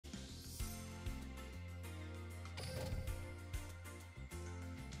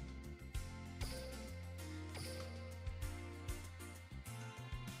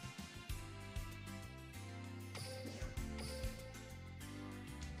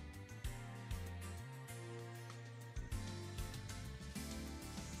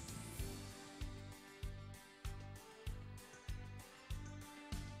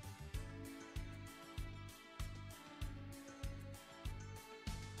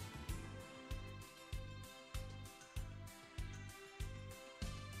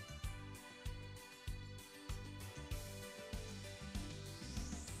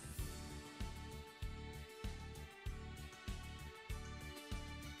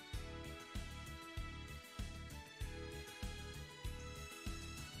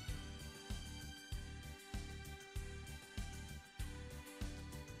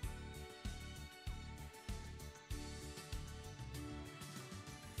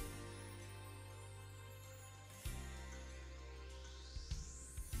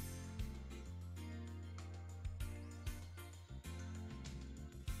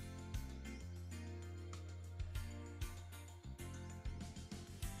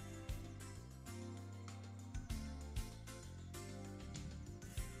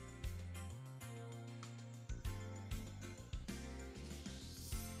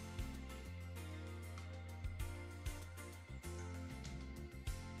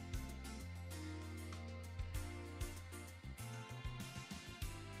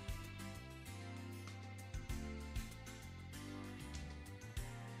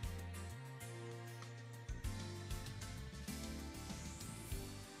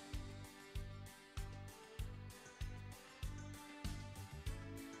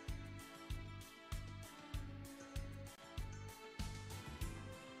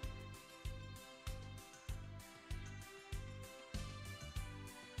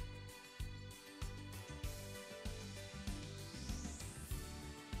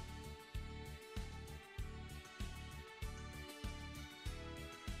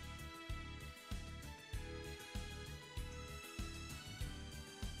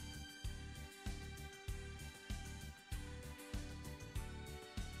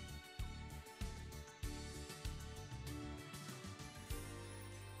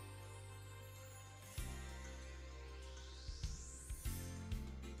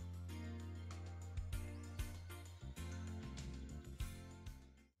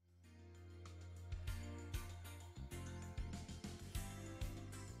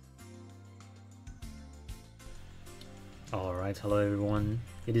Alright, hello everyone,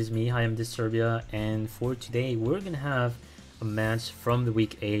 it is me, I am Disturbia, and for today we're gonna have a match from the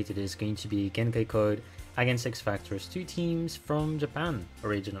week 8. It is going to be Genkai Code against X Factor's two teams from Japan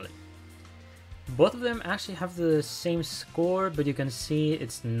originally. Both of them actually have the same score, but you can see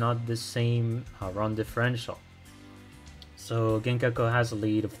it's not the same run differential. So Genkai Code has a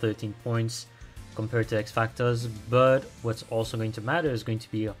lead of 13 points compared to X Factor's, but what's also going to matter is going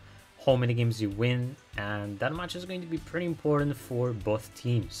to be how many games you win, and that match is going to be pretty important for both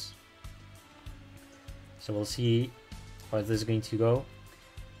teams. So we'll see how this is going to go.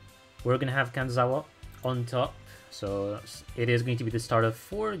 We're gonna have Kanazawa on top, so it is going to be the starter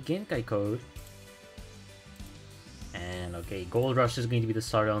for Genkai Code. And okay, Gold Rush is going to be the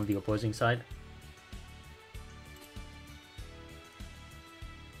starter on the opposing side.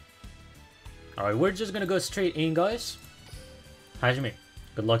 Alright, we're just gonna go straight in, guys. Hajime.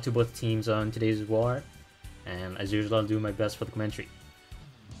 Good luck to both teams on today's war, and as usual I'll do my best for the commentary.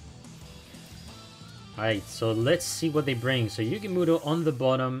 Alright, so let's see what they bring. So Yugimuto on the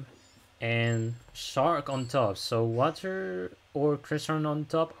bottom and Shark on top. So Water or Crystalline on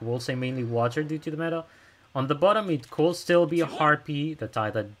top. I will say mainly Water due to the meta. On the bottom it could still be a Harpy, the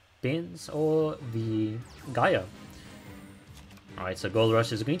tie that bins, or the Gaia. Alright, so Gold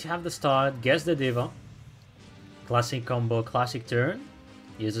Rush is going to have the start, guess the Diva. Classic combo, classic turn.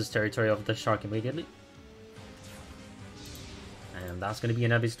 Uses territory of the Shark immediately. And that's going to be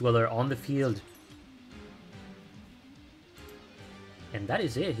an Abyss Dweller on the field. And that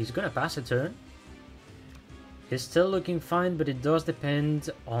is it. He's going to pass a turn. He's still looking fine, but it does depend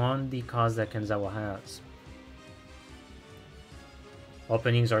on the cards that Kanazawa has.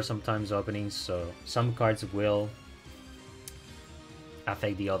 Openings are sometimes openings, so some cards will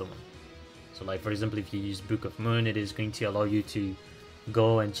affect the other one. So like for example, if you use Book of Moon, it is going to allow you to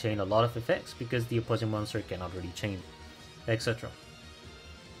go and chain a lot of effects because the opposing monster cannot really chain, etc.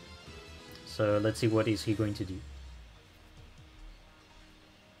 So let's see what is he going to do.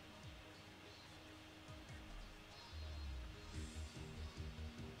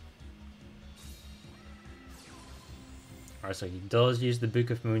 Alright, so he does use the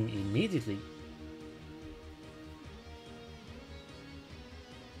Book of Moon immediately.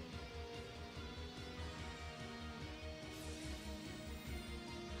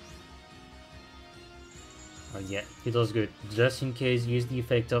 Yeah, he does good. Just in case, use the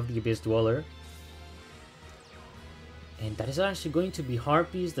effect of the Abyss Dweller. And that is actually going to be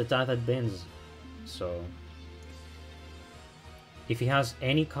Harpies, the tie that bends. So if he has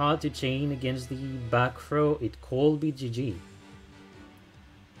any card to chain against the back row, it could be GG.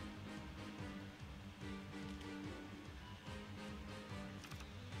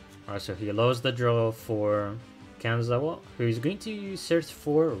 Alright, so he allows the draw for Kanazawa, who is going to search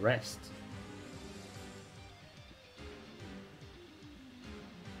for rest.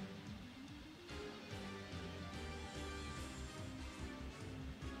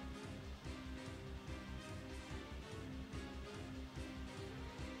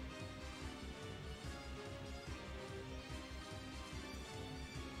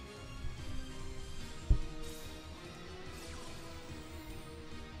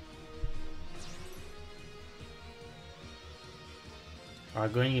 Are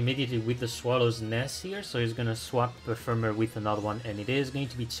going immediately with the Swallow's Nest here, so he's gonna swap Performer with another one, and it is going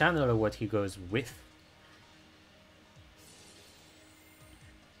to be Channeler what he goes with.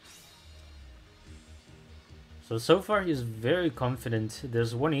 So far he's very confident.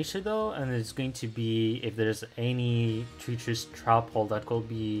 There's one issue though, and it's going to be if there's any treacherous trap hole that could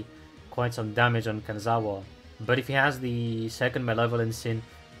be quite some damage on Kanazawa. But if he has the second Malevolent Sin,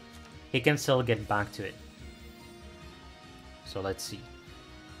 he can still get back to it. So let's see.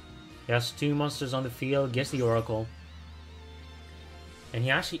 He has two monsters on the field, gets the Oracle. And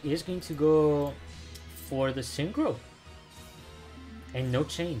he actually is going to go for the Synchro. And no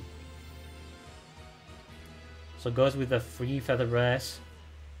chain. So goes with a free Feather Rest,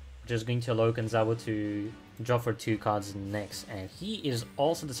 which is going to allow Kanazawa to draw for 2 cards next. And he is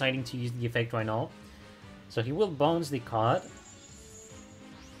also deciding to use the effect right now. So he will bounce the card.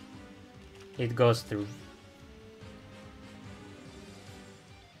 It goes through.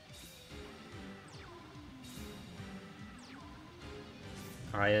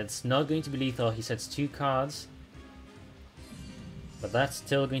 Alright, it's not going to be lethal. He sets 2 cards. But that's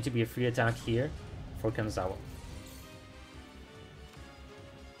still going to be a free attack here for Kanazawa.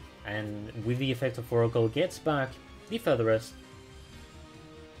 And with the effect of Oracle, gets back the Feather Rest.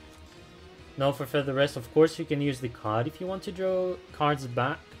 Now for Feather Rest, of course you can use the card if you want to draw cards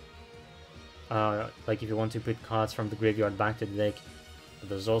back. Like if you want to put cards from the graveyard back to the deck. But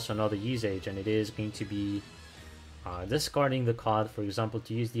there's also another usage, and it is going to be discarding the card, for example,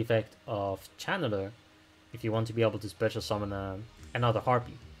 to use the effect of Channeler if you want to be able to special summon another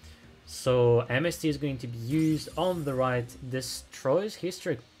Harpy. So MST is going to be used on the right, destroys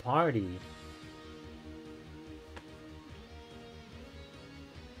Historic Party.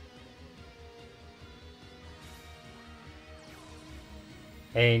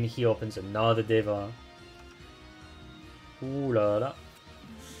 And he opens another Deva. Ooh la la.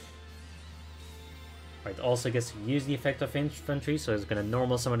 Right, also gets to use the effect of infantry, so it's gonna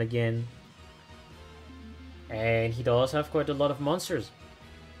normal summon again. And he does have quite a lot of monsters.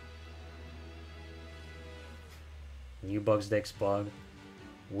 New bugs decks bug.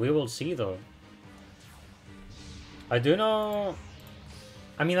 We will see though. I do know.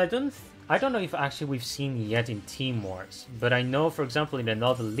 I mean, I don't know if actually we've seen yet in Team Wars, but I know, for example, in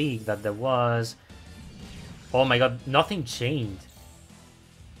another league that there was. Oh my god, nothing changed.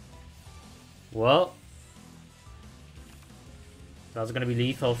 Well, that's gonna be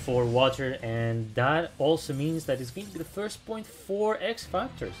lethal for water, and that also means that it's going to be the first point for X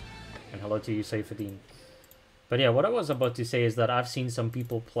Factors. And hello to you, Saifuddin. But yeah, what I was about to say is that I've seen some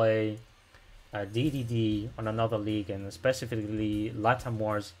people play DDD on another league, and specifically Latam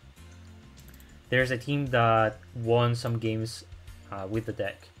Wars. There's a team that won some games with the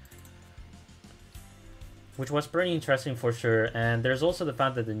deck, which was pretty interesting for sure. And there's also the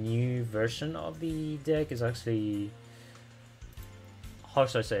fact that the new version of the deck is actually, how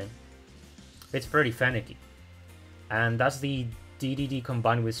should I say, it's pretty finicky. And that's the DDD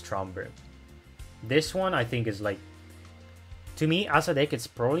combined with Stromberg. This one I think is like, to me as a deck, it's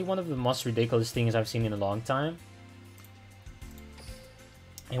probably one of the most ridiculous things I've seen in a long time.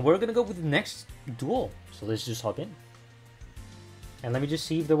 And we're gonna go with the next duel, so let's just hop in. And let me just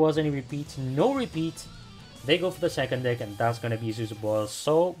see if there was any repeat. No repeat. They go for the second deck, and that's gonna be Zuzu Boil.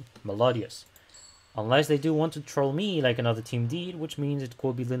 So Melodious. Unless they do want to troll me like another team did, which means it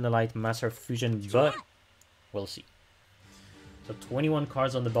could be Lindenlight Master Fusion, but we'll see. So 21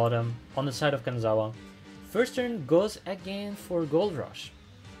 cards on the bottom, on the side of Kanazawa. First turn goes again for Gold Rush.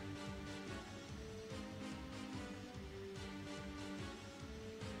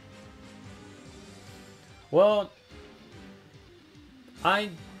 Well, I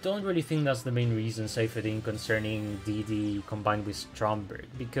don't really think that's the main reason, Saifuddin, concerning DD combined with Stromberg,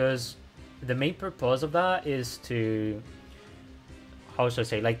 because the main purpose of that is to, how should I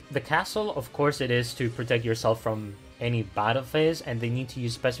say, like, the castle, of course it is to protect yourself from any battle phase, and they need to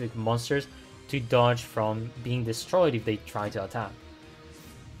use specific monsters to dodge from being destroyed if they try to attack.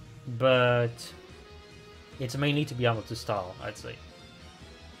 But it's mainly to be able to stall, I'd say.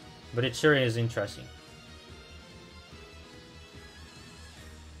 But it sure is interesting.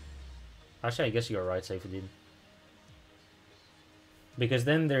 Actually, I guess you're right, Saifuddin. Because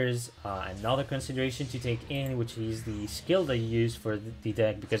then there's another consideration to take in, which is the skill that you use for the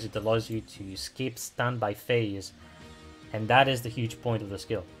deck, because it allows you to skip standby phase. And that is the huge point of the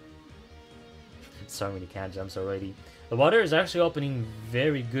skill. So many cat jumps already. The water is actually opening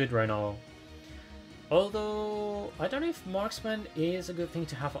very good right now. Although, I don't know if Marksman is a good thing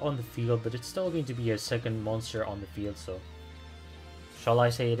to have on the field, but it's still going to be a second monster on the field, so... Shall I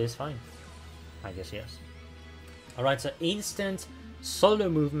say it is fine? I guess yes. Alright, so instant solo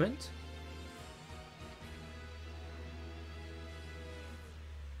movement.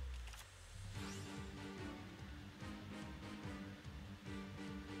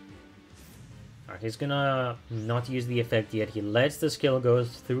 Alright, he's gonna not use the effect yet. He lets the skill go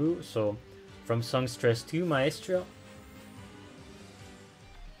through, so from Songstress to Maestro.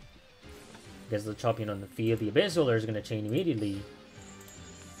 Gets the champion on the field. The Abyssal is gonna chain immediately.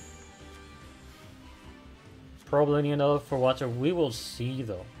 Probably enough for water, we will see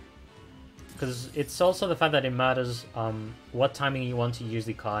though. Because it's also the fact that it matters what timing you want to use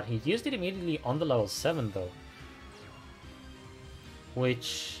the card. He used it immediately on the level 7 though.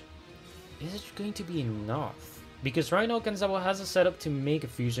 Which is going to be enough. Because right now Kanzawa has a setup to make a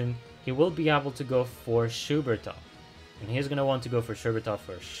fusion. He will be able to go for Schubertov. And he's going to want to go for Schubertov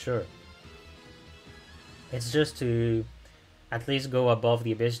for sure. It's just to at least go above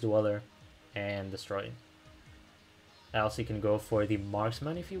the Abyss Dweller and destroy it. Else he can go for the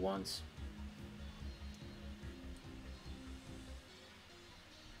Marksman if he wants.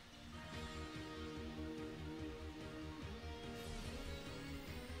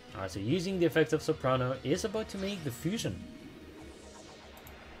 Alright, so using the effect of Soprano is about to make the fusion.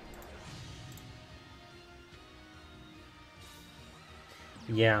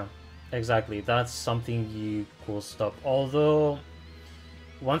 Yeah, exactly. That's something you could stop. Although...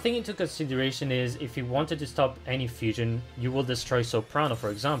 one thing into consideration is if you wanted to stop any fusion, you will destroy Soprano, for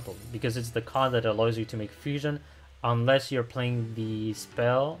example, because it's the card that allows you to make fusion unless you're playing the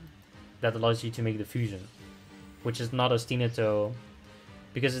spell that allows you to make the fusion, which is not ostinato,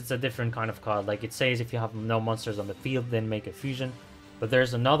 because it's a different kind of card. Like it says if you have no monsters on the field, then make a fusion. But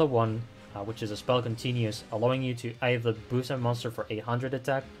there's another one, which is a spell continuous, allowing you to either boost a monster for 800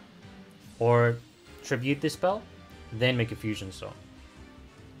 attack, or tribute this spell, then make a fusion stone.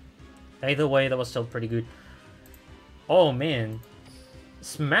 Either way, that was still pretty good. Oh man,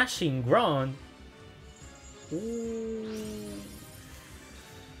 smashing ground. Ooh.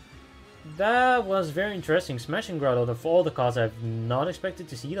 That was very interesting. Smashing ground out of all the cards, I've not expected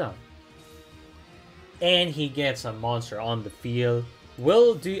to see that. And he gets a monster on the field.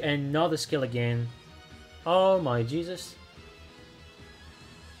 Will do another skill again. Oh my Jesus.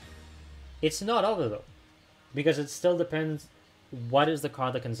 It's not over though, because it still depends what is the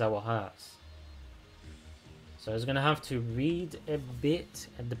card that Kanzawa has. So he's gonna have to read a bit.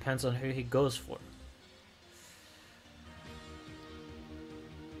 It depends on who he goes for.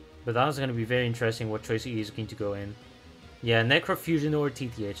 But that's gonna be very interesting what choice he is going to go in. Yeah, Necrofusion or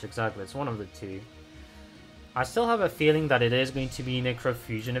TTH, exactly. It's one of the two. I still have a feeling that it is going to be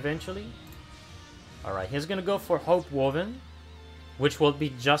Necrofusion eventually. Alright, he's gonna go for Hope Woven, which will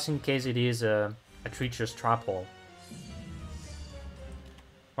be just in case it is a Treacherous Trap Hole.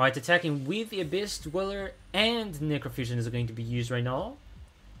 Alright, attacking with the Abyss Dweller and Necrofusion is going to be used right now.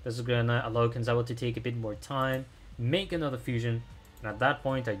 This is gonna allow Kanzawa to take a bit more time, make another fusion, and at that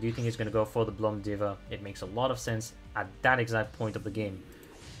point I do think he's gonna go for the Blum Diva. It makes a lot of sense at that exact point of the game.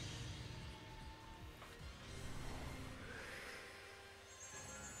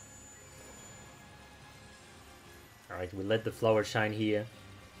 Alright, we let the flower shine here.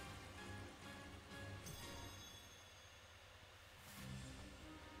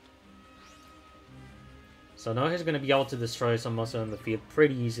 So now he's going to be able to destroy some monster on the field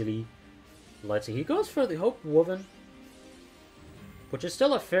pretty easily. Let's see, he goes for the Hope Woven, which is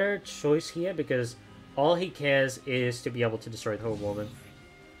still a fair choice here because all he cares is to be able to destroy the Hope Woven,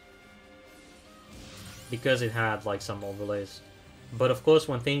 because it had like some overlays. But of course,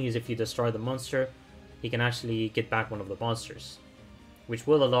 one thing is if you destroy the monster, he can actually get back one of the monsters, which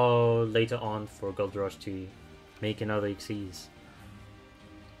will allow later on for Gold Rush to make another Xyz.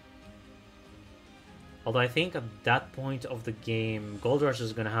 Although I think at that point of the game, Gold Rush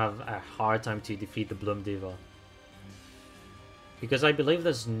is going to have a hard time to defeat the Bloom Diva, because I believe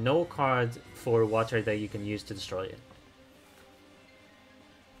there's no card for water that you can use to destroy it.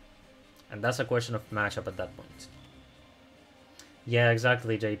 And that's a question of matchup at that point. Yeah,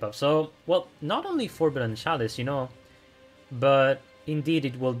 exactly, J-Pop. So, well, not only Forbidden Chalice, you know, but indeed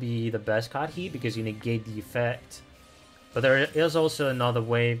it will be the best card here because you negate the effect. But there is also another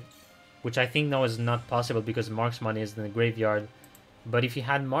way, which I think now is not possible because Marksman is in the graveyard. But if you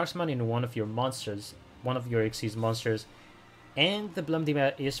had Marksman in one of your monsters, one of your Xyz monsters, and the Blum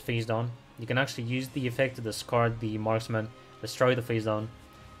Diva is face down, you can actually use the effect to discard the Marksman, destroy the face down.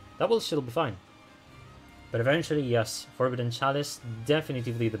 That will still be fine. But eventually, yes, Forbidden Chalice,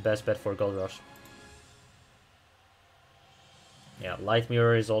 definitively the best bet for Gold Rush. Yeah, Light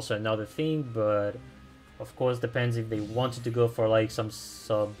Mirror is also another thing, but of course depends if they wanted to go for like some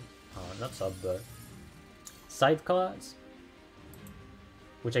not sub, but side cards,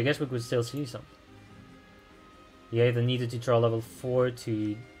 which I guess we could still see some. You either needed to draw level 4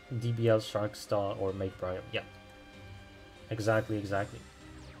 to DBL Shark Star or make Brio. Yeah, exactly.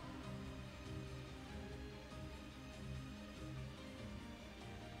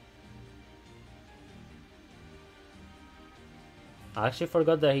 I actually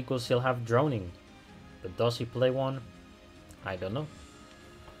forgot that he could still have droning, but does he play one? I don't know.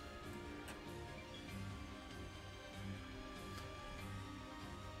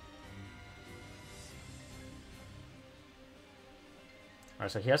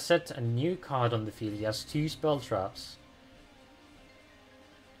 Alright, so he has set a new card on the field. He has 2 spell traps.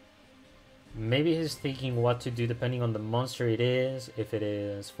 Maybe he's thinking what to do depending on the monster it is. If it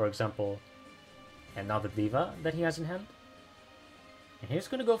is, for example, another Diva that he has in hand. And he's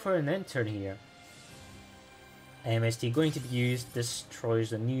going to go for an end turn here. MST going to be used, destroys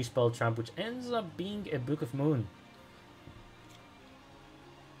the new spell trap, which ends up being a Book of Moon.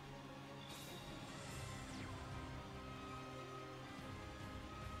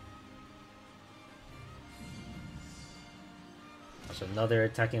 So another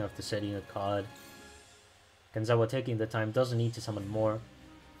attacking of the set unit card. Kanzawa taking the time, doesn't need to summon more.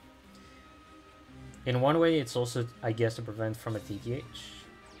 In one way, it's also, I guess, to prevent from a TTH.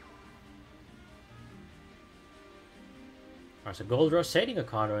 Alright, so Gold Rush setting a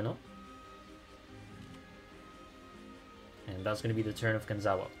card right now. And that's going to be the turn of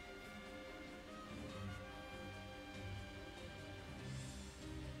Kanzawa.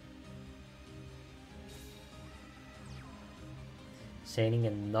 Sending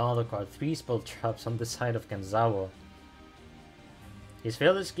another card. 3 spell traps on the side of Kanzawa. His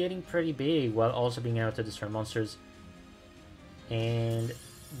field is getting pretty big while also being able to destroy monsters. And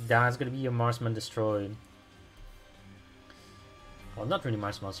that's gonna be a Marsman destroyed. Well, not really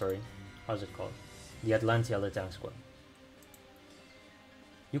Marsman, sorry. How's it called? The Atlantean attack squad.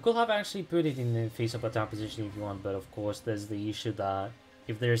 You could have actually put it in the face-up attack position if you want, but of course there's the issue that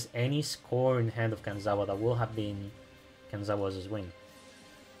if there's any score in hand of Kanzawa, that will have been Kanzawa's win.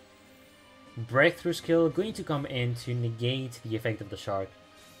 Breakthrough skill going to come in to negate the effect of the shark.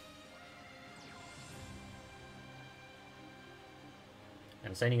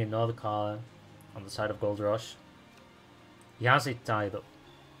 And sending another card on the side of Gold Rush. He has it tied up.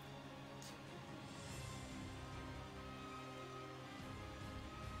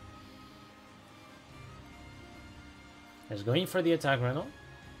 He's going for the attack rental.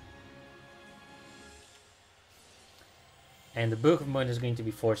 And the Book of Moon is going to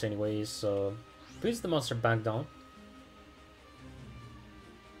be forced anyways, so puts the monster back down.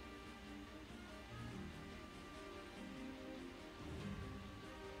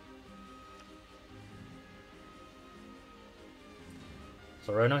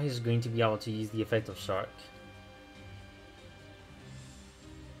 So right now he's going to be able to use the effect of Shark.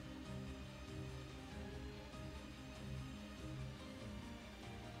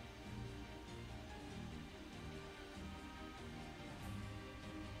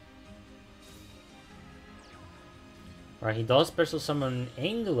 Right, he does special summon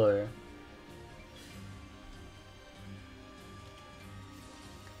Angler.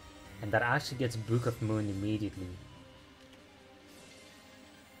 And that actually gets Book of Moon immediately.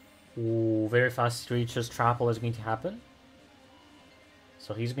 Ooh, very fast creatures Trapple is going to happen.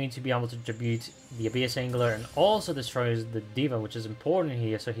 So he's going to be able to tribute the Abyss Angler and also destroys the Diva, which is important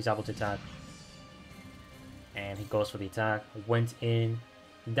here, so he's able to attack. And he goes for the attack, went in,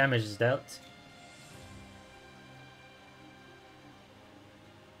 damage is dealt.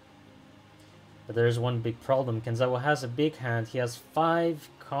 But there's one big problem. Kanzawa has a big hand. He has 5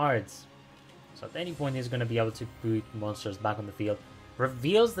 cards. So at any point he's going to be able to put monsters back on the field.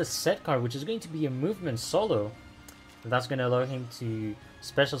 Reveals the set card, which is going to be a movement solo. And that's going to allow him to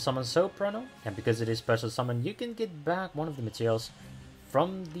special summon Soprano. And because it is special summon, you can get back one of the materials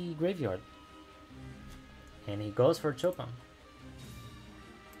from the graveyard. And he goes for Chopin.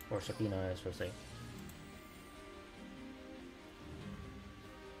 Or Chopina, as per se.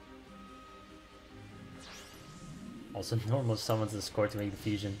 Also normal summons the score to make the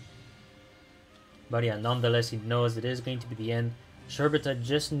fusion. But yeah, nonetheless he knows it is going to be the end. Sherbeta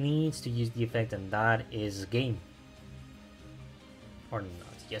just needs to use the effect and that is game. Or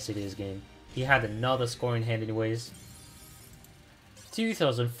not. Yes, it is game. He had another score in hand anyways.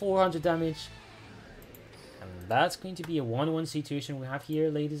 2,400 damage. And that's going to be a 1-1 situation we have here,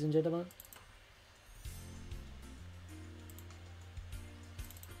 ladies and gentlemen.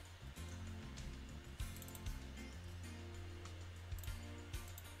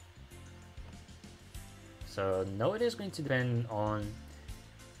 So now it is going to depend on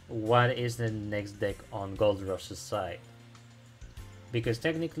what is the next deck on Gold Rush's side. Because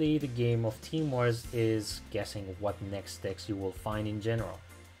technically the game of Team Wars is guessing what next decks you will find in general.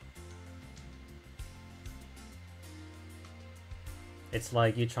 It's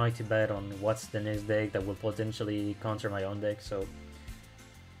like you try to bet on what's the next deck that will potentially counter my own deck, so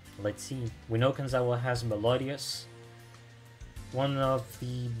let's see. We know Kanzawa has Melodious. One of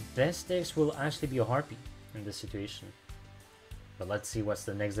the best decks will actually be a Harpy in this situation. But let's see what's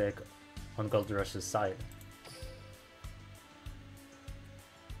the next deck on Gold Rush's side.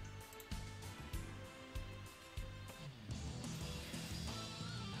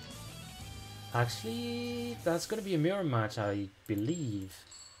 Actually, that's gonna be a mirror match, I believe.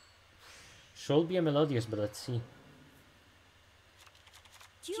 Should be a Melodious, but let's see.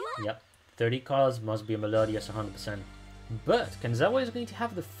 Yep, 30 cards must be a Melodious 100%. But Kanzawa is going to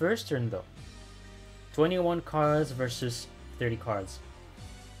have the first turn though. 21 cards versus 30 cards.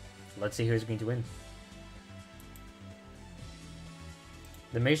 Let's see who's going to win.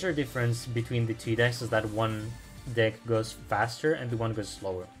 The major difference between the two decks is that one deck goes faster and the one goes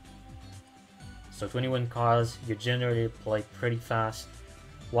slower. So 21 cards, you generally play pretty fast,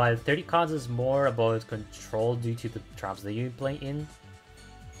 while 30 cards is more about control due to the traps that you play in.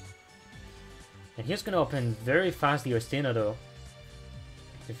 And he's gonna open very fast the Ostina though.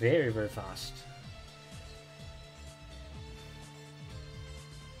 Very, very fast.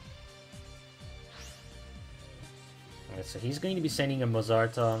 Alright, so he's going to be sending a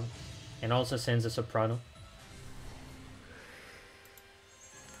Mozarta and also sends a Soprano.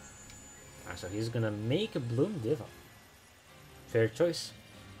 So he's gonna make a Bloom Diva. Fair choice.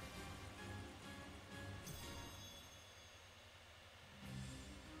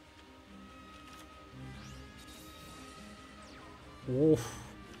 Oof.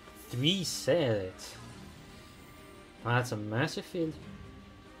 3 sets. That's a massive field.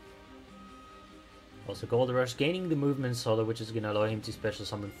 Also Gold Rush gaining the movement solo, which is going to allow him to special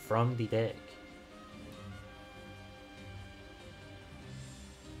summon from the deck.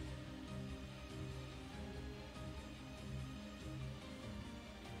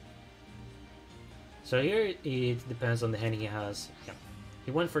 So here it depends on the hand he has. Yeah.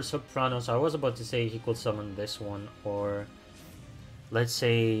 He went for Soprano, so I was about to say he could summon this one, or let's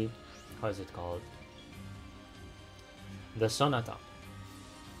say, how is it called? The Sonata,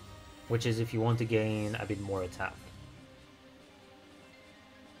 which is if you want to gain a bit more attack.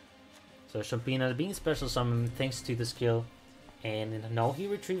 So Champina being special summoned thanks to the skill, and now he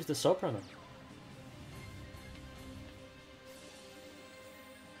retrieves the Soprano.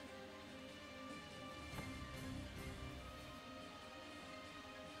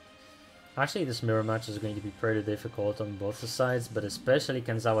 Actually, this mirror match is going to be pretty difficult on both sides, but especially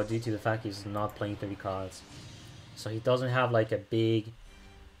Kanzawa due to the fact he's not playing 30 cards. So he doesn't have like a big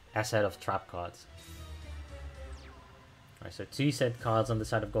asset of trap cards. Alright, so 2 set cards on the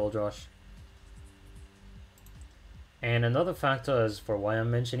side of Gold Rush. And another factor is for why I'm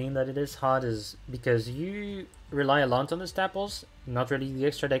mentioning that it is hard is because you rely a lot on the staples, not really the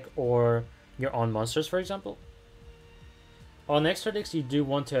extra deck or your own monsters, for example. On extra decks, you do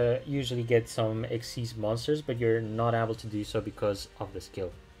want to usually get some Xyz monsters, but you're not able to do so because of the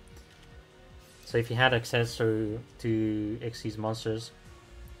skill. So if you had access to Xyz monsters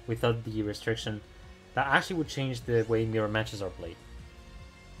without the restriction, that actually would change the way mirror matches are played.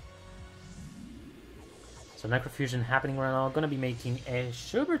 So Necrofusion happening right now, gonna be making a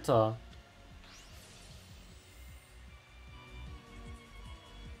Schuberta.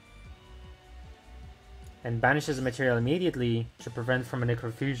 And banishes the material immediately to prevent from a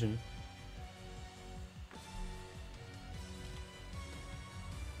Necrofusion.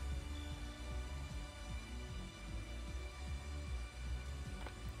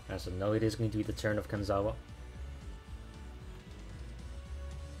 So now it is going to be the turn of Kanzawa.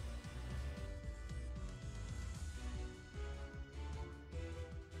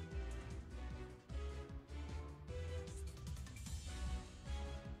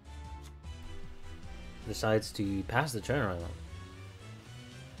 Decides to pass the turn right now.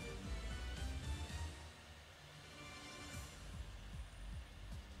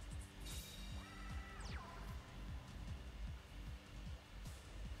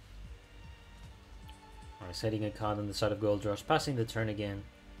 Alright, setting a card on the side of Gold Rush, passing the turn again.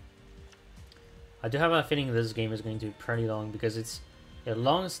 I do have a feeling this game is going to be pretty long because it's a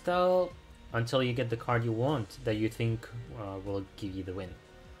long style until you get the card you want that you think will give you the win.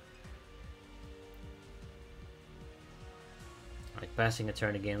 Alright, passing a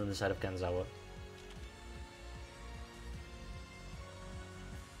turn again on the side of Kanzawa.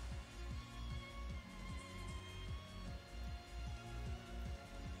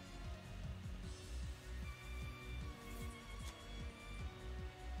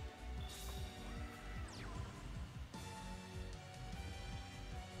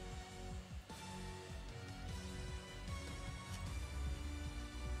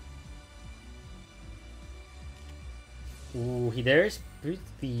 Ooh, he dares put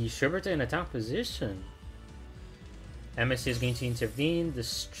the Schuberta in attack position. MSC is going to intervene,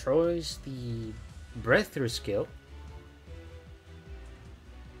 destroys the breakthrough skill.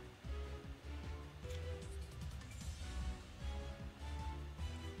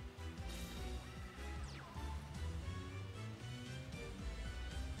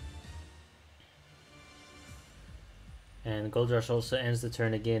 And Gold Rush also ends the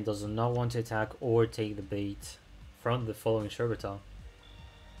turn again, does not want to attack or take the bait from the following Schuberta.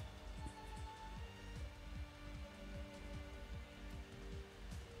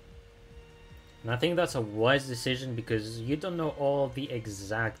 And I think that's a wise decision because you don't know all the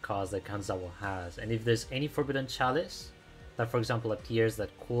exact cards that Kanzawa has, and if there's any Forbidden Chalice that for example appears, that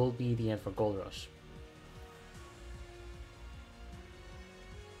could be the end for Gold Rush.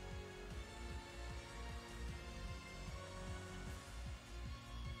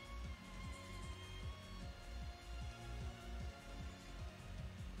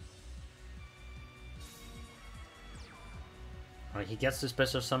 He gets to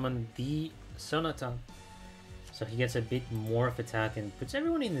special summon the Sonata, so he gets a bit more of attack and puts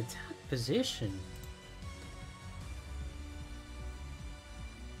everyone in attack position.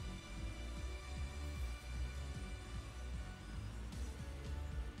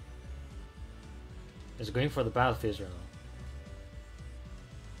 He's going for the Battlefield right now.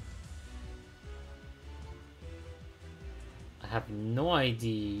 have no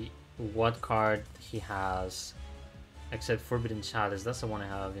idea what card he has, except Forbidden Chalice. That's the one I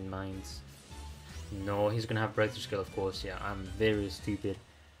have in mind. No, he's gonna have Breakthrough Skill, of course. Yeah, I'm very stupid.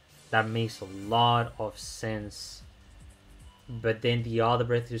 That makes a lot of sense. But then the other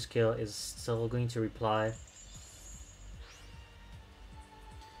Breakthrough Skill is still going to reply.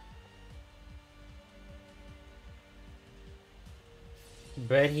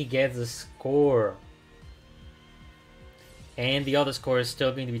 But he gets a score. And the other score is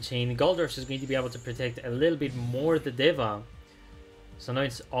still going to be chained. Gold Rush is going to be able to protect a little bit more the Diva. So now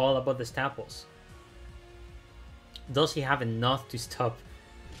it's all about the staples. Does he have enough to stop?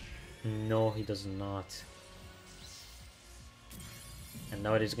 No, he does not. And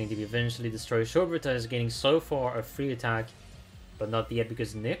now it is going to be eventually destroyed. Shoberta is getting so far a free attack, but not yet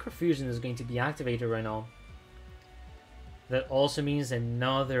because Necrofusion is going to be activated right now. That also means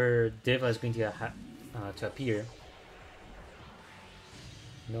another Diva is going to appear.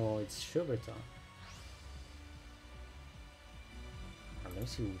 No, it's Shoberta. Let me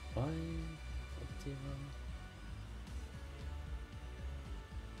see why. Diva.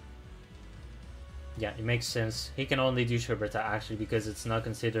 Yeah, it makes sense. He can only do Shoberta actually because it's not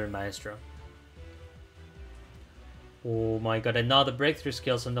considered Maestro. Oh my god, another Breakthrough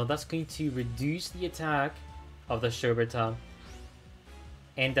Skill. So no, that's going to reduce the attack of the Shoberta.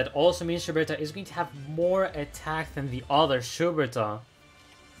 And that also means Shoberta is going to have more attack than the other Shoberta.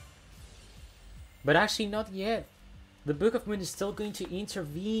 But actually not yet. The Book of Moon is still going to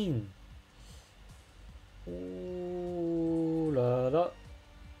intervene. Ooh la la.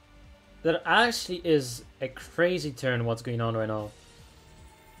 That actually is a crazy turn what's going on right now.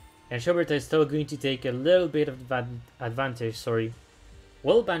 And Shoberta is still going to take a little bit of advantage, sorry.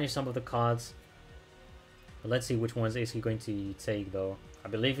 Will banish some of the cards. But let's see which ones is he going to take though. I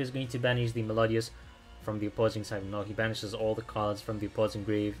believe he's going to banish the Melodious from the opposing side. No, he banishes all the cards from the opposing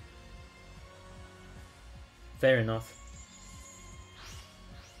grave. Fair enough.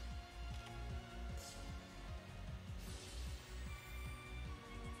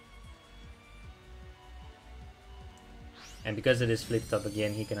 And because it is flipped up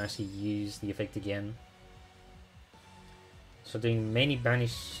again, he can actually use the effect again. So doing many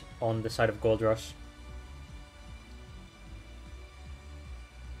banish on the side of Gold Rush.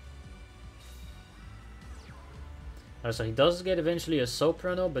 So he does get eventually a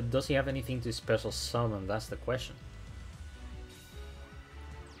Soprano, but does he have anything to special summon? That's the question.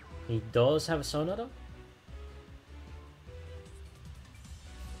 He does have a Sonata?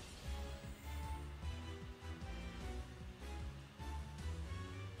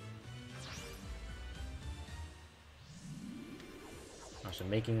 So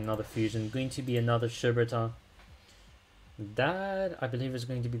making another fusion, going to be another Shoberta. That, I believe, is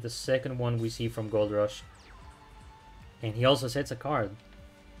going to be the second one we see from Gold Rush. And he also sets a card.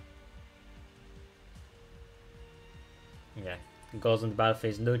 Yeah, goes on the battle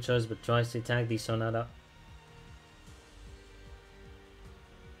phase, no choice but tries to attack the Sonata.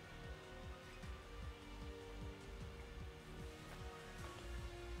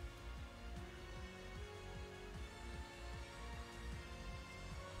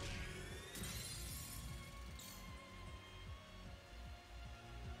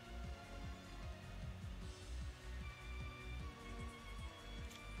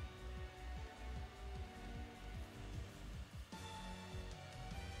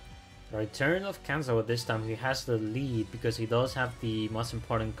 Return of Kanzawa this time. He has the lead because he does have the most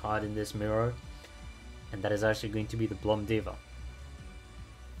important card in this mirror, and that is actually going to be the Blom Diva.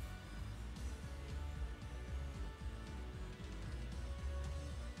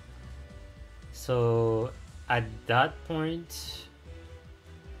 So at that point,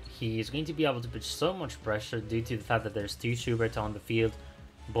 he is going to be able to put so much pressure due to the fact that there's two Schubert on the field.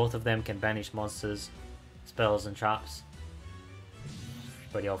 Both of them can banish monsters, spells, and traps.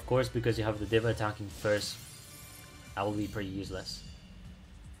 But yeah, of course, because you have the Diva attacking first, that will be pretty useless.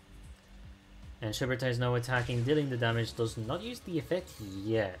 And Shuberta is now attacking, dealing the damage, does not use the effect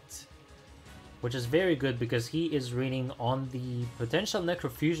yet. Which is very good because he is reading on the potential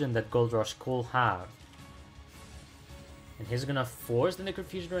Necrofusion that Gold Rush could have. And he's gonna force the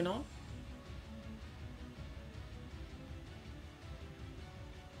Necrofusion right now.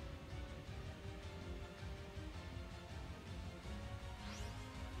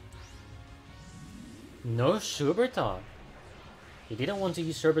 No Shuberta. He didn't want to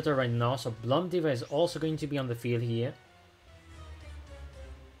use Shuberta right now, so Blum Diva is also going to be on the field here.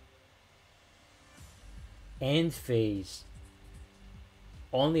 End phase.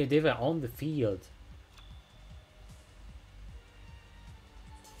 Only a Diva on the field.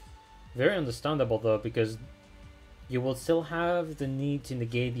 Very understandable though, because you will still have the need to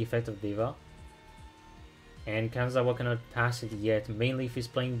negate the effect of Deva. And Kanzawa cannot pass it yet, mainly if he's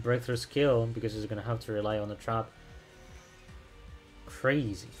playing Breakthrough Skill, because he's gonna have to rely on a trap.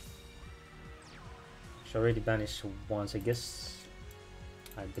 Crazy. Should already banish once, I guess.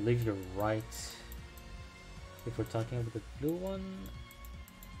 I believe you're right. If we're talking about the blue one.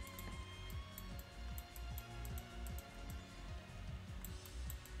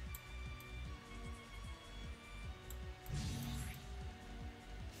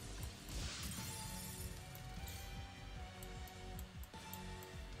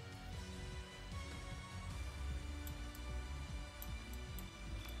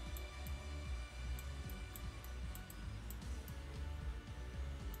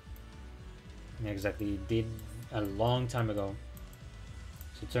 Exactly, did a long time ago.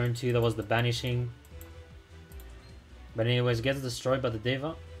 So turn 2, that was the banishing. But anyways, gets destroyed by the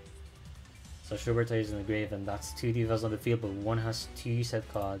Deva. So Schubert is in the grave, and that's 2 Devas on the field, but one has 2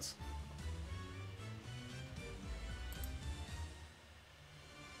 set cards.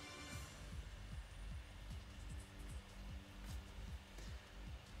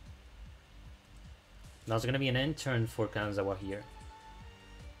 Now it's gonna be an end turn for Kanazawa here.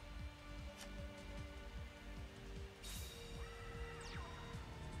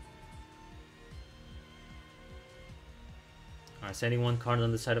 Alright, sending one card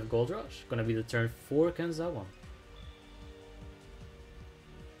on the side of Gold Rush. Gonna be the turn for Kanazawa.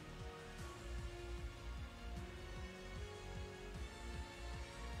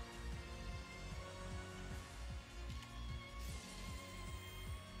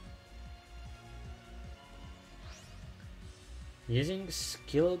 Using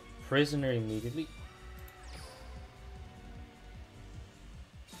Skilled Prisoner immediately.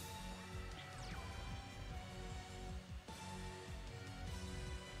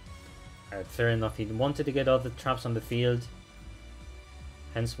 Alright, fair enough. He wanted to get all the traps on the field.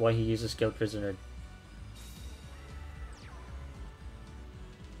 Hence why he uses Skilled Prisoner.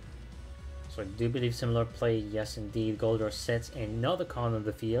 So I do believe similar play. Yes, indeed. Gold Rush sets another card on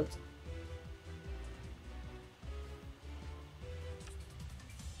the field.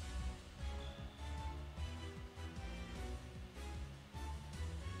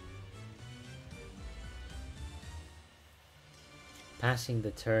 Passing the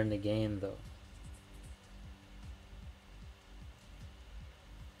turn again though.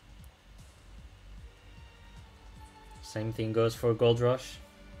 Same thing goes for Gold Rush.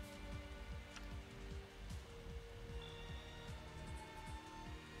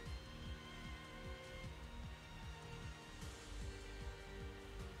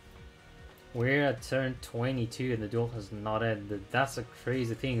 We're at turn 22 and the duel has not ended. That's a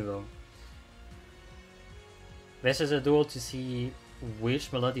crazy thing though. This is a duel to see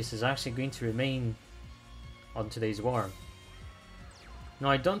which Melodius is actually going to remain on today's war.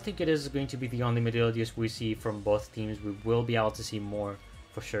 Now I don't think it is going to be the only Melodius we see from both teams. We will be able to see more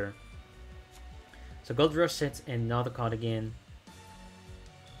for sure. So Gold Rush sets another card again.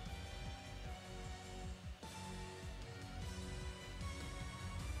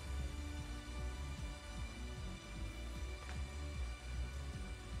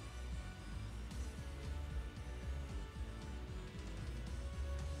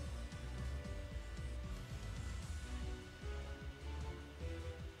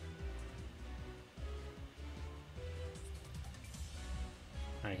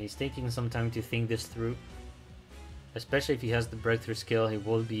 He's taking some time to think this through. Especially if he has the breakthrough skill, he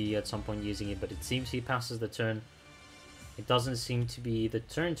will be at some point using it, but it seems he passes the turn. It doesn't seem to be the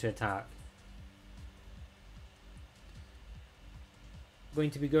turn to attack.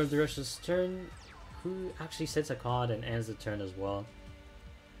 Going to be Gold Rush's turn, who actually sets a card and ends the turn as well.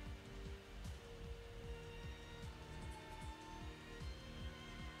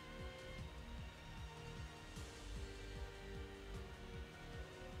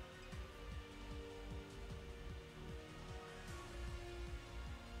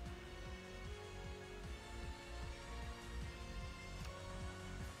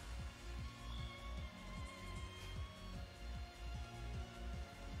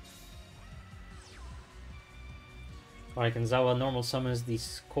 Alright, Kanzawa normal summons the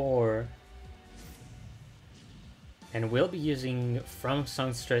score and will be using From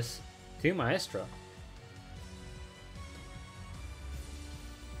Songstress to Maestro.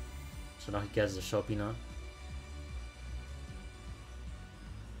 So now he gets the Shopina.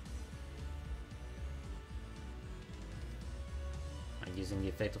 I'm using the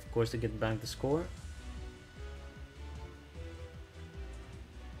effect of course to get back the score.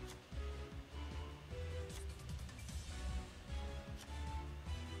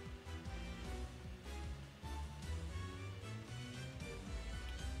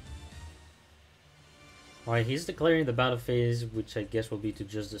 Alright, he's declaring the battle phase, which I guess will be to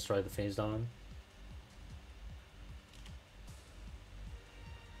just destroy the phase dawn.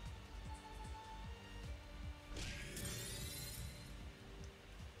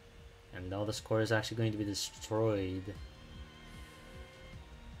 And now the score is actually going to be destroyed.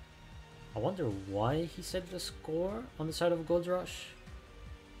 I wonder why he said the score on the side of Gold Rush.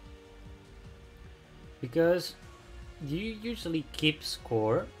 Because you usually keep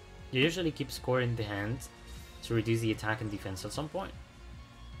score. You usually keep score in the hand to reduce the attack and defense at some point.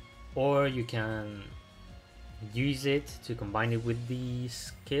 Or you can use it to combine it with the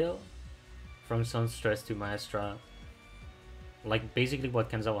skill from Sunstress to Maestra. Like basically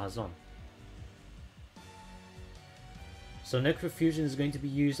what Kanzawa has done. So Necrofusion is going to be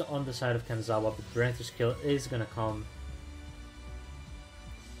used on the side of Kanzawa, but Breakthrough Skill is going to come.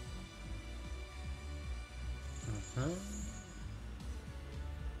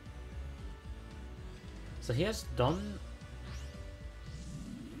 So he has done...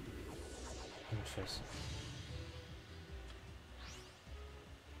 Interesting.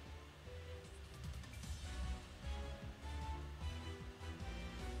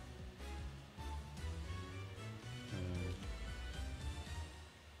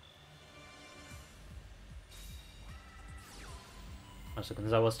 So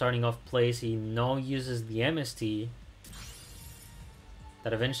Kanzawa starting off place, he now uses the MST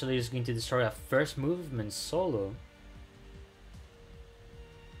that eventually is going to destroy a first movement solo.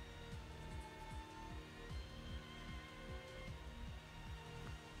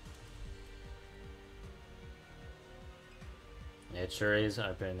 It sure is,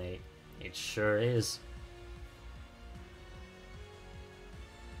 Hibernate. It sure is.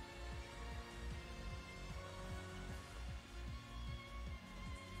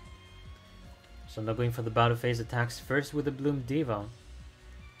 So now going for the battle phase, attacks first with the Bloom Diva.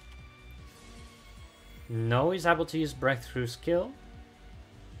 No, he's able to use Breakthrough Skill.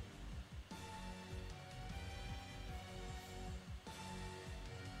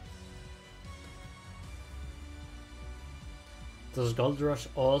 Does Gold Rush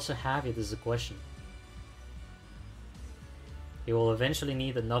also have it is a question. He will eventually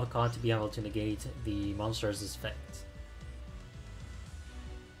need another card to be able to negate the monster's effect.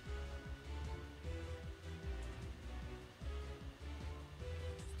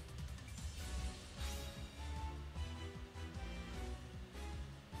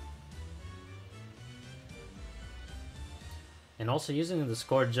 And also using the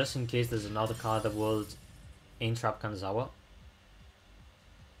score just in case there's another card that will entrap Kanzawa.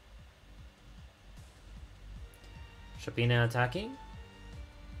 Shapina attacking.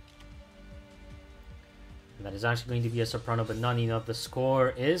 And that is actually going to be a Soprano, but not enough. The score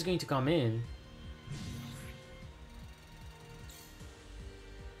is going to come in.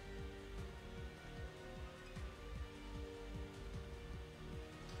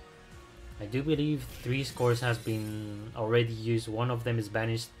 I do believe 3 scores has been already used. 1 of them is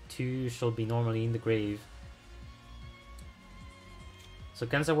banished, 2 shall be normally in the grave. So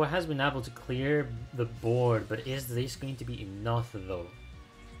Kanzawa has been able to clear the board, but is this going to be enough though?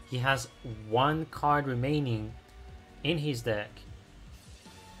 He has 1 card remaining in his deck.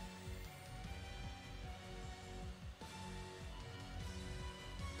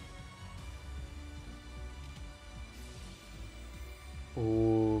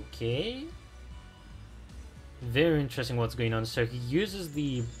 Okay. Very interesting what's going on. So he uses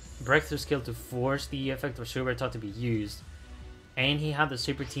the Breakthrough Skill to force the effect of Shuberta to be used. And he had the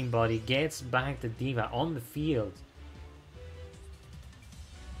Super Team Body, gets back the Diva on the field.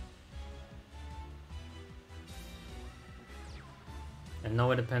 And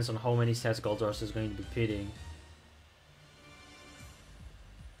now it depends on how many sets Goldrush is going to be pitting.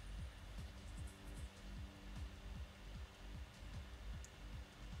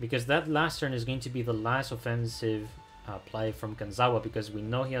 Because that last turn is going to be the last offensive play from Kanzawa, because we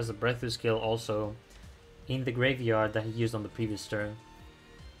know he has a Breakthrough Skill also in the graveyard that he used on the previous turn.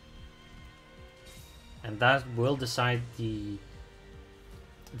 And that will decide the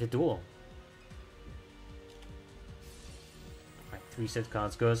duel. Alright, 3 set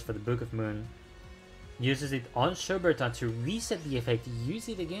cards, goes for the Book of Moon. Uses it on Shuberta to reset the effect, use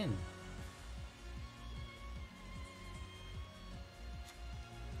it again.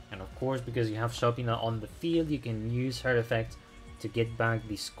 And of course, because you have Shopina on the field, you can use her effect to get back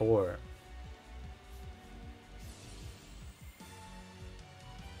the score.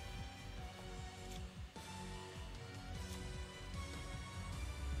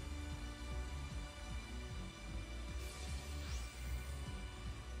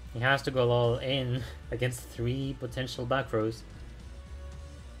 He has to go all in against 3 potential back rows.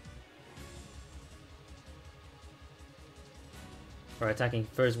 We're attacking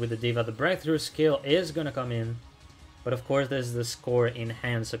first with the Diva. The breakthrough skill is gonna come in. But of course there's the score in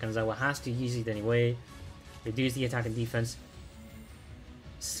hand, so Kanzawa has to use it anyway. Reduce the attack and defense.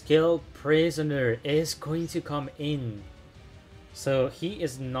 Skill Prisoner is going to come in. So he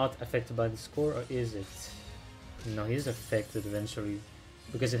is not affected by the score, or is it? No, he's affected eventually.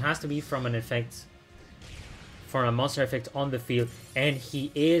 Because it has to be from an effect, from a monster effect on the field. And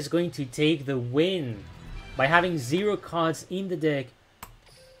he is going to take the win. By having 0 cards in the deck,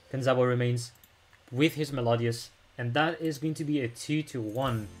 Kanzawa remains with his Melodious. And that is going to be a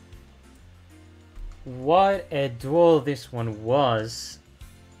 2-1. What a duel this one was.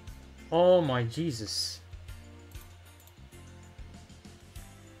 Oh my Jesus.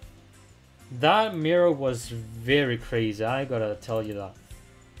 That mirror was very crazy, I gotta tell you that.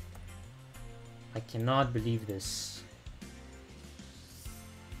 I cannot believe this.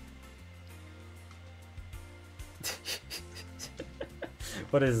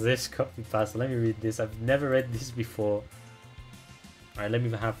 What is this copy paste? Let me read this. I've never read this before. Alright, let me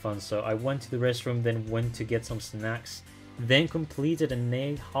have fun. So I went to the restroom, then went to get some snacks, then completed an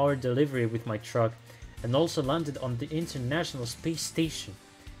 8-hour delivery with my truck, and also landed on the International Space Station.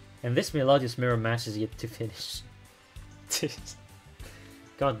 And this Melodious mirror match is yet to finish.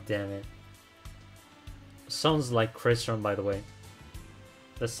 God damn it. Sounds like Crystron, by the way.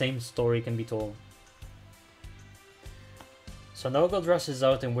 The same story can be told. So now Gold Rush is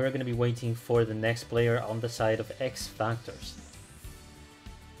out and we're going to be waiting for the next player on the side of X Factors.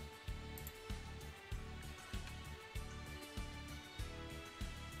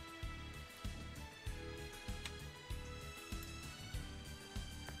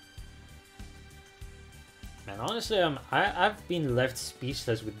 And honestly, I've been left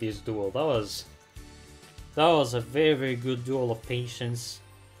speechless with this duel. That was a very good duel of patience.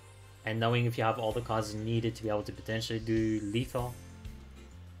 And knowing if you have all the cards needed to be able to potentially do lethal.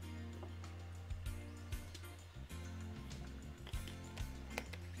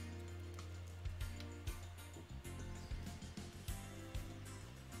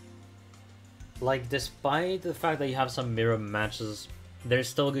 Like, despite the fact that you have some mirror matches, there's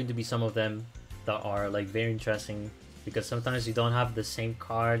still going to be some of them that are like very interesting. Because sometimes you don't have the same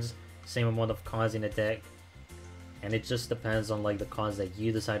cards, same amount of cards in a deck. And it just depends on like the cards that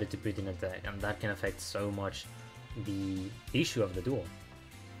you decided to put in a deck, and that can affect so much the issue of the duel.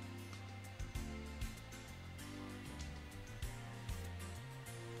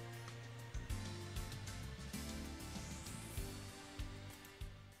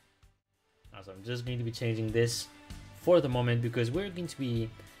 So I'm just going to be changing this for the moment because we're going to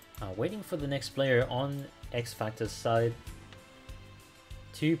be waiting for the next player on X Factor's side.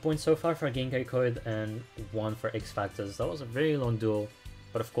 2 points so far for Genkai code and 1 for X Factors. That was a very long duel,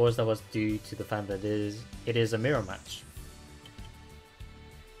 but of course that was due to the fact that it is a mirror match.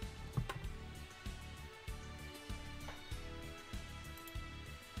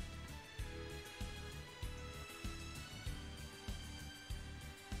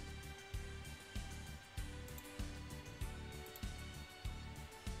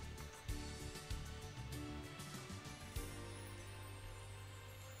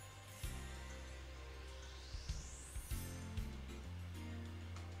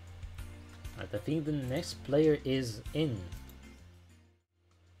 I think the next player is in.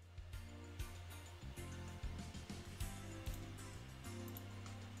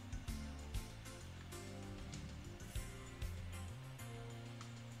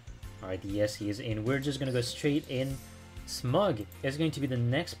 Alright, yes, he is in. We're just gonna go straight in. Smug is going to be the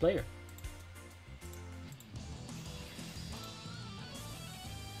next player.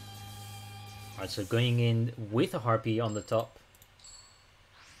 Alright, so going in with a Harpy on the top.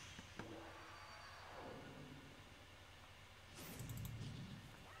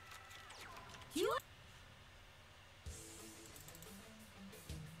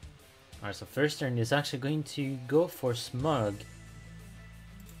 Alright, so first turn is actually going to go for Smug.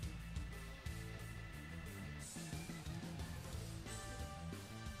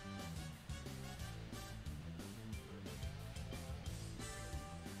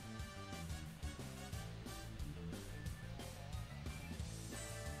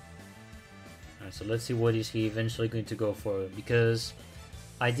 Alright, so let's see what is he eventually going to go for, because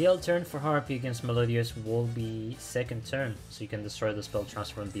ideal turn for Harpy against Melodious will be second turn, so you can destroy the spell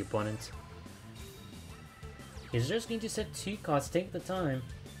transfer on the opponent. He's just going to set 2 cards, take the time.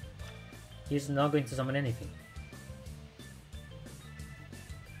 He's not going to summon anything.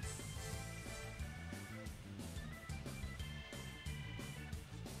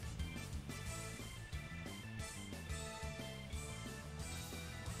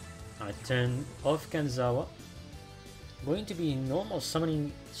 I turn off Kanzawa. going to be normal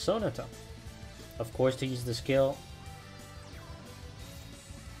summoning Sonata. Of course, to use the skill.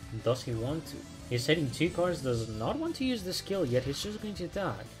 Does he want to? He's hitting 2 cards, does not want to use the skill yet, he's just going to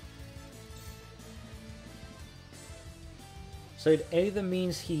attack. So it either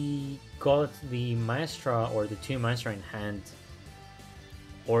means he got the Maestra or the 2 Maestra in hand,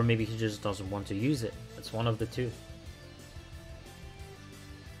 or maybe he just doesn't want to use it. It's one of the two.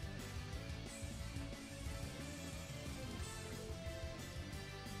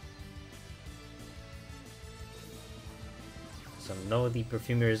 So no, the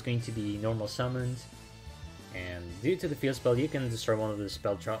Perfumer is going to be normal summoned, and due to the field spell you can destroy one of the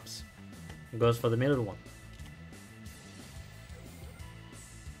spell traps. It goes for the middle one.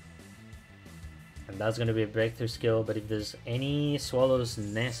 And that's going to be a breakthrough skill, but if there's any Swallow's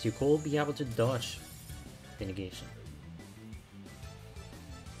Nest, you could be able to dodge the negation.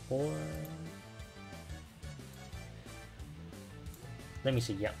 Or... let me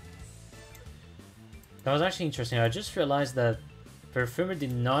see, yeah. That was actually interesting. I just realized that Perfumer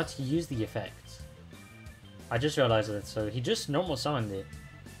did not use the effect. I just realized it, so he just normal summoned it.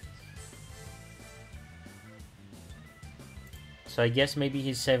 So I guess maybe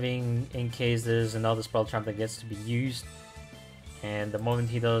he's saving in case there's another spell trap that gets to be used. And the moment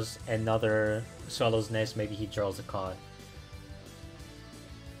he does another Swallow's Nest, maybe he draws a card.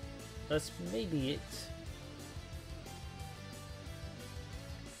 That's maybe it.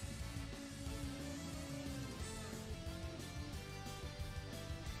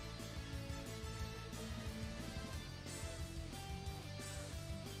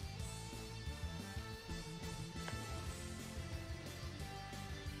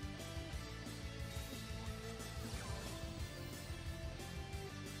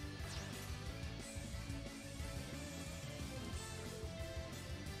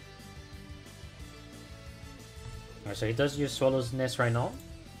 Alright, so he does use Swallow's Nest right now.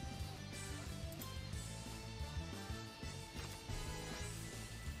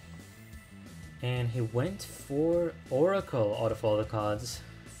 And he went for Oracle out of all the cards.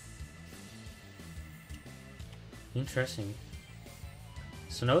 Interesting.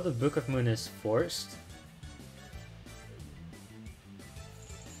 So now the Book of Moon is forced.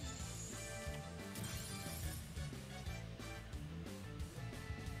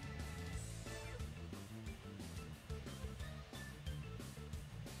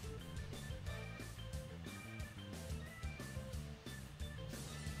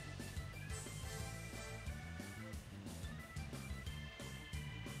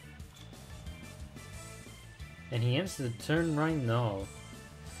 And he ends the turn right now.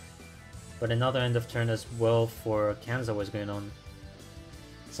 But another end of turn as well for Kanza was going on.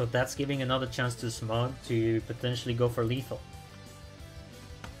 So that's giving another chance to Smog to potentially go for lethal.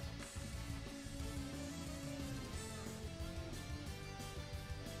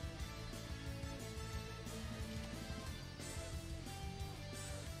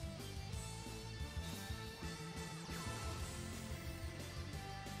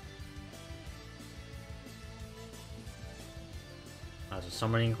 So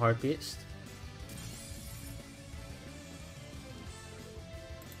summoning Heartbeast.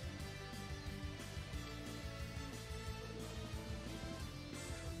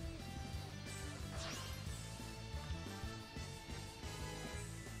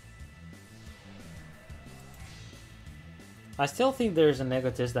 I still think there's a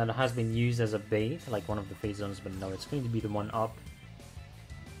Negotist that has been used as a bait, like one of the Fate Zones, but no, it's going to be the one up.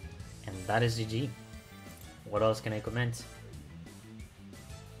 And that is GG. What else can I comment?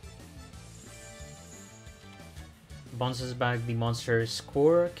 Bounces back the monster's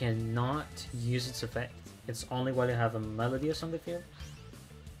core, cannot use its effect. It's only while you have a Melodious on the field.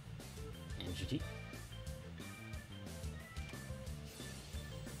 And GG.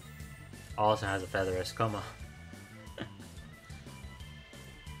 Also has a Featheress, come on.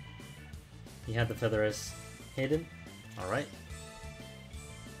 He had the Featheress hidden. Alright.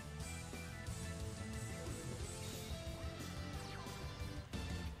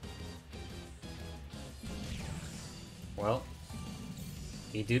 Well,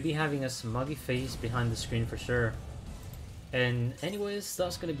 you do be having a smuggy face behind the screen for sure. And anyways,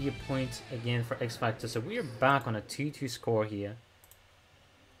 that's going to be a point again for X Factor. So we're back on a 2-2 score here.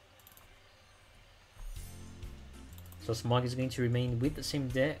 So Smog is going to remain with the same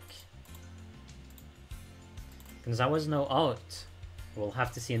deck. Because I was now out. We'll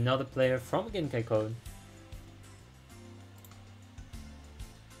have to see another player from Genkai Code.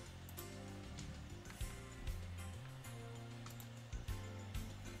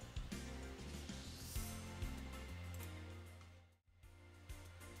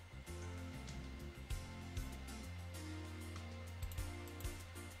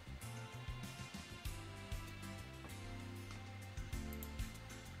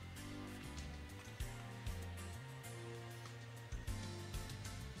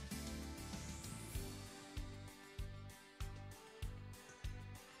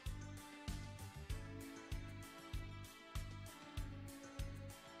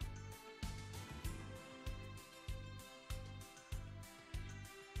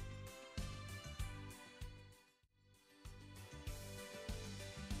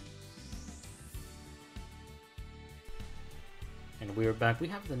 And we're back. We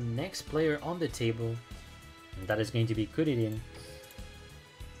have the next player on the table. And that is going to be Kuririn.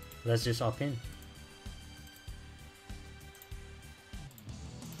 Let's just hop in.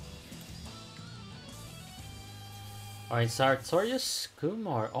 Alright, Sartorius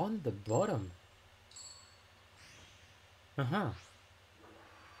Kumar on the bottom.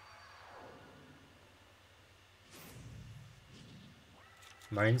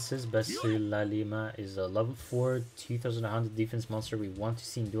 Marin says Basilalima is a level 4 2100 defense monster we want to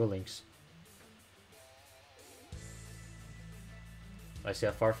see in Duel Links. I see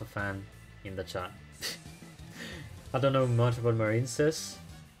a Farfa fan in the chat. I don't know much about Marin says,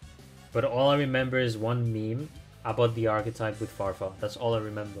 but all I remember is one meme about the archetype with Farfa. That's all I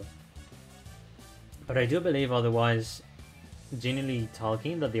remember. But I do believe otherwise, genuinely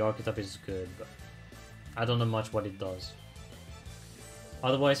talking, that the archetype is good, but I don't know much what it does.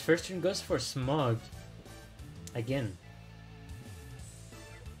 Otherwise, first turn goes for Smog. Again.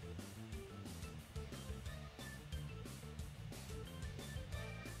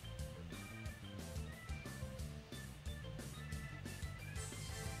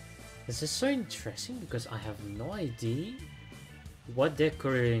 This is so interesting because I have no idea what deck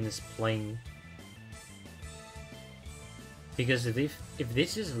Kuririn is playing. Because if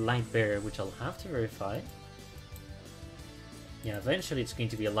this is Light Barrier, which I'll have to verify. Yeah, eventually it's going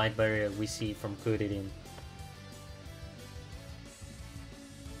to be a Light Barrier we see from Kuririn.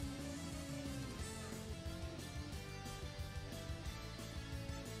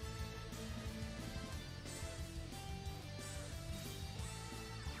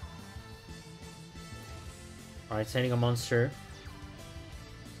 Alright, sending a monster.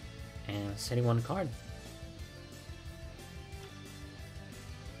 And sending one card.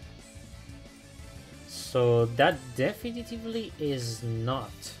 So that definitively is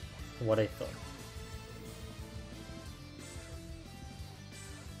not what I thought.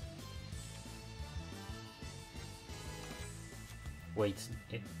 Wait,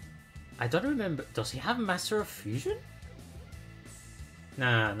 I don't remember. Does he have Master of Fusion?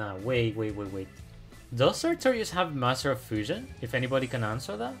 Nah, wait. Does Sartorius have Master of Fusion? If anybody can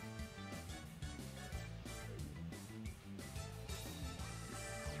answer that?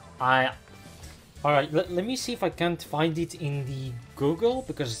 Alright, let me see if I can't find it in the Google,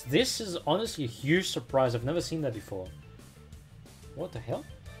 because this is honestly a huge surprise. I've never seen that before. What the hell?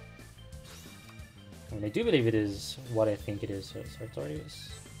 I mean, I do believe it is what I think it is, so Sartorius.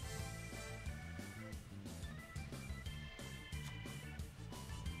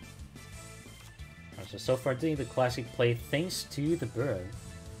 So far doing the classic play thanks to the bird.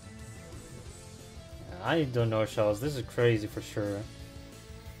 I don't know, Charles. This is crazy for sure.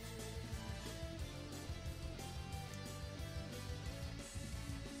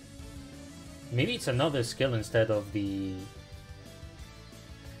 Maybe it's another skill instead of the...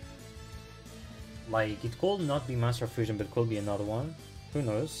 Like, it could not be Master of Fusion, but it could be another one. Who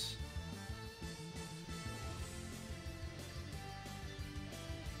knows?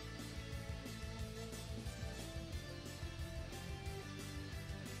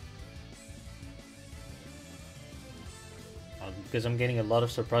 Because I'm getting a lot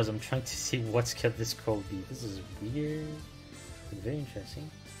of surprise, I'm trying to see what skill this could be. This is weird, but very interesting.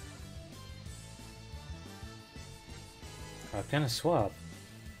 Arcana Swap.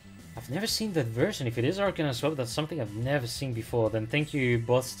 I've never seen that version. If it is Arcana Swap, that's something I've never seen before. Then thank you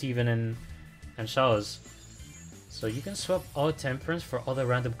both Steven and Shaw's. So you can swap all Temperance for other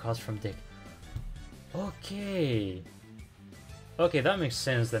random cards from deck. Okay. Okay, that makes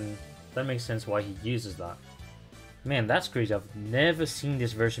sense then. That makes sense why he uses that. Man, that's crazy. I've never seen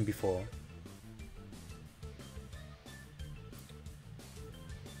this version before.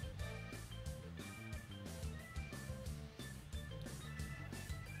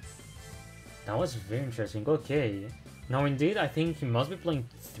 That was very interesting. Okay. Now indeed, I think he must be playing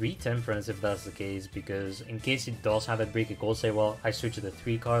 3 Temperance if that's the case, because in case he does have a break, he could say, well, I switch to the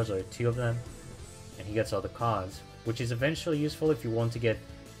 3 cards or 2 of them, and he gets all the cards, which is eventually useful if you want to get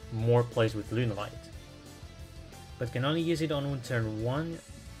more plays with Lunalight. But can only use it on turn 1.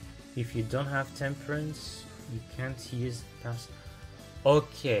 If you don't have Temperance, you can't use past.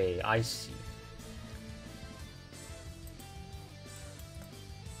 Okay, I see.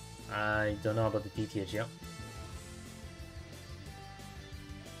 I don't know about the DTH, yeah.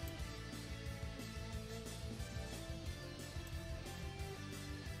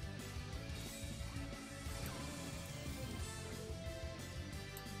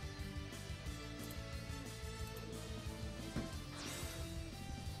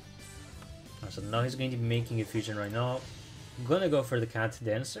 So now he's going to be making a fusion right now. I'm gonna go for the Cat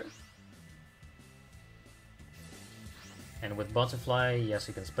Dancer. And with Butterfly, yes,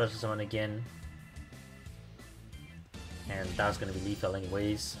 you can special summon again. And that's gonna be lethal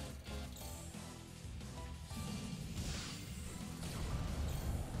anyways.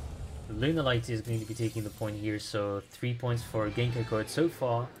 Lunalight is going to be taking the point here, so 3 points for Genkai card so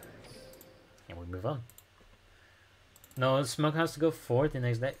far. And we move on. No, Smug has to go forward the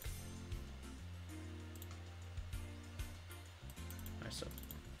next deck. Alright, so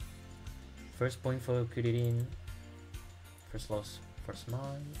first point for Kuririn. First loss for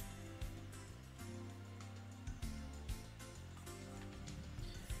Smug.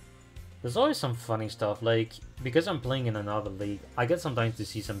 There's always some funny stuff, like, because I'm playing in another league, I get sometimes to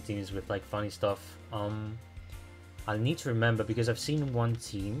see some teams with, like, funny stuff. I need to remember, because I've seen one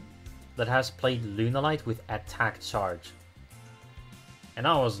team that has played Lunalight with Attack Charge. And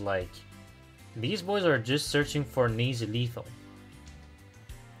I was like, these boys are just searching for an easy lethal.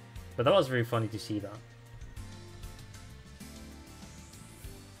 But that was very funny to see that.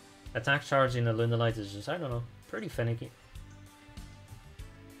 Attack Charge in a Lunalight is just, I don't know, pretty finicky.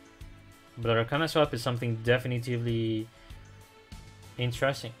 But Arcana Swap is something definitively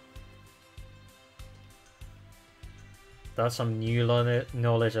interesting. That's some new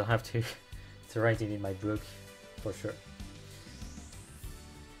knowledge I'll have to write it in my book, for sure.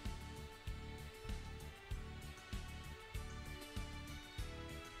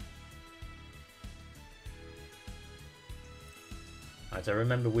 Alright, I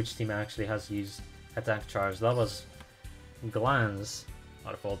remember which team actually has used Attack Charge. That was Glance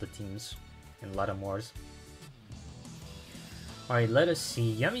out of all the teams in Latam Wars. Alright, let us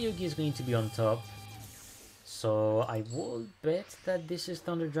see. Yami-Yugi is going to be on top. So I will bet that this is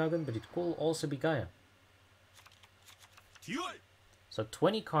Thunder Dragon, but it could also be Gaia. So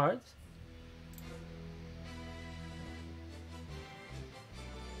 20 cards.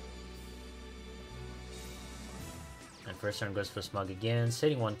 And first turn goes for Smug again,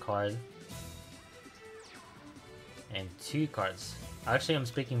 setting 1 card. And 2 cards. Actually, I'm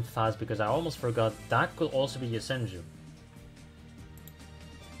speaking fast because I almost forgot that could also be Yosenju.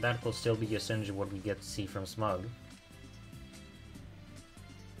 That could still be Yosenju, what we get to see from Smug.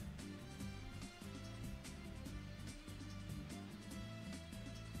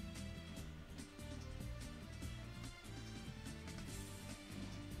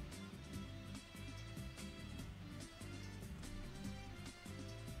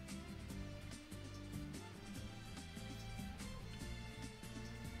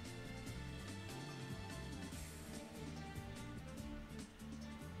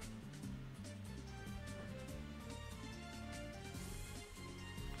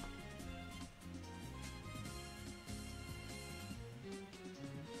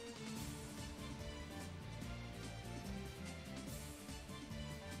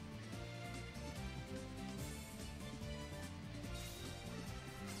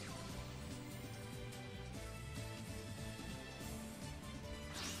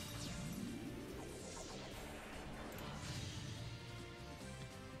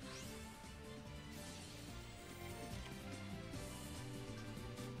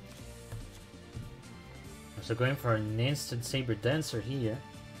 So going for an instant Saber Dancer here.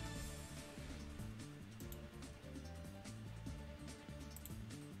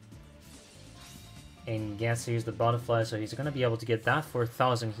 And Gas here's the Butterfly, so he's gonna be able to get that for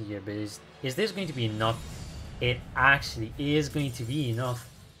 1,000 here. But is this going to be enough? It actually is going to be enough.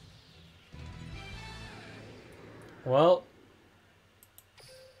 Well,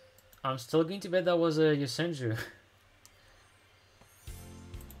 I'm still going to bet that was a Yosenju.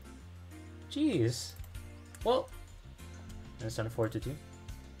 Jeez. Well, it's on 4-2.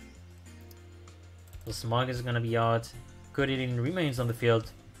 The Smog is gonna be out. Kuririn remains on the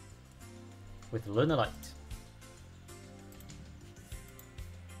field with Lunalight.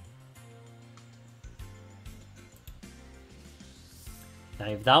 Now,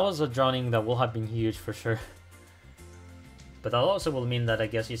 if that was a drawing, that will have been huge for sure. But that also will mean that I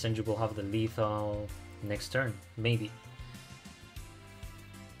guess Yosenju will have the lethal next turn, maybe.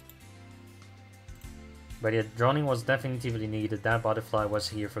 But yeah, drawing was definitively needed. That Butterfly was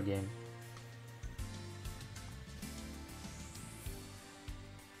here for game.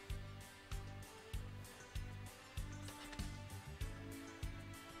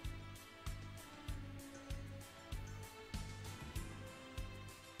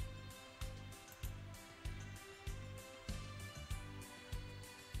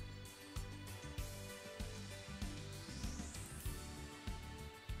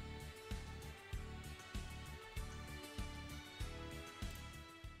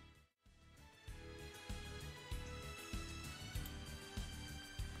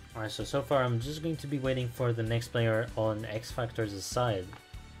 Alright, so far I'm just going to be waiting for the next player on X Factor's side.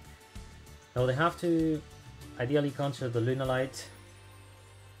 Now they have to ideally counter the Lunalight.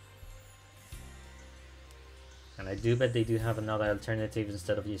 And I do bet they do have another alternative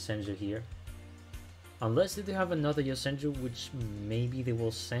instead of Yosenju here. Unless they do have another Yosenju, which maybe they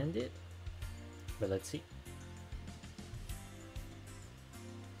will send it. But let's see.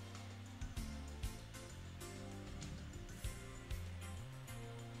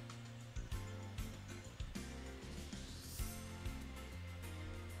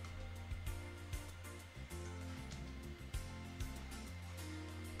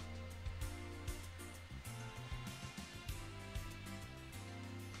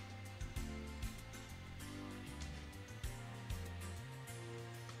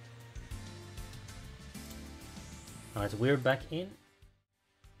 Alright, so we're back in.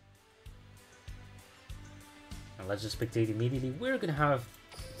 And let's just spectate immediately. We're gonna have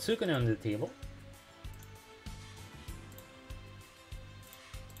Tsukune on the table.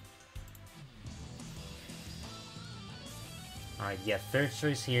 Alright, yeah, third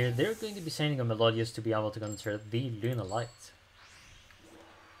choice here. They're going to be sending a Melodious to be able to counter the Lunalight.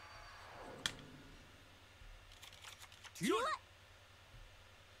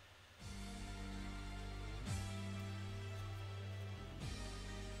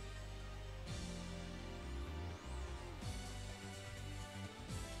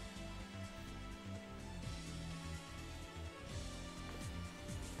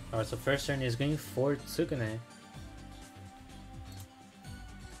 Alright, so first turn is going for Tsukune.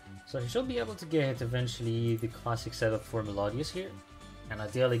 So he should be able to get eventually the classic setup for Melodious here. And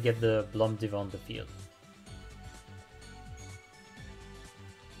ideally get the Blum Diva on the field.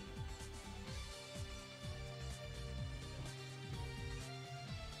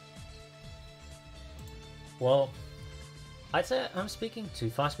 Well, I'd say I'm speaking too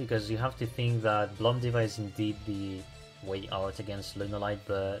fast because you have to think that Blum Diva is indeed the way out against Lunalight,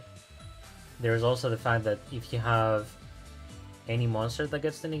 but there's also the fact that if you have any monster that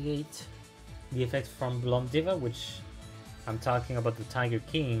gets to negate the effect from Blum Diva, which I'm talking about the Tiger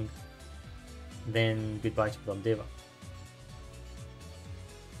King, then goodbye to Blum Diva.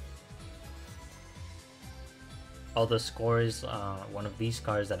 Although Score is one of these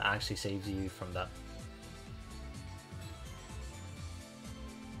cards that actually saves you from that.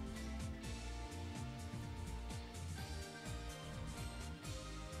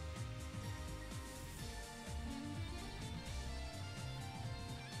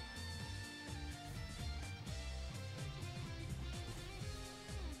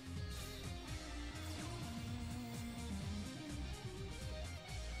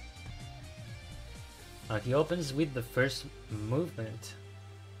 He opens with the first movement.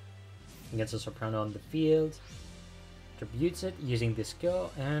 He gets a Soprano on the field, tributes it using the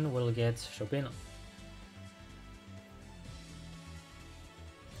skill, and will get Chopin.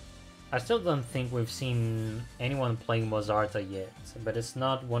 I still don't think we've seen anyone playing Mozarta yet, but it's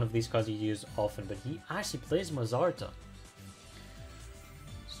not one of these cards you use often, but he actually plays Mozarta.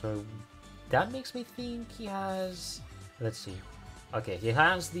 So that makes me think he has... Let's see. Okay, he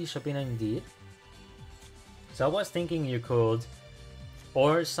has the Chopin indeed. So I was thinking you could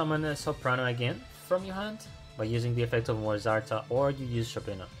or summon a Soprano again from your hand by using the effect of Mozarta, or you use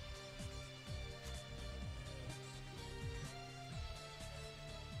Chopin.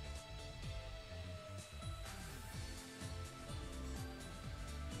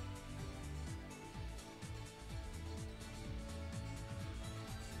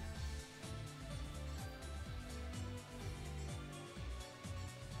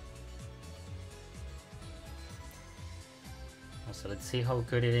 So let's see how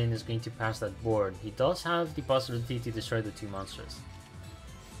Kuririn is going to pass that board. He does have the possibility to destroy the two monsters.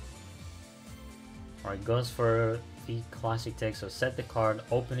 Alright, goes for the classic tech, so set the card,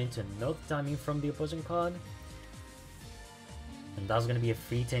 open it to note timing from the opposing card. And that's going to be a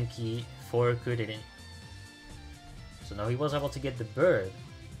free 10 key for Kuririn. So now he was able to get the bird.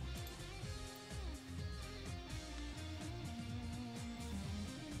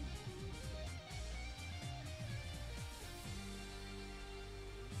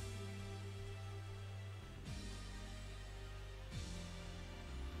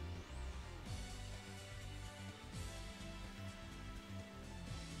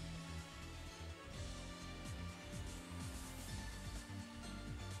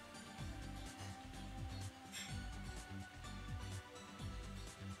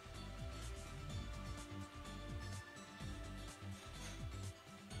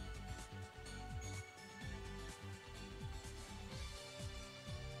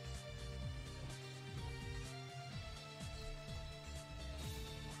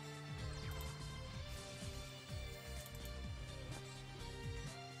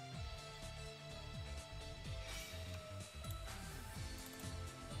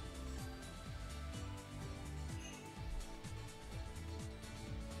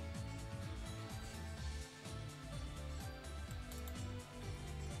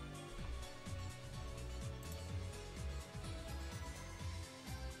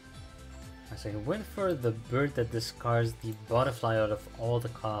 So he went for the bird that discards the butterfly out of all the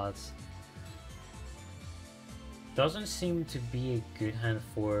cards. Doesn't seem to be a good hand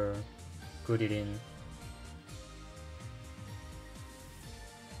for Kuririn.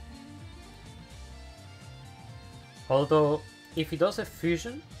 Although, if he does a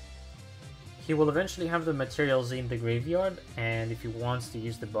fusion, he will eventually have the materials in the graveyard, and if he wants to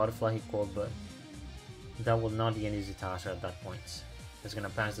use the butterfly, he could, but that will not be an easy task at that point. He's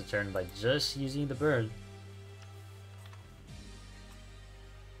gonna pass the turn by just using the bird.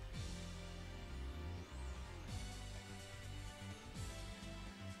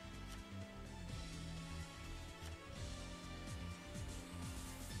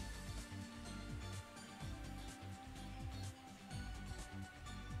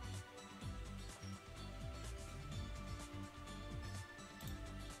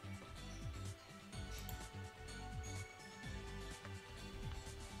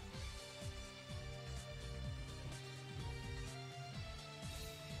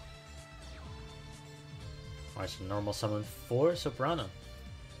 I should normal summon 4 Soprano.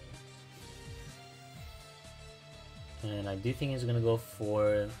 And I do think he's gonna go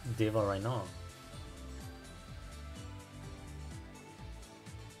for Diva right now.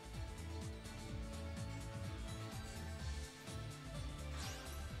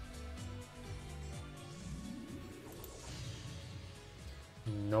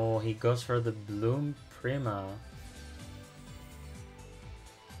 No, he goes for the Bloom Prima.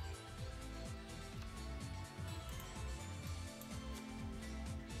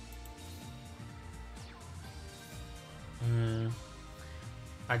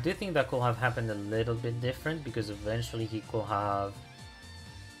 I do think that could have happened a little bit different, because eventually he could have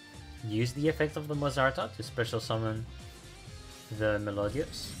used the effect of the Mozarta to special summon the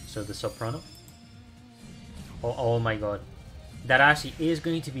Melodious, so the Soprano. Oh my god. That actually is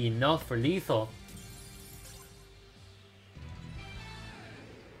going to be enough for lethal.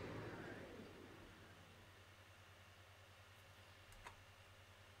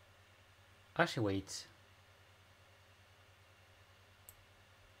 Actually, wait.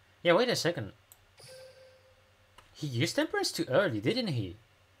 Yeah, wait a second. He used Temperance too early, didn't he?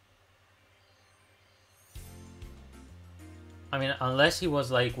 I mean, unless he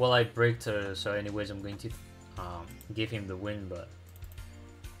was like, well, I breaked her, so anyways I'm going to give him the win, but...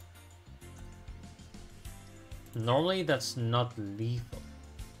 Normally that's not lethal.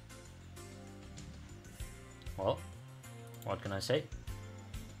 Well, what can I say?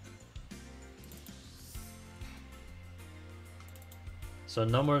 So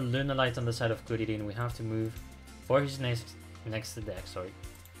no more Lunalight on the side of Kuririn. We have to move for his next deck, sorry.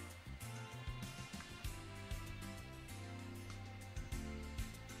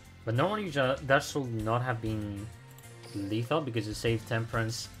 But normally that should not have been lethal, because you save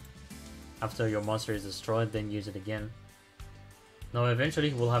Temperance after your monster is destroyed, then use it again. Now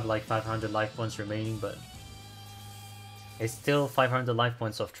eventually we'll have like 500 life points remaining, but it's still 500 life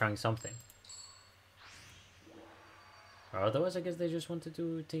points of trying something. Or otherwise, I guess they just wanted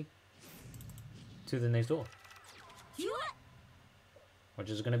to take to the next door. Which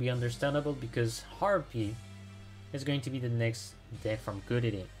is going to be understandable, because Harpy is going to be the next deck from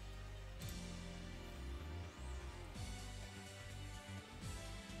Kuririn.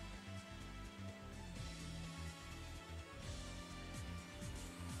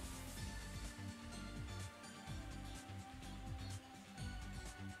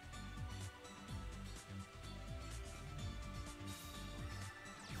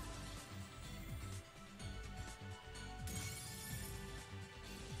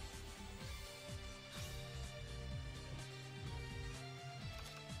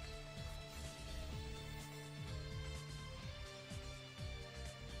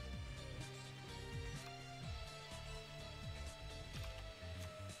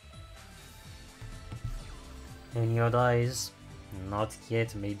 Any other eyes? Not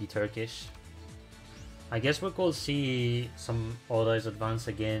yet, maybe Turkish. I guess we could see some odd eyes advance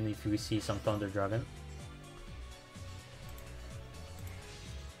again if we see some Thunder Dragon.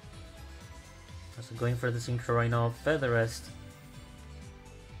 So going for the synchro right now, Feather Rest.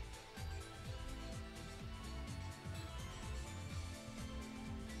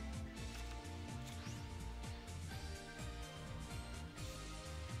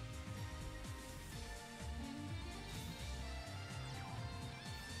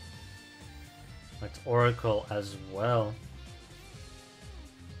 Like Oracle as well.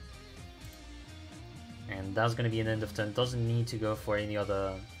 And that's gonna be an end of turn. Doesn't need to go for any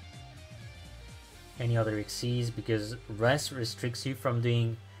other Xyz, because Rest restricts you from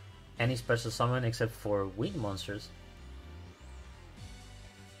doing any special summon except for wind monsters.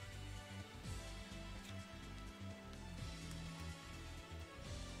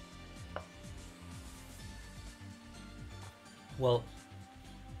 Well,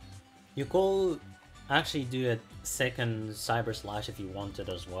 you could actually do a second Cyber Slash if you wanted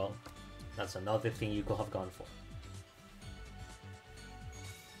as well. That's another thing you could have gone for.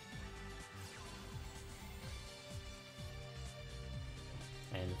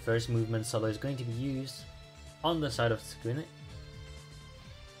 And first movement solo is going to be used on the side of Tsukune.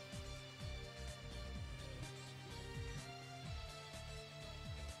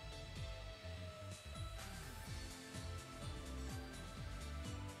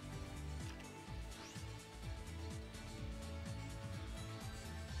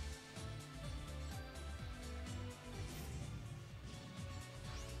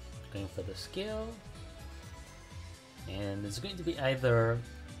 Going for the skill. And it's going to be either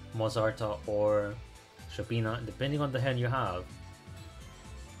Mozarta or Shopina, depending on the hand you have.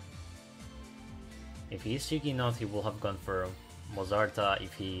 If he is tricky enough, he will have gone for Mozarta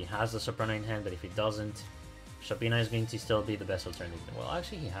if he has the Soprano in hand, but if he doesn't, Shopina is going to still be the best alternative. Well,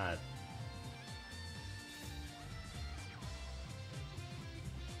 actually he had.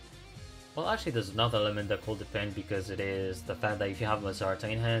 Well, actually there's another element that could depend, because it is the fact that if you have Mozarta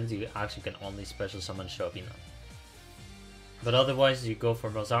in hand, you actually can only special summon Shopina. But otherwise, you go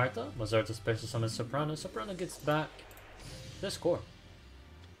for Mozarta. Mozarta special summons Soprano. Soprano gets back the score.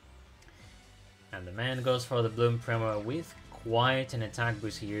 And the man goes for the Bloom Primo with quite an attack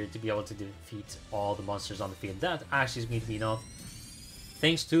boost here to be able to defeat all the monsters on the field. That actually is going to be enough.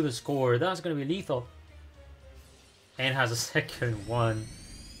 Thanks to the score, that's going to be lethal. And has a second one.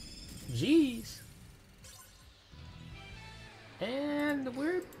 Jeez. And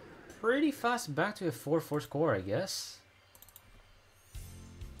we're pretty fast back to a 4-4 score, I guess.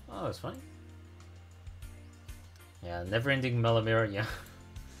 Oh, it's fine. Yeah, never-ending Melamir, yeah.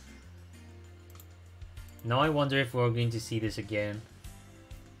 Now I wonder if we're going to see this again.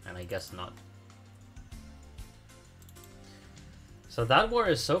 And I guess not. So that war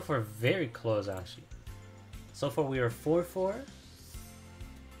is so far very close, actually. So far we are 4-4.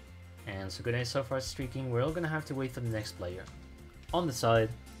 And Tsukune so far streaking. We're all gonna have to wait for the next player. On the side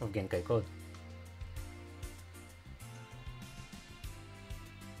of Genkai Code.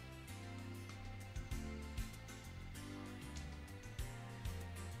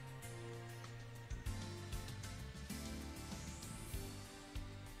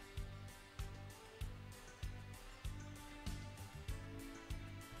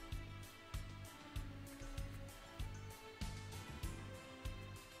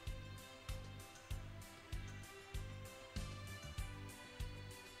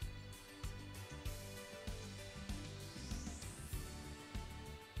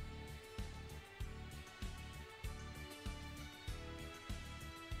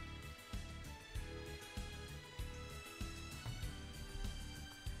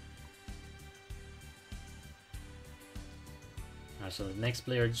 Alright, so the next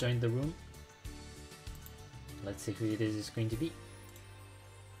player joined the room. Let's see who it is going to be.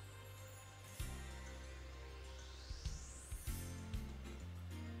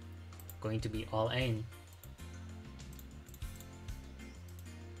 Going to be all aim.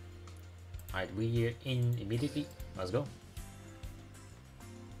 Alright, we're in immediately. Let's go.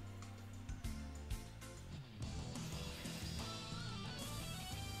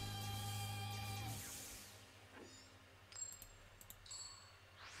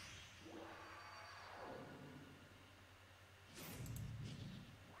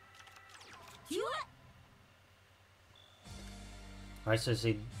 Alright, so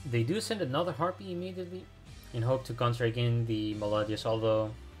they do send another Harpy immediately in hope to counter again the Melodious,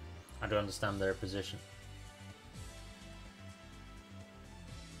 although I don't understand their position.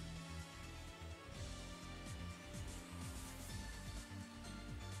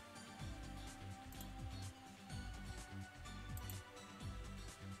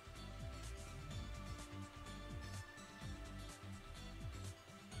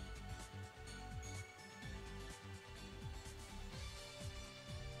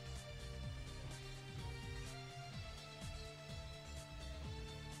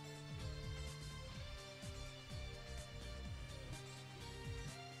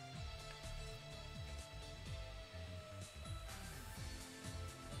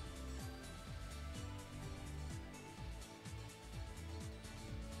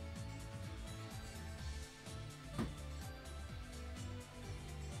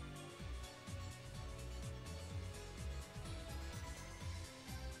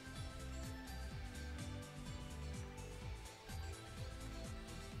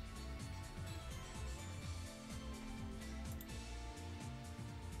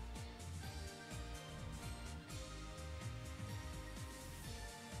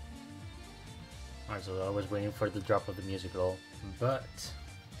 Alright, so I was waiting for the drop of the music roll, but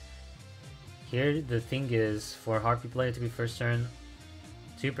here the thing is, for a Harpy player to be first turn,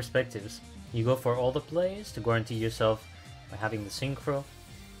 two perspectives. You go for all the plays to guarantee yourself by having the synchro,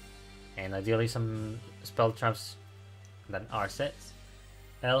 and ideally some spell traps that are set.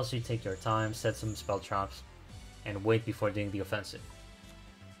 Else you take your time, set some spell traps, and wait before doing the offensive.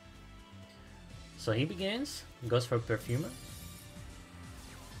 So he begins, goes for Perfumer.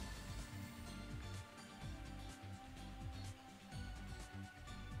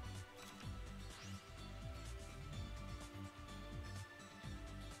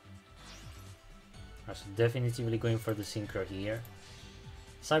 So definitively going for the synchro here.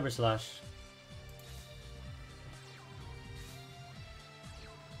 Cyber Slash.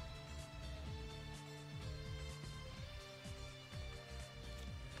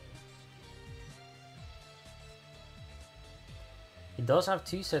 He does have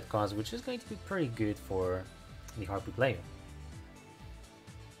two set cards, which is going to be pretty good for the Harpy player.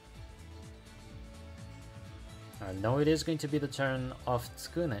 I know it is going to be the turn of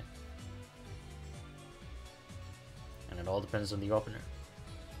Tsukune. And it all depends on the opener.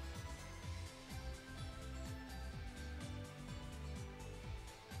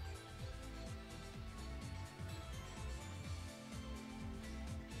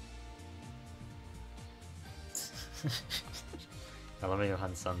 I love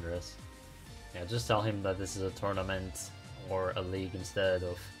Johan Sandres. Yeah, just tell him that this is a tournament or a league instead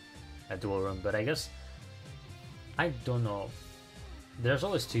of a duel room. But I guess, I don't know. There's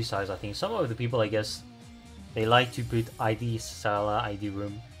always two sides, I think. Some of the people, I guess, they like to put ID Sala, ID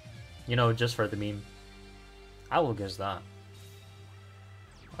room, you know, just for the meme. I will guess that.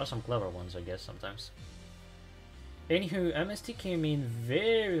 There are some clever ones, I guess, sometimes. Anywho, MST came in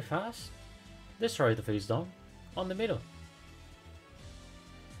very fast. Destroyed the face down on the middle.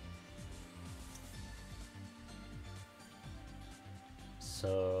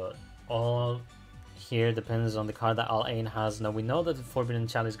 So all here depends on the card that Al-Ain has. Now we know that the Forbidden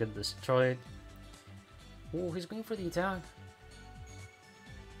Chalice got destroyed. Oh, he's going for the attack.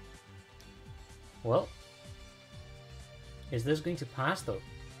 Well, is this going to pass though?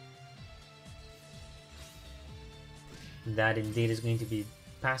 That indeed is going to be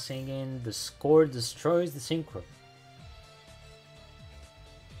passing in. The score destroys the synchro.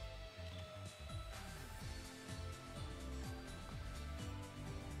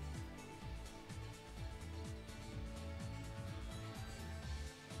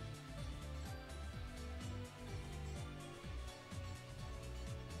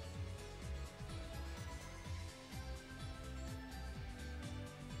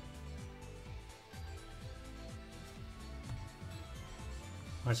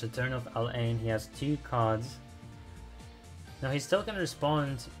 On the turn of Al-Ain, he has two cards. Now he's still going to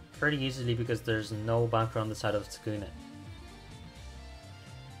respond pretty easily because there's no background on the side of Tsukune.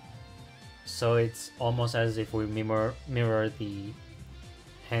 So it's almost as if we mirror the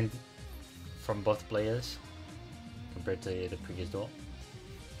hand from both players compared to the previous duel.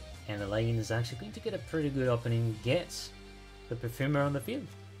 And Al-Ain is actually going to get a pretty good opening, gets the Perfumer on the field.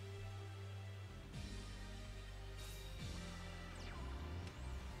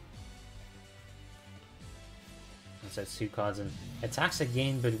 Sets two cards and attacks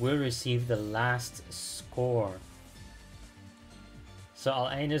again, but will receive the last score. So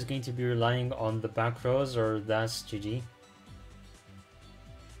Al-Ain is going to be relying on the back rows, or that's GG.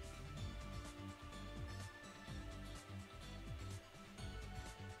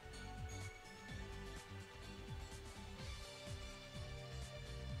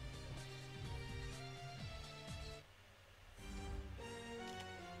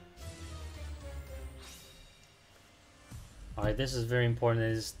 Alright, this is very important.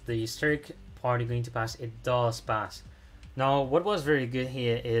 Is the Strict party going to pass? It does pass. Now, what was very good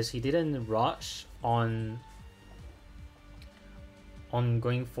here is he didn't rush on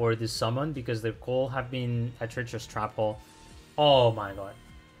going for the summon because the call have been a treacherous trap hole. Oh my god.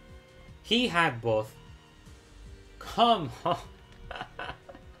 He had both. Come on.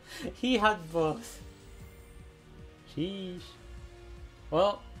 He had both. Sheesh.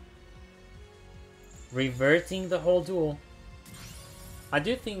 Well, reverting the whole duel. I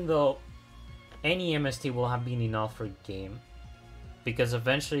do think though any MST will have been enough for game, because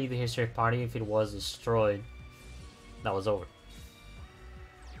eventually the Historic Party, if it was destroyed, that was over.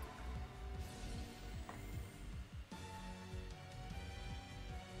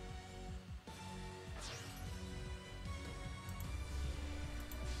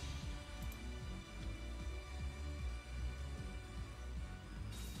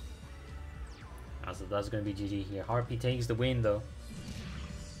 So that's going to be GG here. Harpy takes the win though.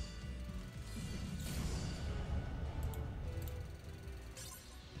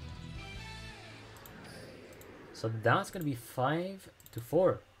 So that's gonna be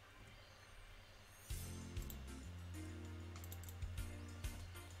 5-4.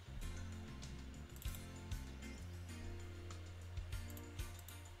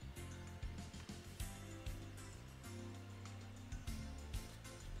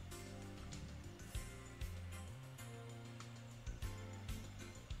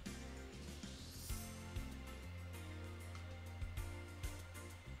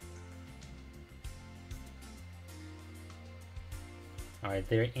 Alright,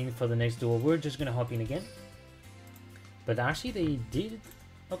 they're in for the next duel. We're just gonna hop in again. But actually they did...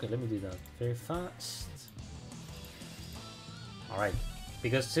 Okay, let me do that very fast. Alright,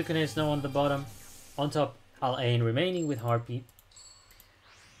 because Tsukune is now on the bottom. On top, Al-Ain remaining with Harpy.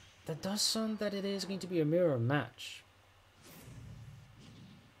 That does sound that it is going to be a mirror match.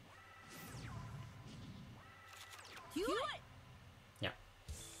 Yeah.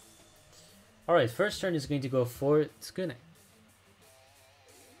 Alright, first turn is going to go for Tsukune.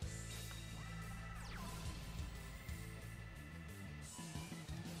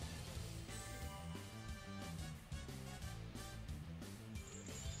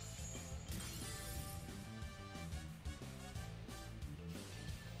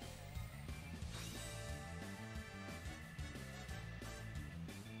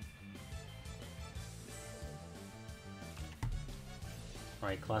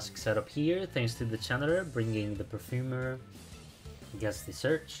 Alright, classic setup here, thanks to the channeler, bringing the perfumer, gets the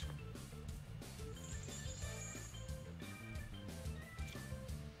search.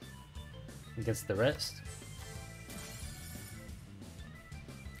 Gets the rest.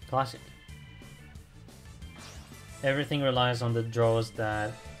 Classic. Everything relies on the draws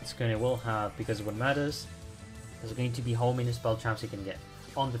that Tsukune will have, because what matters is going to be how many spell traps you can get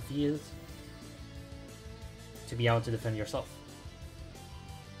on the field to be able to defend yourself.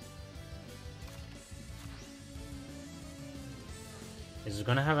 Is it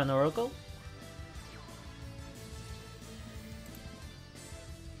gonna have an oracle?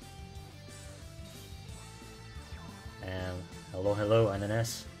 And hello,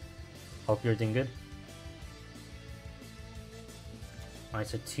 NNS. Hope you're doing good. Alright,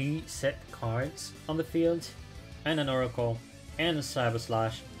 so 2 set cards on the field, and an oracle, and a Cyber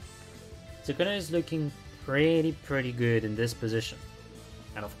Slash. Tsukune is looking pretty good in this position.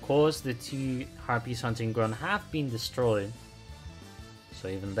 And of course, the 2 Harpy's Hunting Ground have been destroyed. So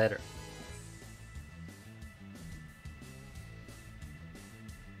even better.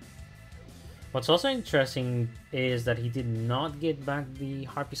 What's also interesting is that he did not get back the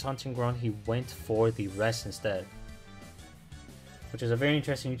Harpy's Hunting Ground, he went for the rest instead. Which is a very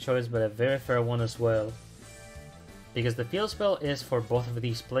interesting choice, but a very fair one as well. Because the field spell is for both of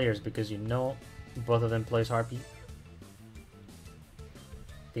these players, because you know both of them plays Harpy.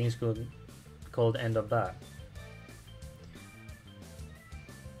 Things could end up bad.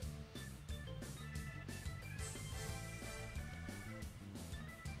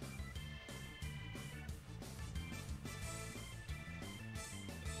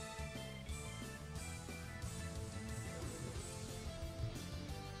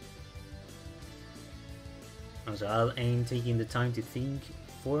 So Al-Ain taking the time to think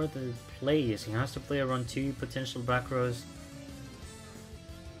for the plays. He has to play around 2 potential back rows.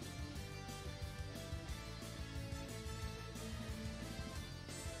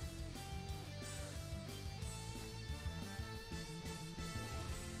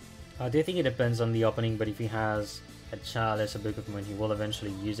 I do think it depends on the opening, but if he has a Chalice, a Book of Moon, he will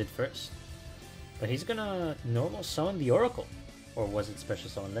eventually use it first. But he's gonna normal summon the Oracle. Or was it special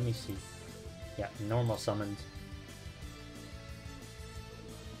summon? Let me see. Yeah, normal summoned.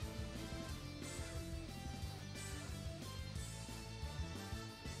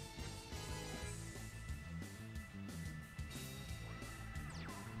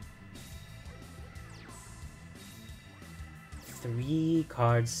 Three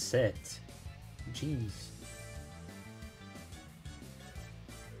card set. Jeez.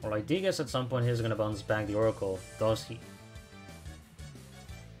 Well, I do guess at some point he's gonna bounce back the Oracle, does he?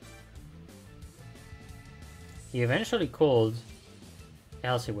 He eventually called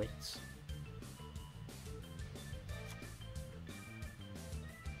Elsie Waits.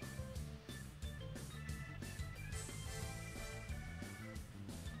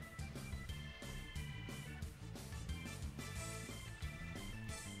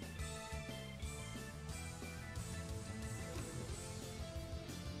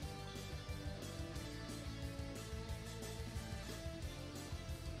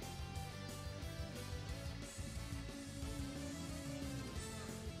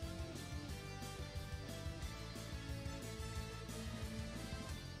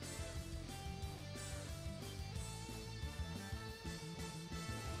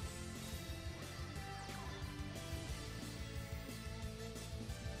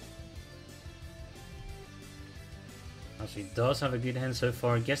 Actually, does have a good hand so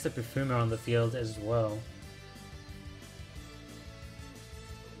far. Gets the Perfumer on the field as well.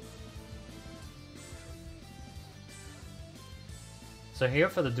 So here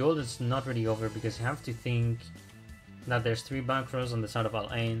for the duel, it's not really over because you have to think that there's 3 back rows on the side of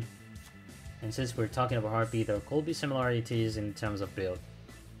Al-Ain. And since we're talking about Harpy, there could be similarities in terms of build.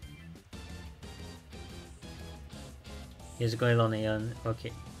 Here's going on Aeon.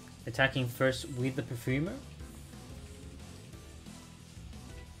 Okay. Attacking first with the Perfumer.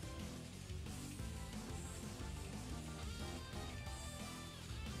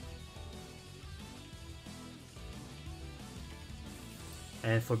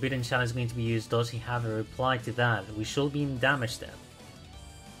 And Forbidden Challenge is going to be used. Does he have a reply to that? We should be in damage then.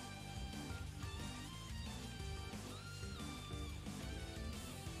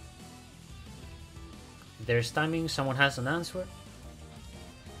 There's timing. Someone has an answer.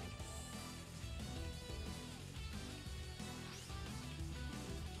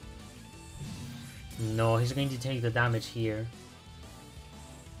 No, he's going to take the damage here.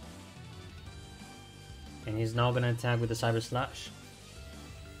 And he's now going to attack with the Cyber Slash.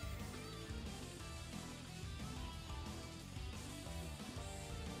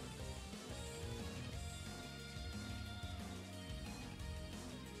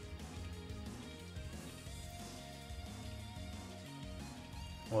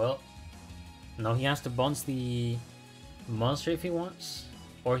 Well, now he has to bounce the monster if he wants,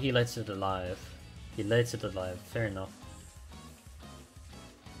 or he lets it alive. He lets it alive, fair enough.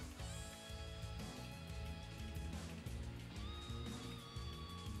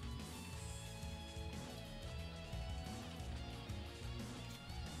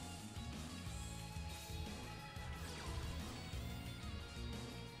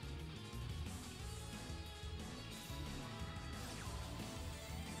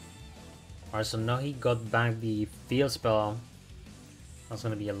 Alright, so now he got back the field spell. That's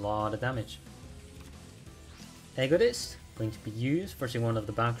going to be a lot of damage. Egotist, going to be used, forcing one of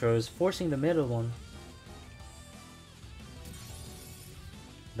the back rows, forcing the middle one.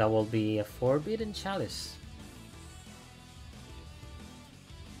 That will be a Forbidden Chalice.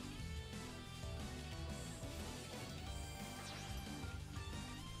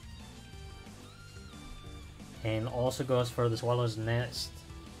 And also goes for the Swallow's Nest.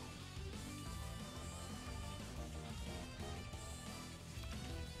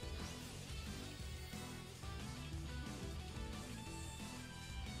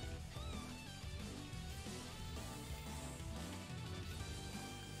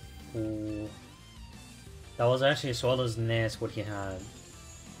 Ooh. That was actually a Swallow's Nest what he had.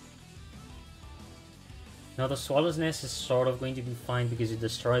 Now the Swallow's Nest is sort of going to be fine because you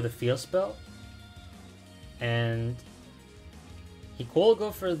destroy the field spell. And he could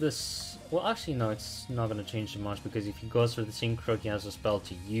go for this. Well, actually no, it's not going to change too much because if he goes for the Synchro, he has a spell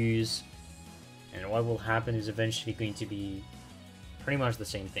to use. And what will happen is eventually going to be pretty much the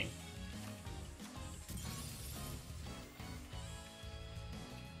same thing.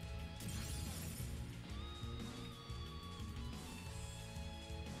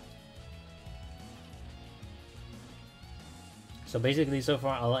 So basically, so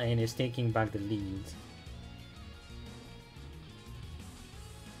far, Al-Ain is taking back the lead.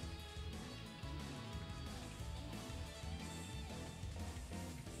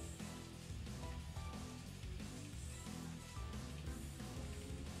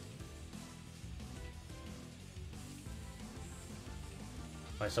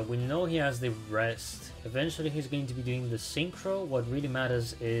 Alright, so we know he has the rest. Eventually, he's going to be doing the Synchro. What really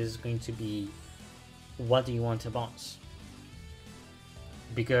matters is going to be what do you want to bounce?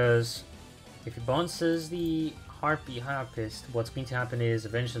 Because if he bounces the Harpist, what's going to happen is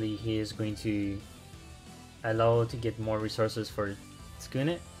eventually he is going to allow to get more resources for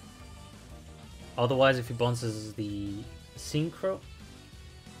Tsukunet. Otherwise, if he bounces the Synchro,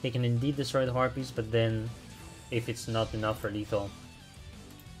 he can indeed destroy the Harpies, but then if it's not enough for lethal.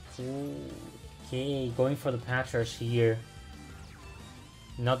 Okay, going for the Patriarch here.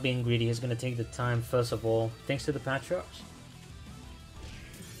 Not being greedy, he's going to take the time first of all, thanks to the Patriarch.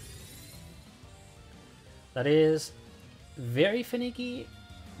 That is very finicky,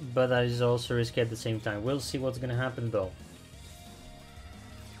 but that is also risky at the same time. We'll see what's going to happen though.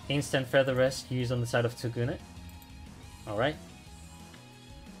 Instant Feather Rest used on the side of Tsukunet. Alright.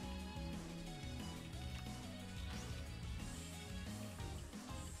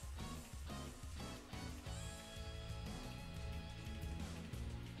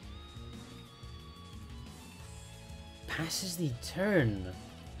 Passes the turn.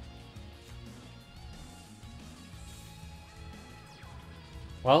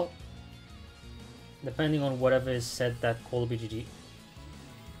 Well, Depending on whatever is said, that call will be GG.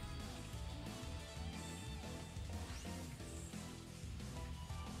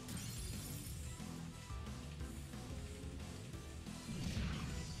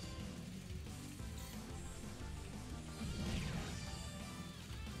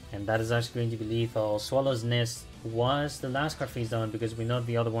 And that is actually going to be lethal. Swallow's Nest was the last card face down because we know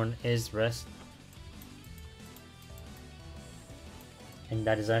the other one is Rest. And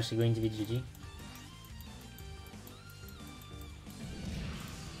that is actually going to be GG.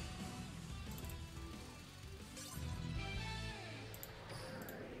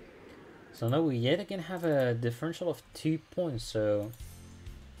 So now we yet again have a differential of 2 points, so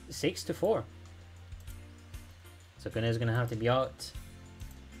 6-4. So Kone is gonna have to be out.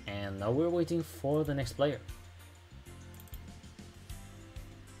 And now we're waiting for the next player.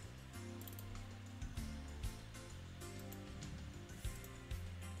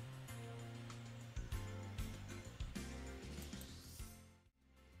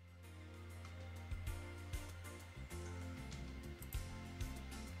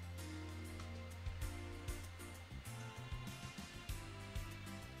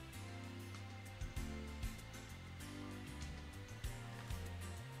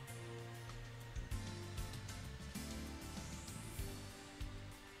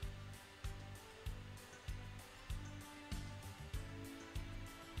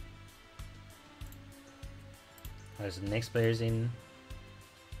 As the next player's in.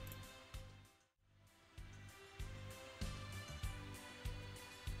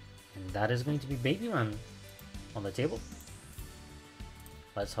 And that is going to be Baby Run on the table.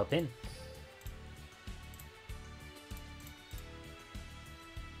 Let's hop in.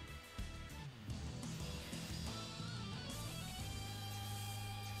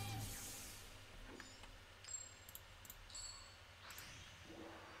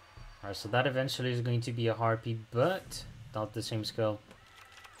 Alright, so that eventually is going to be a Harpy, but not the same skill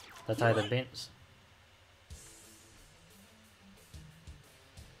that either bins.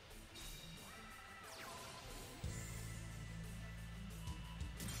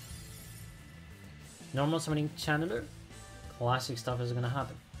 Normal summoning Channeler, classic stuff is gonna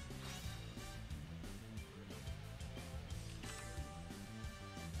happen.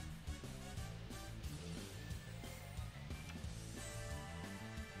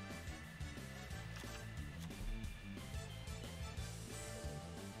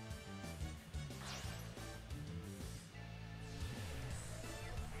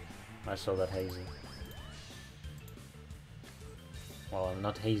 I saw that hazy. Well, I'm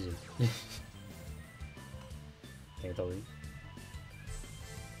not hazy. Can't tell you.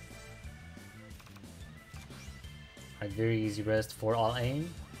 A very easy rest for all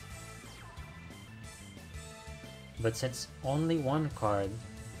aim. But since only one card,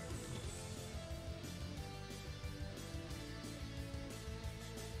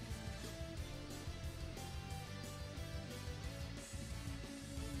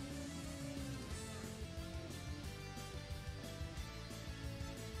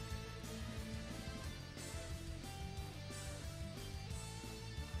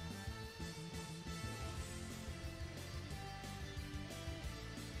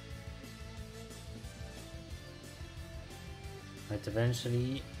 right,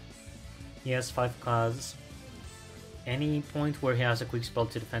 eventually he has 5 cards. Any point where he has a quick spell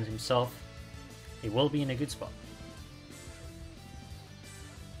to defend himself, he will be in a good spot.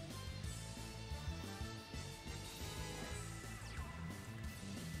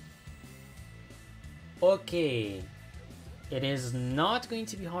 Okay, it is not going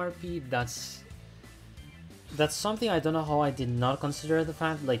to be Harpy. That's something I don't know how I did not consider the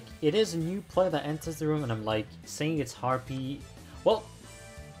fact. Like, it is a new player that enters the room and I'm like saying it's Harpy. Well,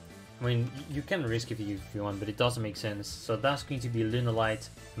 I mean, you can risk if you want, but it doesn't make sense. So that's going to be Lunalight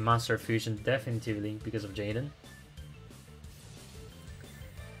Master Fusion, definitively, because of Jaden.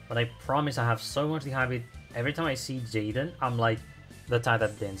 But I promise I have so much the habit. Every time I see Jaden, I'm like the type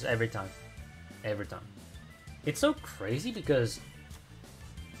that bends every time. Every time. It's so crazy because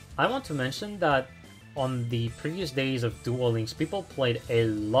I want to mention that on the previous days of Duel Links, people played a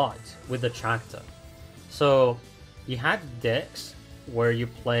lot with the Tractor. So you had decks where you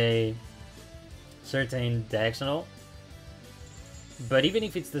play certain decks and all, but even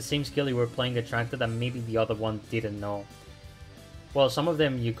if it's the same skill you were playing a Tractor that maybe the other one didn't know. Well, some of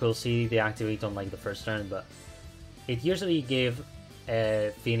them you could see they activate on like the first turn, but it usually gave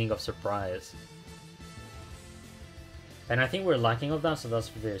a feeling of surprise. And I think we're lacking of that, so that's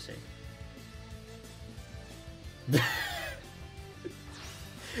very safe.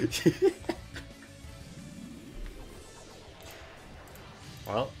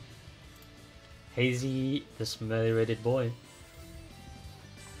 Well, Hazy, the smelly-rated boy.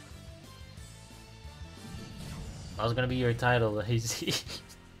 That was gonna be your title, Hazy.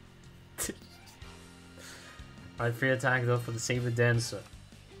 Alright, free attack though for the Saber Dancer.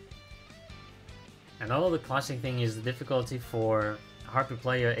 And all the classic thing is the difficulty for a Harpy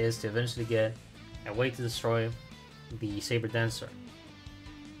player is to eventually get a way to destroy the Saber Dancer.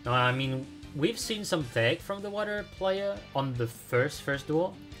 Now, I mean, we've seen some tech from the water player on the first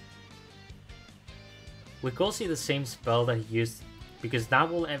duel. We could see the same spell that he used, because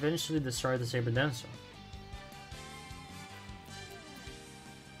that will eventually destroy the Saber Dancer.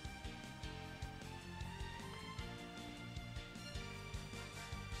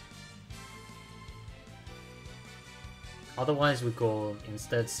 Otherwise, we could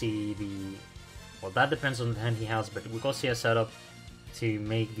instead see the... Well, that depends on the hand he has, but we could see a setup to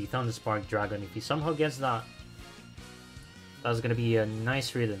make the Thunderspark Dragon. If he somehow gets that, that's gonna be a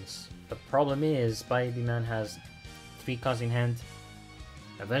nice riddance. The problem is, Babyman has 3 cards in hand.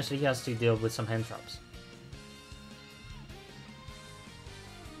 Eventually he has to deal with some hand traps.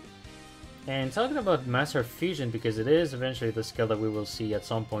 And talking about Master Fusion, because it is eventually the skill that we will see at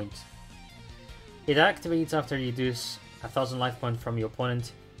some point. It activates after you reduce 1000 life points from your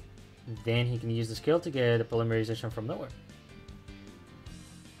opponent. Then he can use the skill to get a polymerization from nowhere.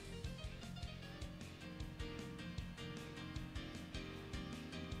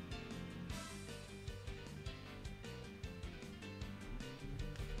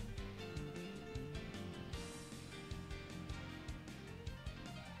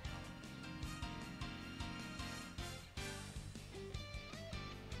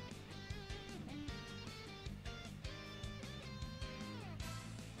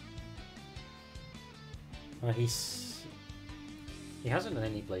 He hasn't done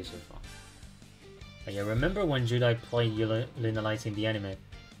any play so far. But yeah, remember when Judai played Lunalight in the anime?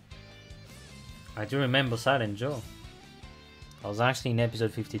 I do remember Silent Joe. I was actually in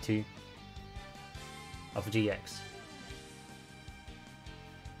episode 52 of GX.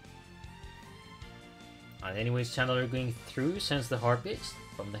 And anyways, Chandler going through sends the Heartbeats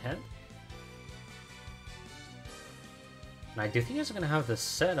from the hand. And I do think he's gonna have the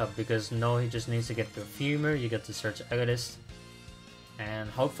setup, because no, he just needs to get Perfumer, you get to search Egotist, and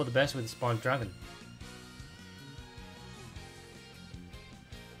hope for the best with the Spark Dragon.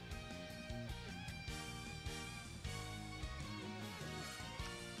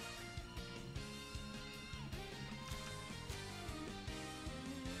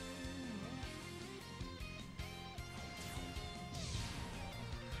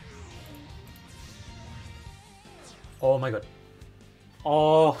 Oh my god.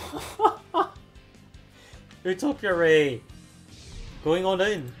 Oh! Utopia Ray! Going all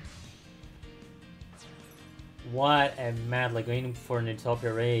in! What a mad, like going for an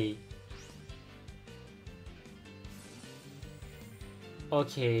Utopia Ray.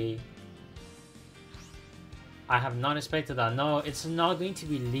 Okay. I have not expected that. No, it's not going to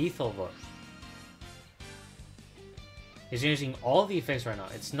be lethal though. He's using all the effects right now.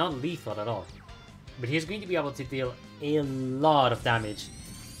 It's not lethal at all. But he's going to be able to deal a lot of damage.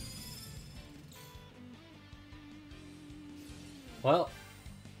 Well.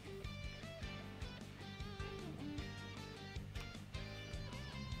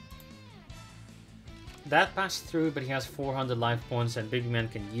 That passed through, but he has 400 life points and Big Man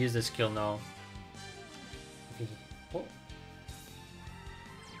can use the skill now. Oh.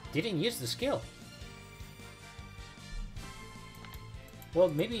 Didn't use the skill. Well,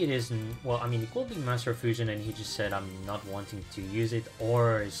 maybe it isn't. Well, I mean, it could be Master Fusion and he just said, I'm not wanting to use it,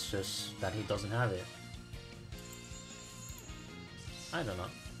 or it's just that he doesn't have it. I don't know.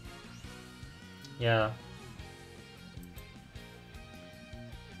 Yeah.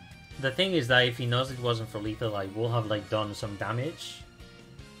 The thing is that if he knows it wasn't for lethal, I will have, like, done some damage.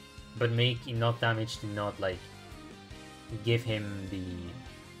 But make enough damage to not, like, give him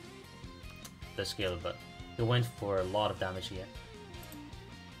the skill, but he went for a lot of damage here.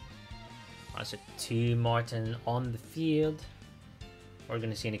 So 2 Martin on the field. We're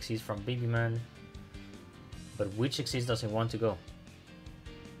gonna see an Xyz from Babyman. But which Xyz does he want to go?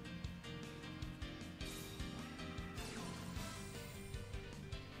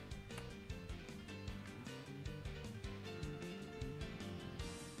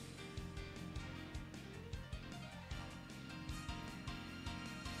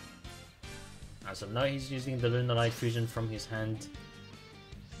 So now he's using the Lunalight Fusion from his hand.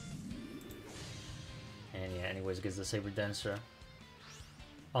 And yeah, anyways, gets the Saber Dancer.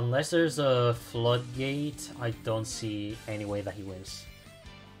 Unless there's a Floodgate, I don't see any way that he wins.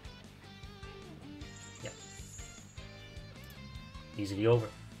 Yeah. Easily over.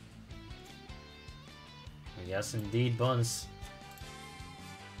 Yes, indeed, Buns.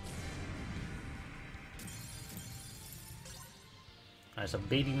 Alright, so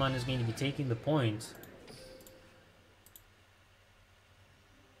Baby Man is going to be taking the point.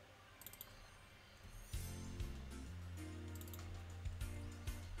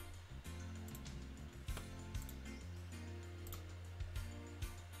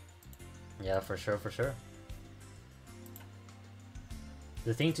 Yeah, for sure, for sure.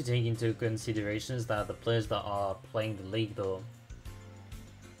 The thing to take into consideration is that the players that are playing the league, though,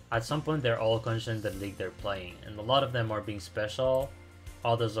 at some point they're all conscious of the league they're playing, and a lot of them are being special,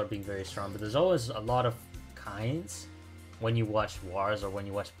 others are being very strong, but there's always a lot of kinds when you watch wars or when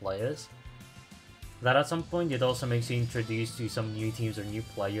you watch players, that at some point it also makes you introduced to some new teams or new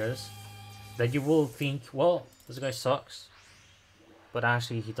players that you will think, well, this guy sucks, but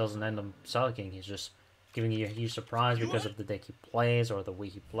actually he doesn't end up sucking, he's just giving you a huge surprise because of the deck he plays or the way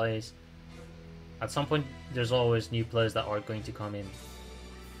he plays. At some point there's always new players that are going to come in.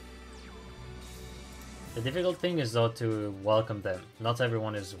 The difficult thing is though to welcome them. Not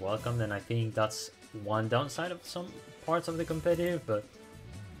everyone is welcomed, and I think that's one downside of some parts of the competitive, but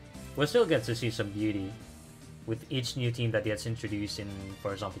we'll still get to see some beauty with each new team that gets introduced in,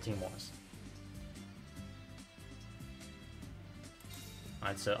 for example, Team Wars.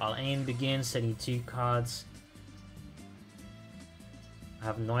 Alright, so I'll aim begin, setting 2 cards. I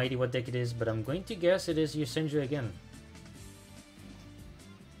have no idea what deck it is, but I'm going to guess it is Yusenju again.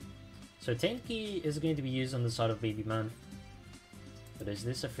 So Tenki is going to be used on the side of Baby Man. But is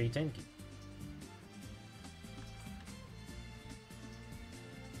this a free Tenki?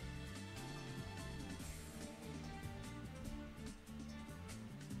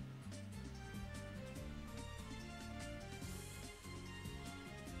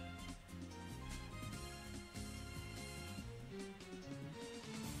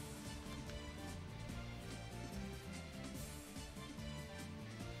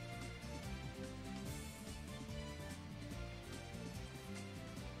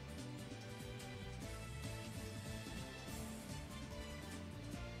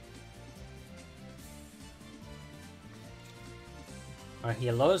 Alright, he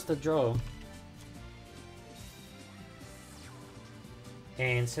allows the draw.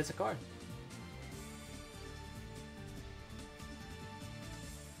 And sets a card.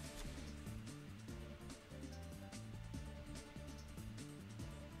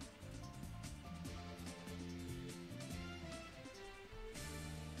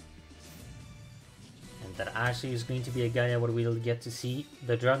 And that actually is going to be a guy where we'll get to see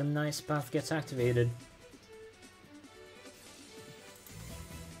the Dragon Knight's path gets activated.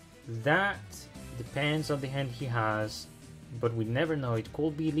 That depends on the hand he has, but we never know, it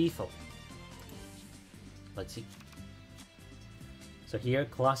could be lethal. Let's see. So here,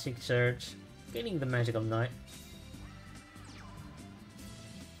 classic search, getting the Magical Knight.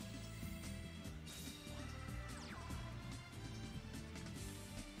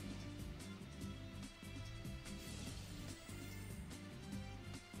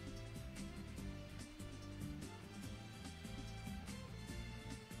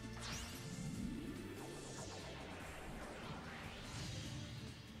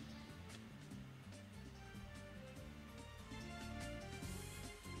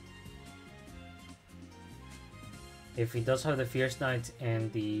 If he does have the Fierce Knight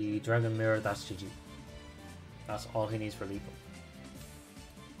and the Dragon Mirror, that's GG. That's all he needs for lethal.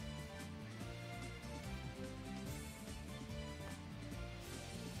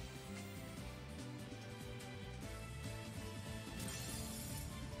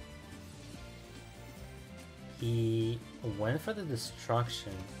 He went for the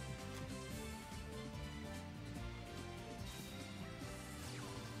destruction.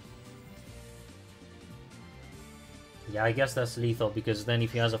 Yeah, I guess that's lethal, because then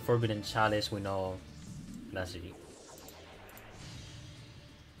if he has a Forbidden Chalice, we know that's GG.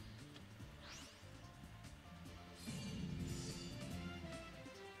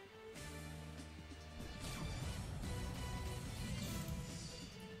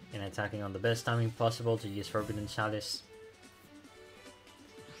 And attacking on the best timing possible to use Forbidden Chalice.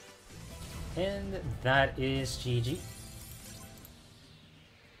 And that is GG.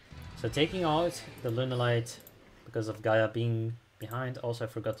 So taking out the Lunalight because of Gaia being behind. Also, I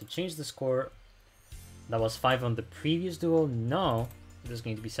forgot to change the score. That was 5 on the previous duel. Now it is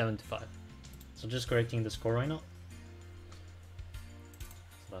going to be 7-5. So just correcting the score right now.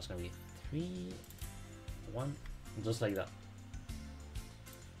 So that's going to be 3-1, just like that.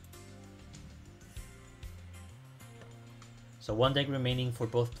 So one deck remaining for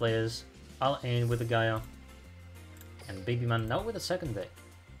both players. I'll end with the Gaia and Baby Man now with the second deck.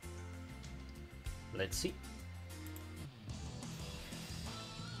 Let's see.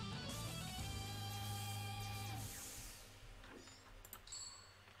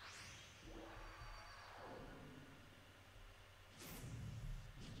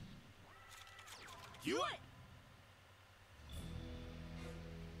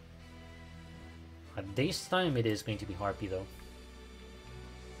 This time it is going to be Harpy though.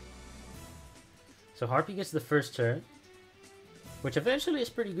 So Harpy gets the first turn, which eventually is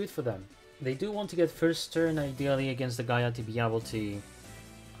pretty good for them. They do want to get first turn ideally against the Gaia to be able to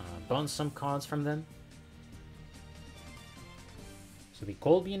bounce some cards from them. So they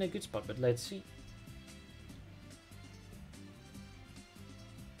could be in a good spot, but let's see.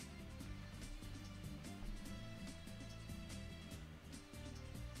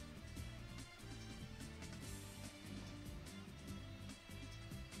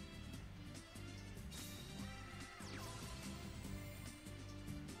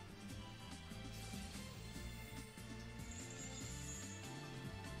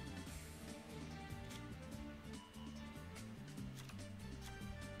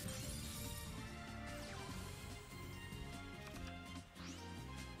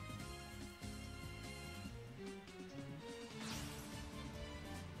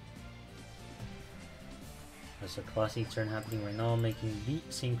 There's a classic turn happening right now, making the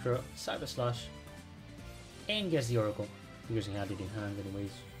Synchro, Cyber Slash, and gets the Oracle, because he had it in hand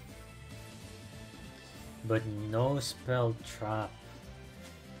anyways. But no Spell Trap.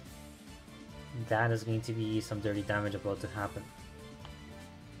 That is going to be some dirty damage about to happen.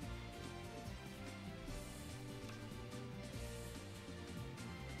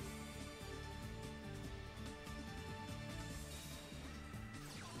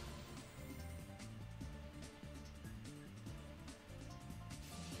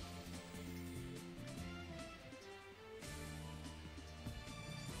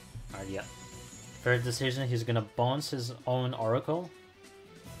 Alright, yeah. Third decision, he's gonna bounce his own Oracle.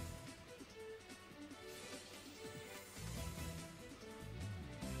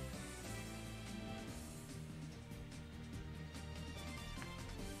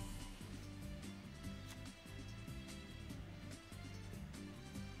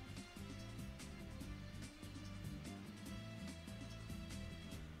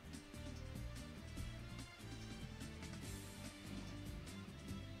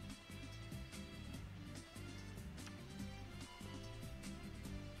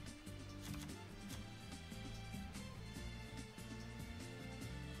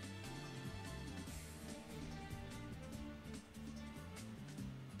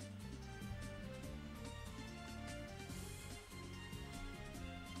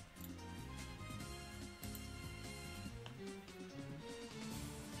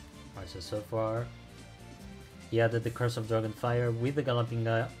 Alright, so far he added the Curse of Dragonfire with the Galloping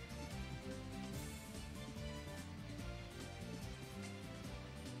Gaia.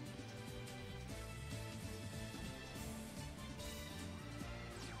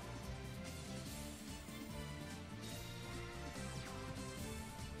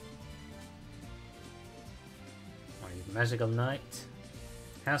 Alright, Magical Knight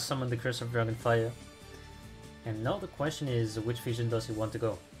has summoned the Curse of Dragonfire. And now the question is, which vision does he want to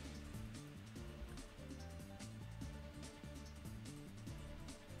go?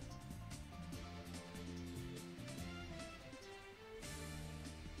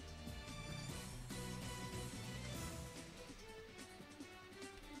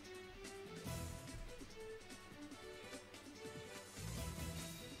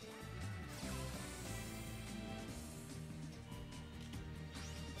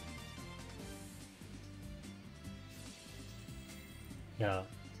 Yeah,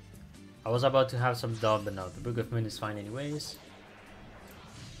 I was about to have some doubt, but no, the Book of Moon is fine anyways.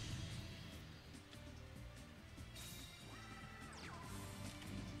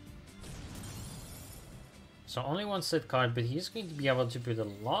 So only one set card, but he's going to be able to put a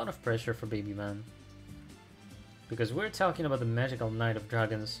lot of pressure for Baby Man. Because we're talking about the Magical Knight of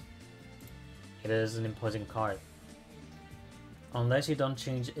Dragons. It is an imposing card. Unless you don't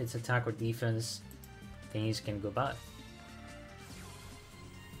change its attack or defense, things can go bad.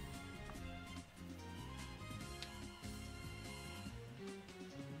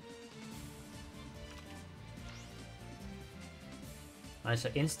 Alright, so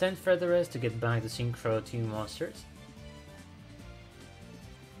instant Featheress to get back the Synchro 2 monsters.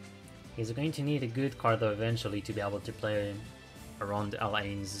 He's going to need a good card though eventually to be able to play around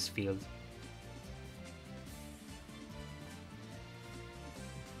Alain's field.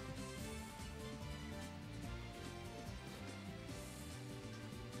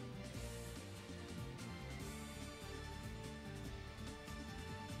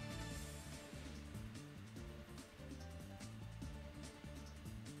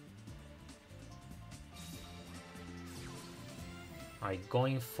 Alright,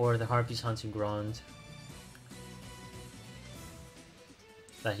 going for the Harpy's Hunting Ground.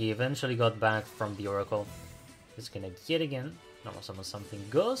 that he eventually got back from the Oracle. He's gonna get again. Normal summon something.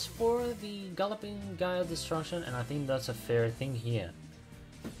 Goes for the Galloping Gaia Destruction, and I think that's a fair thing here.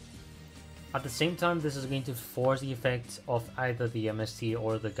 At the same time, this is going to force the effect of either the MST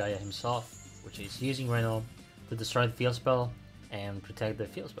or the Gaia himself, which is using Reno to destroy the field spell and protect the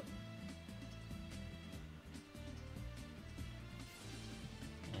field spell.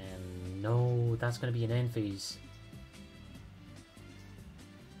 And no, that's gonna be an end phase.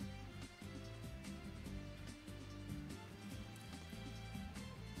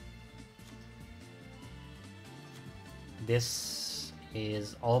 This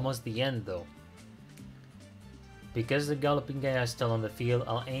is almost the end though. Because the Galloping Gaia is still on the field,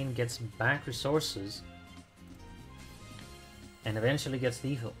 Al-Ain gets back resources and eventually gets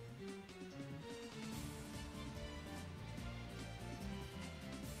lethal.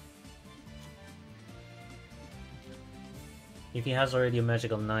 If he has already a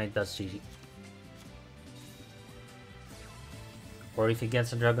Magical Knight, that's GG. Or if he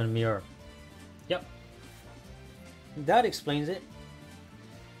gets a Dragon Mirror. Yep. That explains it.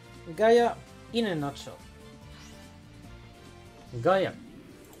 Gaia in a nutshell. Gaia.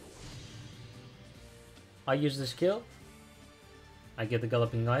 I use the skill. I get the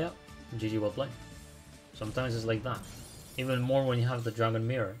Galloping Gaia. GG, well played. Sometimes it's like that. Even more when you have the Dragon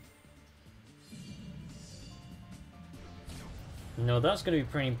Mirror. No, that's gonna be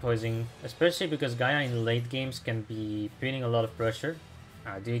pretty imposing, especially because Gaia in late games can be putting a lot of pressure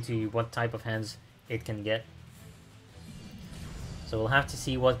due to what type of hands it can get. So we'll have to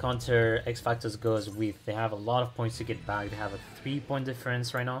see what counter X Factors goes with. They have a lot of points to get back. They have a 3-point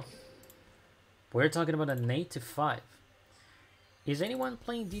difference right now. We're talking about an 8 to 5. Is anyone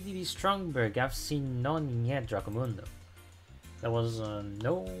playing DDD Strongberg? I've seen none yet, Dracomundo. There was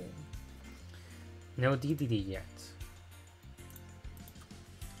no DDD yet.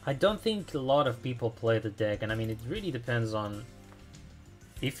 I don't think a lot of people play the deck, and I mean it really depends on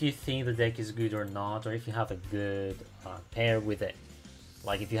if you think the deck is good or not, or if you have a good pair with it.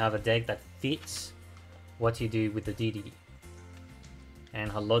 Like if you have a deck that fits what you do with the DDD.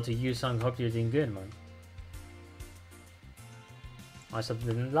 And hello to you, Sung. Hope you're doing good, man. Alright, so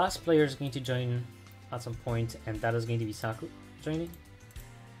the last player is going to join at some point, and that is going to be Saku joining.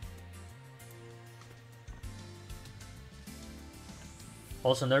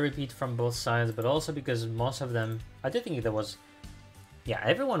 Also, no repeat from both sides, but also because most of them, I do think there was, yeah,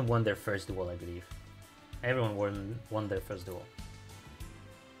 everyone won their first duel, I believe. Everyone won their first duel.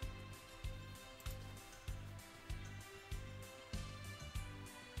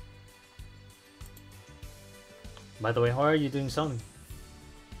 By the way, how are you doing, Song?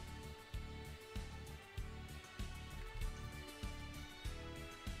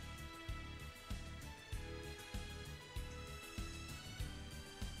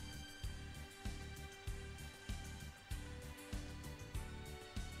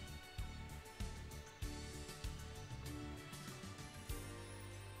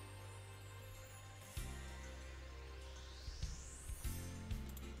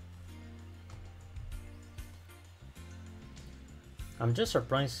 I'm just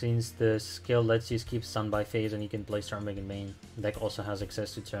surprised since the skill lets you skip stun by phase and you can play Stormbreak in main. The deck also has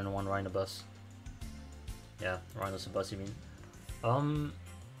access to turn 1 Rhino Bus. Yeah, Rhino's a bus you mean.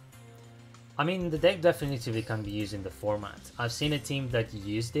 I mean the deck definitively can be used in the format. I've seen a team that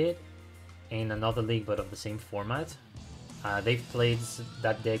used it in another league but of the same format. They've played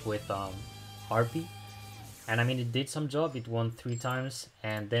that deck with Harpy. And I mean it did some job, it won 3 times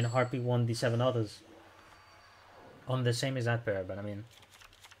and then Harpy won the 7 others. On the same exact pair, but I mean,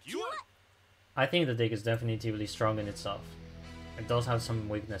 I think the deck is definitively strong in itself. It does have some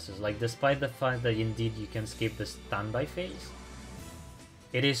weaknesses, like despite the fact that indeed you can skip the standby phase,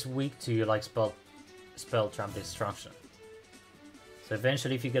 it is weak to like spell trap destruction. So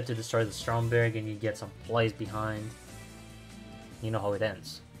eventually if you get to destroy the Stromberg and you get some plays behind, you know how it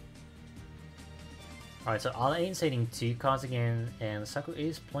ends. Alright, so Al-Ain's hitting 2 cards again, and Saku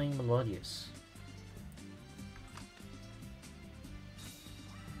is playing Melodious.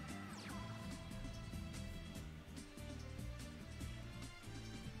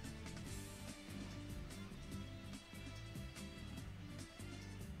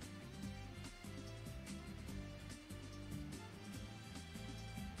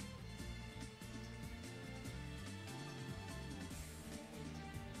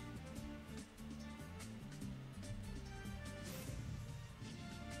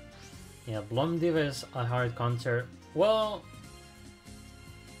 Yeah, Blomdiv is a hard counter. Well,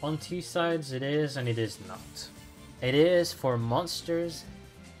 on 2 sides it is and it is not. It is for monsters,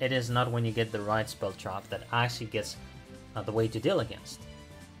 it is not when you get the right spell trap that actually gets the way to deal against.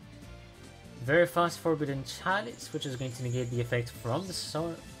 Very fast Forbidden Chalice, which is going to negate the effect from the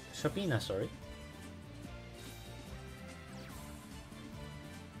Shopina, sorry.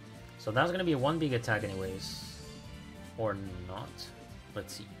 So that's gonna be one big attack anyways. Or not.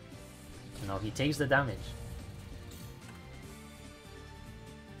 Let's see. No, he takes the damage.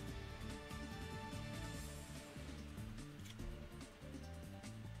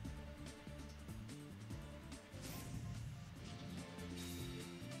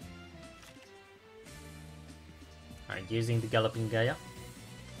 Alright, using the Galloping Gaia.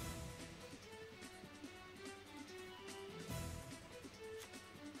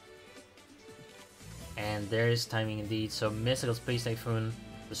 And there is timing indeed, so Mystical Space Typhoon,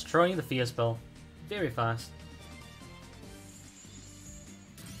 destroying the Fear spell, very fast.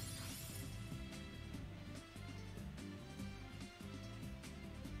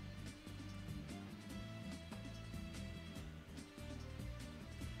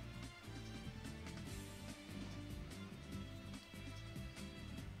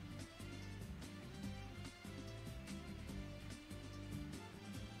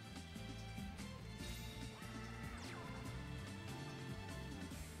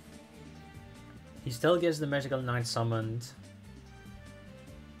 He still gets the Magical Knight summoned.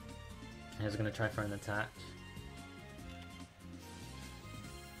 And he's gonna try for an attack.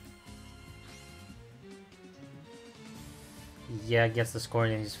 Yeah, gets the score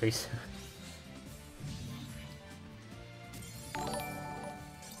in his face.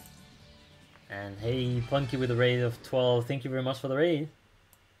 And hey, Punky with a raid of 12. Thank you very much for the raid.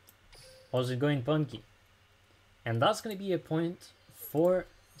 How's it going, Punky? And that's gonna be a point for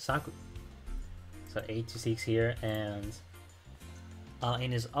Saku. So 8 to 6 here, and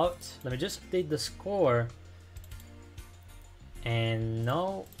in is out. Let me just update the score. And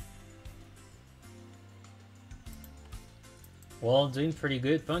no. Well, doing pretty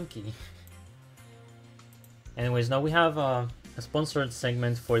good, Punky. Anyways, now we have a sponsored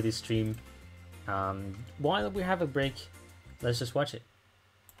segment for this stream. While we have a break, let's just watch it.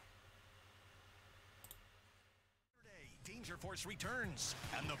 Force returns,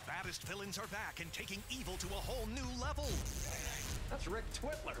 and the baddest villains are back and taking evil to a whole new level. That's Rick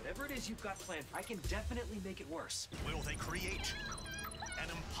Twitler. Whatever it is you've got planned, I can definitely make it worse. Will they create an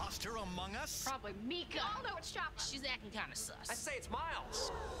imposter among us? Probably Mika. Oh no, it's Chopper. She's acting kind of sus. I say it's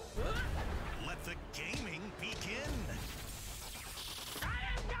Miles. Let the gaming begin. I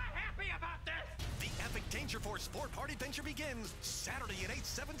am not happy about this. The epic Danger Force 4-part adventure begins Saturday at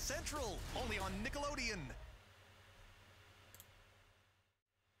 8/7 Central, only on Nickelodeon.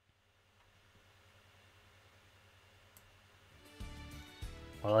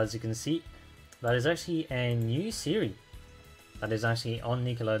 Well, as you can see, that is actually a new series that is actually on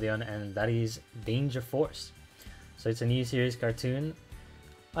Nickelodeon, and that is Danger Force. So it's a new series cartoon,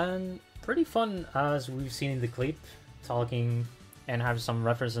 and pretty fun, as we've seen in the clip, talking and have some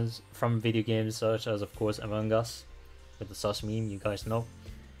references from video games such as, of course, Among Us with the sus meme, you guys know,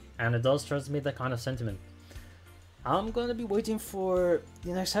 and it does transmit that kind of sentiment. I'm gonna be waiting for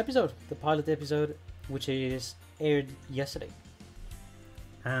the next episode, the pilot episode, which is aired yesterday.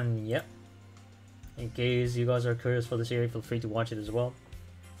 And yeah, in case you guys are curious for the series, feel free to watch it as well.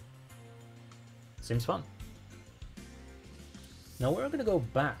 Seems fun. Now we're gonna go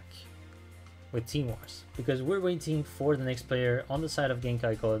back with Team Wars, because we're waiting for the next player on the side of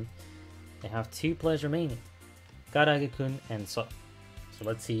Genkai Code. They have 2 players remaining, Karage-kun and So. So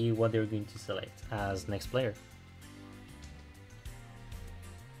let's see what they're going to select as next player.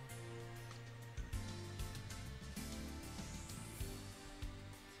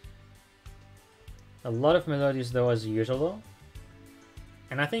 A lot of melodies though, as usual,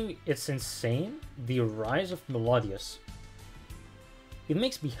 and I think it's insane, the rise of Melodious. It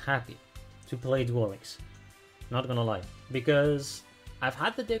makes me happy to play Duel Links, not gonna lie, because I've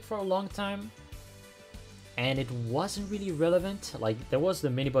had the deck for a long time and it wasn't really relevant. Like, there was the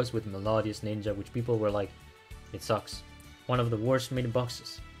mini box with Melodious Ninja, which people were like, it sucks, one of the worst mini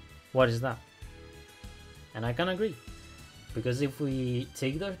boxes, what is that? And I can agree. Because if we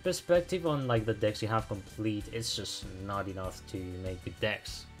take the perspective on like the decks you have complete, it's just not enough to make good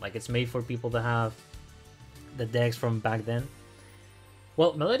decks. Like, it's made for people to have the decks from back then.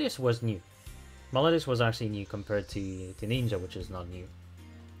 Well, Melodious was new. Melodious was actually new compared to Ninja, which is not new.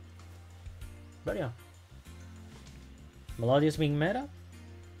 But yeah. Melodious being meta,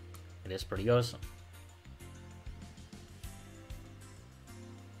 it is pretty awesome.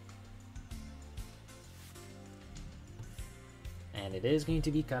 And it is going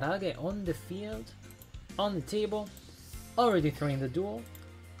to be Karage on the field, on the table, already throwing the duel.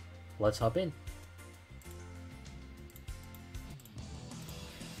 Let's hop in.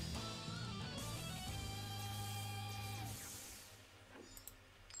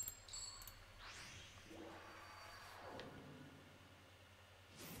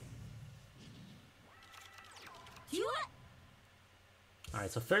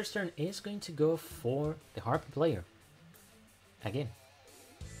 Alright, so first turn is going to go for the Harpy player. Again.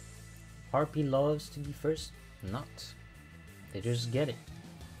 Harpy loves to be first. Not. They just get it.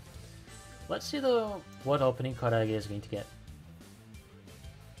 Let's see though what opening Karage is going to get.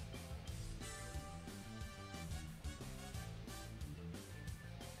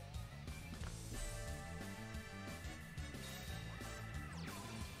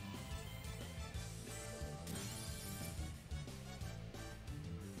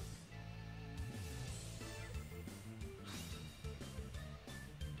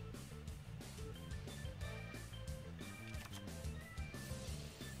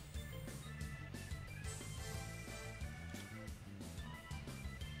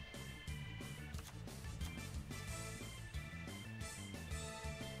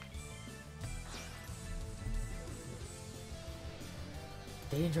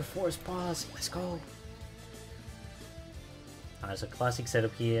 Danger Force pause, let's go! There's a classic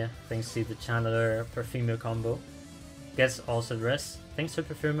setup here, thanks to the Channeler Perfumer combo. Gets also rest, thanks to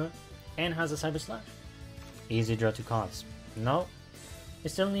Perfumer, and has a Cyber Slash. Easy draw to cards. No, he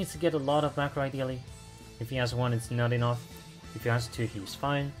still needs to get a lot of macro ideally. If he has one, it's not enough. If he has two, he's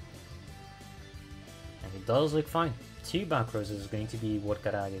fine. And it does look fine. 2 macros is going to be what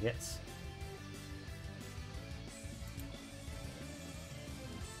Karage gets.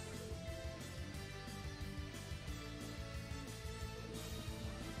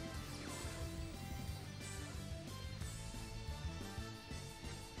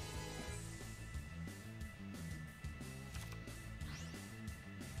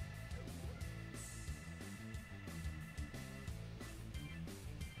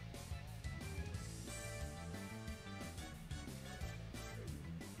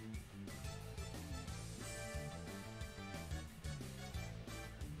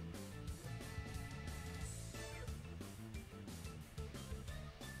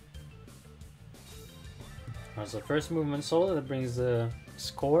 So first movement solo that brings the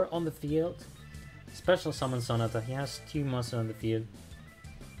score on the field. Special summon Sonata, he has 2 monsters on the field.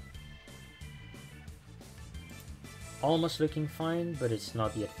 Almost looking fine, but it's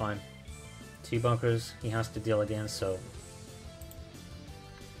not yet fine. 2 bunkers he has to deal against, so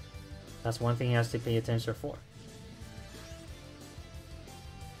that's one thing he has to pay attention for.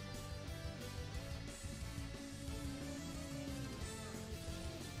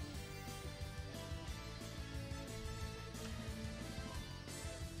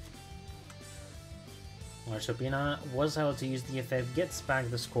 Shopina was able to use the effect, gets back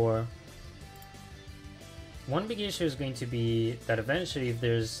the score. One big issue is going to be that eventually if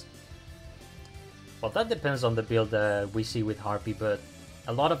there's... Well, that depends on the build that we see with Harpy, but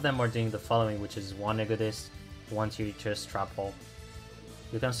a lot of them are doing the following, which is 1 Egotist, 1 Teacher's Trap Hole.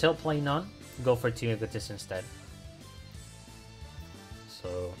 You can still play none, go for 2 Egotists instead.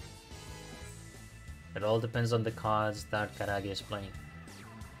 So... it all depends on the cards that Karage is playing.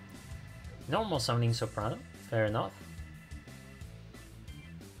 Normal summoning Soprano, fair enough.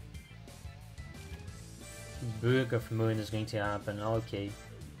 Book of Moon is going to happen, okay.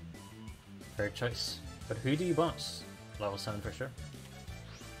 Fair choice. But who do you bounce? Level 7 for sure.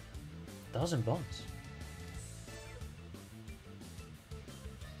 Doesn't bounce.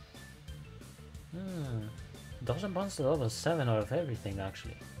 Doesn't bounce to level 7 out of everything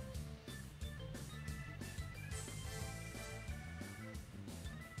actually.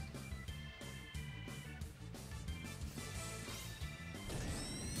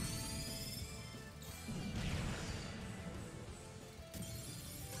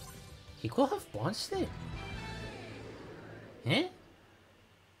 He could have launched it. Eh?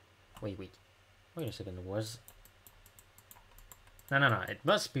 Wait a second, was... No, it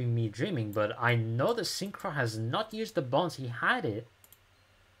must be me dreaming, but I know the Synchro has not used the bounce, he had it.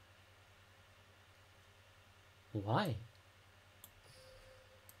 Why?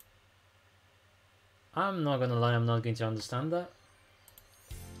 I'm not gonna lie, I'm not going to understand that.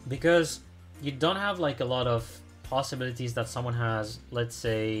 Because you don't have like a lot of possibilities that someone has, let's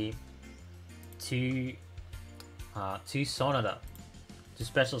say, two Sonata to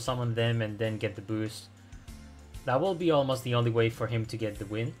special summon them and then get the boost. That will be almost the only way for him to get the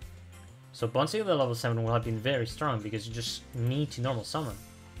win. So bouncing the level 7 will have been very strong because you just need to normal summon.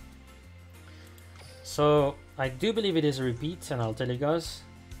 So I do believe it is a repeat, and I'll tell you guys,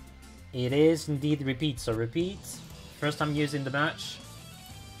 it is indeed repeat. So repeat, first time used in the match.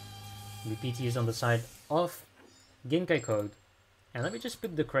 Repeat is on the side of Genkai code. And let me just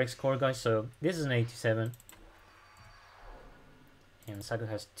put the correct score, guys. So this is an 87. And Saku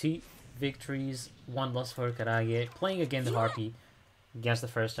has 2 victories, 1 loss for Karage. Playing again the Harpy against the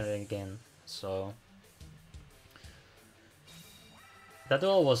first turn again. So That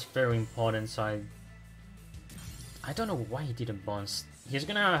duel was very important, so I don't know why he didn't bounce. He's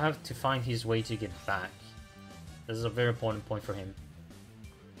gonna have to find his way to get back. This is a very important point for him.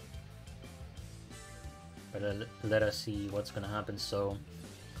 But let us see what's gonna happen. So,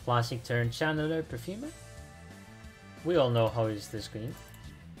 classic turn, Channeler, Perfumer. We all know how is this green.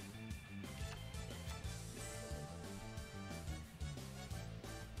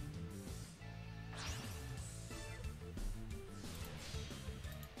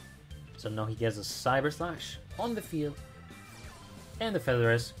 So now he gets a Cyber Slash on the field. And the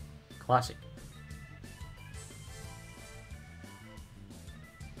Featheress, classic.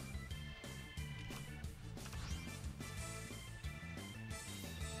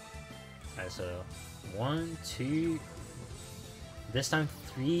 Alright, so 1, 2. This time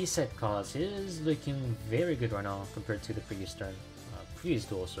 3 set cards. It is looking very good right now compared to the previous turn. Previous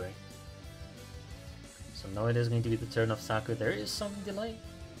duel, sorry. So now it is going to be the turn of Saku. There is some delay.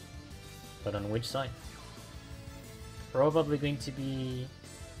 But on which side? Probably going to be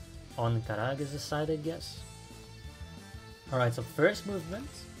on Karaga's side, I guess. Alright, so first movement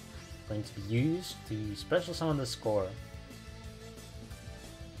going to be used to special summon the score.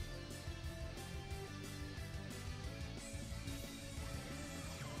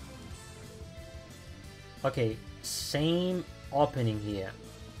 Okay, same opening here.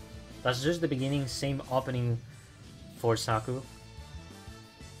 That's just the beginning, same opening for Saku.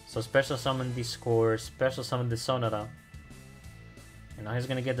 So special summon the score, special summon the Sonata. And now he's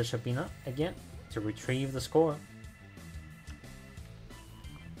gonna get the Shapina again to retrieve the score.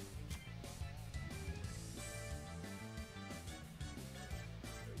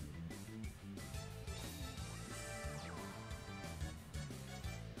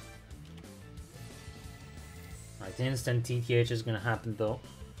 Alright, the instant TTH is gonna happen though.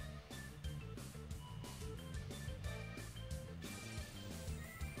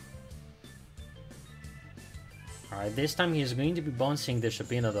 Alright, this time he's going to be bouncing the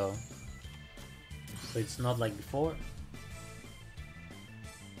Shapina though. So it's not like before.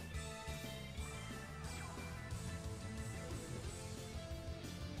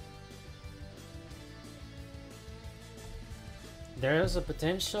 There is a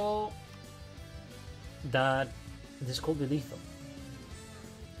potential that this could be lethal.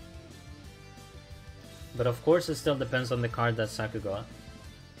 But of course it still depends on the card that Saku got.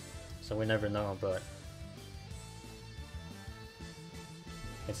 So we never know, but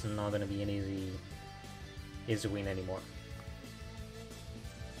it's not gonna be an easy win anymore.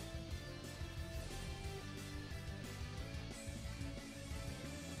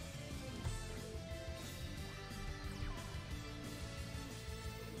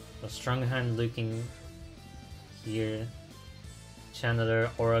 A strong hand looking here. Channeler,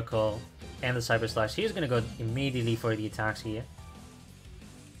 Oracle, and the Cyber Slash. He's gonna go immediately for the attacks here.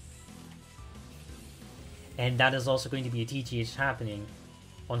 And that is also going to be a TTH happening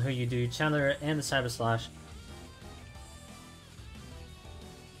on who you do Channeler and the Cyber Slash.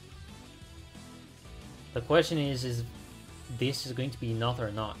 The question is this is going to be enough or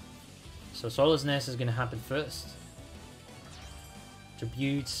not? So Soulless Nest is going to happen first.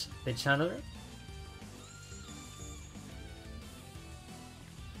 Tributes the Channeler.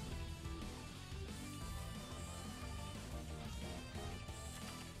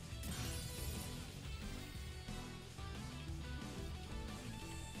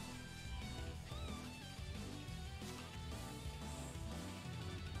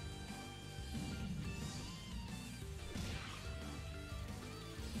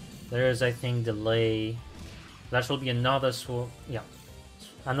 There is, I think, delay. That will be another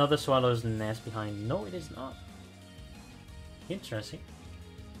another Swallow's Nest behind. No, it is not. Interesting.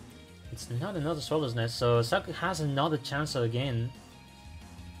 It's not another Swallow's Nest, so Saku has another chance again.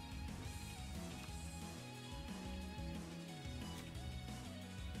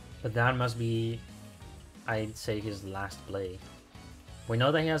 But that must be, I'd say, his last play. We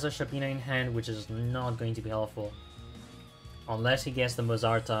know that he has a Shapina in hand, which is not going to be helpful. Unless he gets the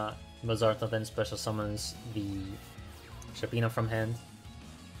Mozarta, Mozarta then special summons the Shapina from hand.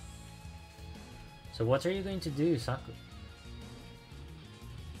 So what are you going to do, Saku?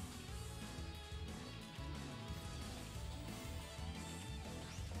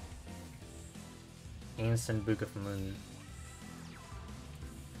 Instant Book of Moon.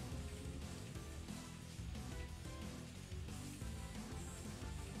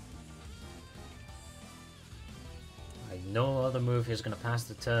 No other move is gonna pass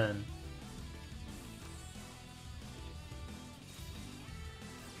the turn.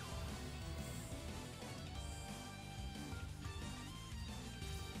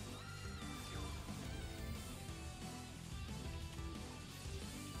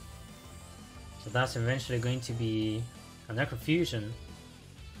 So that's eventually going to be a necrofusion.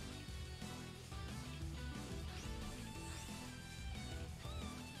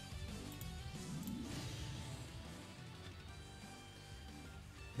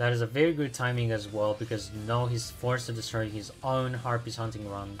 That is a very good timing as well, because now he's forced to destroy his own Harpy's hunting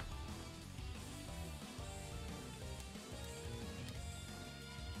run.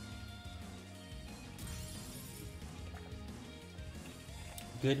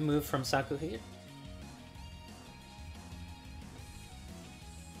 Good move from Saku here.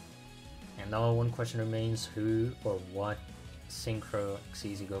 And now one question remains, who or what synchro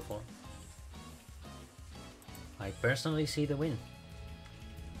Xyz he go for? I personally see the win.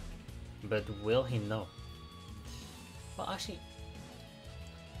 But will he know? Well, actually,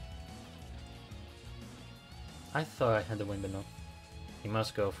 I thought I had the win, but no. He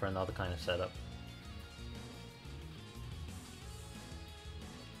must go for another kind of setup.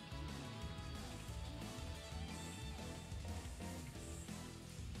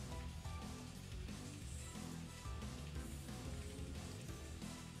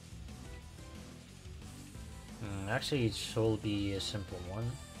 Actually, it should be a simple one.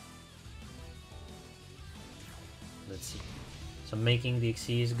 Let's see. So making the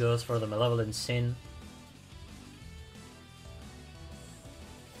Xyz goes for the Malevolent Sin.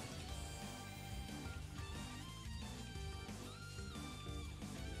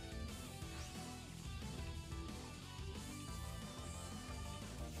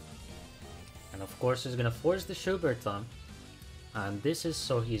 And of course he's gonna force the Schubert thumb. And this is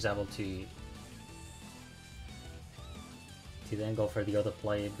so he's able to then go for the other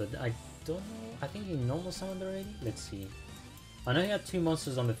play, but I don't know. I think he normal summoned already. Let's see. I know he had 2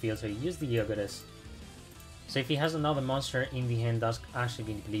 monsters on the field, so he used the Yogodist. So if he has another monster in the hand, that's actually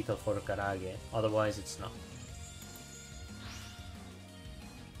going to be lethal for Karage. Otherwise, it's not.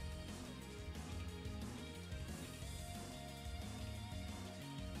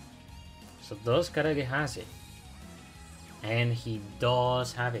 So does Karage has it? And he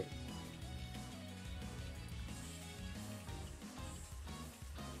does have it.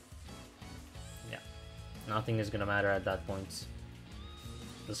 Nothing is gonna matter at that point.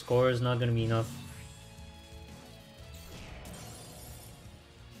 The score is not gonna be enough.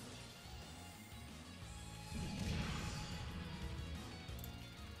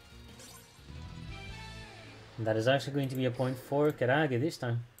 And that is actually going to be a point for Karage this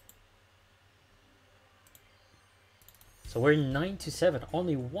time. So we're 9-7,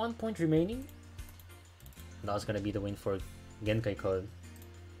 only 1 point remaining. That's gonna be the win for Genkai Code.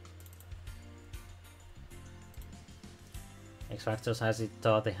 X Factors has it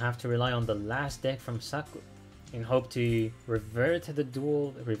thought they have to rely on the last deck from Saku in hope to revert the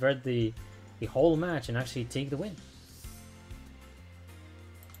duel, revert the whole match and actually take the win.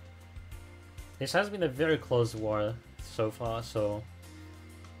 This has been a very close war so far, so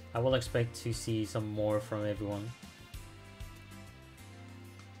I will expect to see some more from everyone.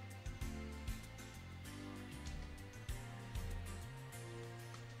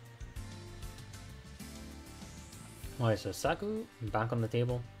 Alright, so Saku back on the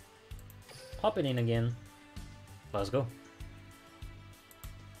table. Hop it in again. Let's go.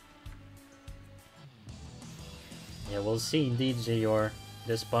 Yeah, we'll see indeed, JR,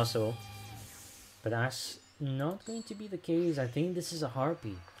 this possible. But that's not going to be the case. I think this is a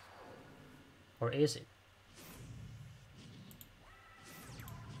Harpy. Or is it?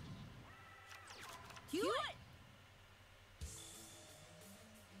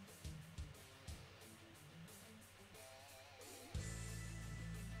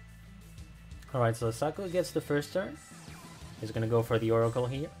 Alright, so Saku gets the first turn. He's gonna go for the Oracle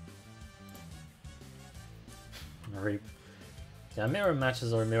here. Rip. Yeah, mirror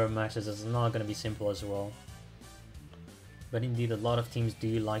matches or mirror matches is not gonna be simple as well. But indeed, a lot of teams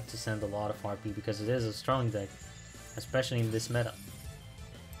do like to send a lot of RP because it is a strong deck, especially in this meta.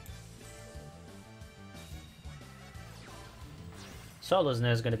 Solo's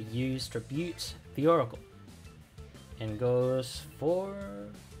now is gonna be used, tributes the Oracle. And goes for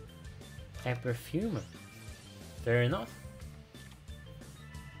a Perfumer. Fair enough.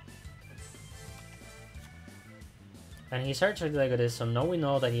 And he searched like this, so now we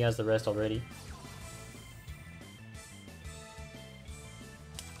know that he has the rest already.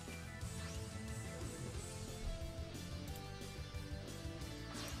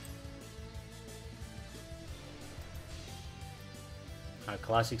 Our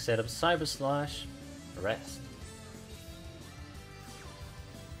classic setup, Cyber Slash, rest.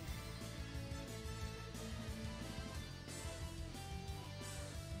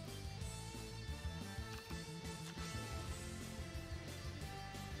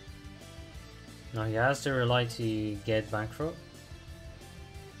 Now he has to rely to get back throw.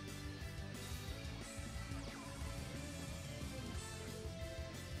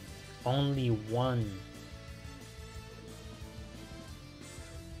 Only one.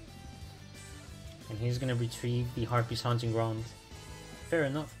 And he's gonna retrieve the Harpy's Hunting Ground. Fair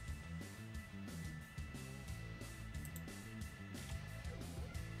enough.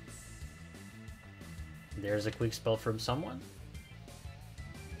 There's a quick spell from someone.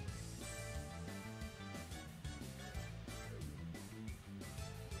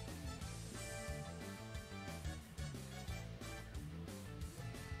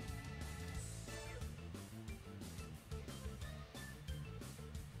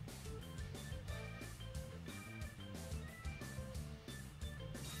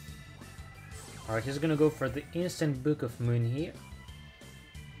 Alright, he's gonna go for the instant Book of Moon here.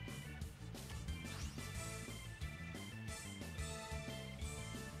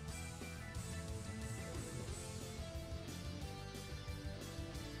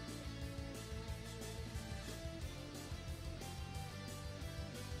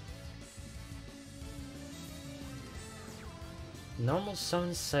 Normal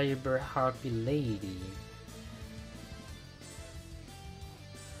Sun Saber Harpy Lady.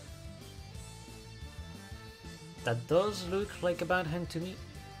 That does look like a bad hand to me.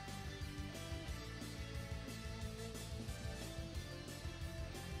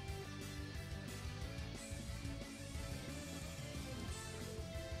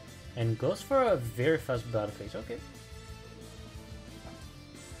 And goes for a very fast battle phase, okay.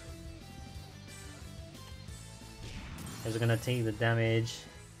 He's gonna take the damage.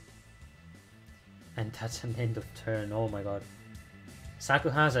 And that's an end of turn, oh my god. Saku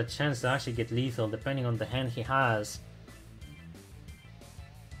has a chance to actually get lethal depending on the hand he has.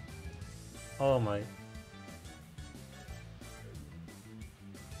 Oh my.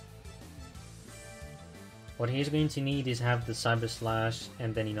 What he's going to need is have the Cyber Slash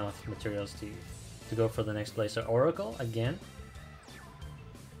and then enough materials to go for the next play. So Oracle again.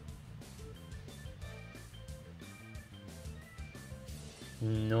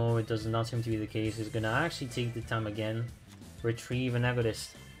 No, it does not seem to be the case. He's gonna actually take the time again. Retrieve an Agodist.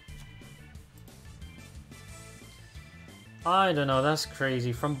 I don't know, that's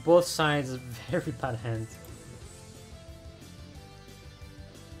crazy. From both sides, very bad hand.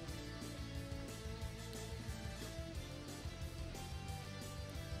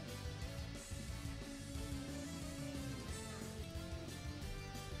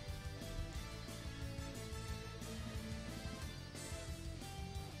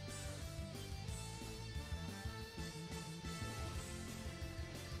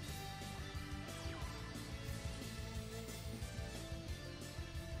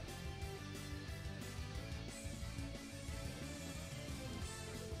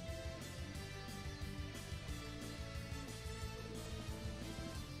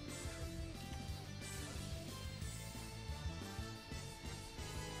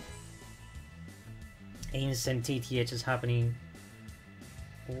 Instant TTH is happening.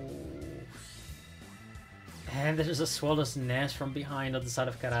 Ooh. And there's a Swallow's Nest from behind on the side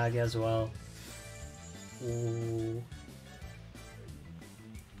of Karage as well. Ooh.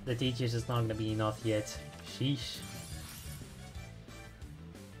 The TTH is not gonna be enough yet. Sheesh.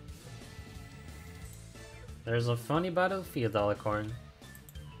 There's a funny battlefield, Alicorn.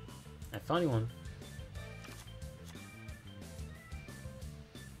 A funny one.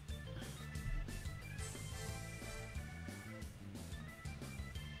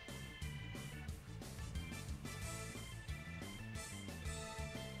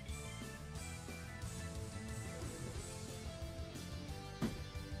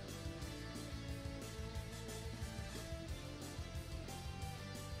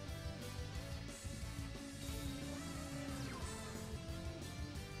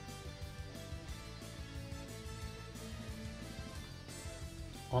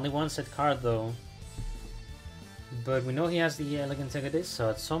 Only one set card though. But we know he has the Elegant Agodist, so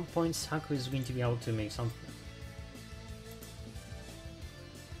at some point Saku is going to be able to make something.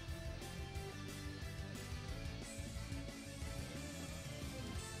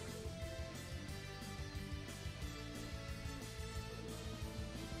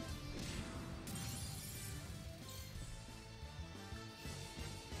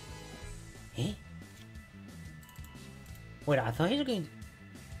 Eh? Wait, I thought he was going to...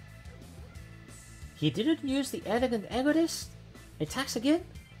 He didn't use the Elegant Agodist? Attacks again?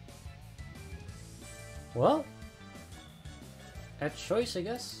 Well, at choice, I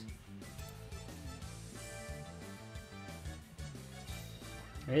guess.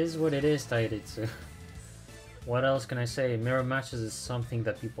 It is what it is, Taijutsu. What else can I say? Mirror matches is something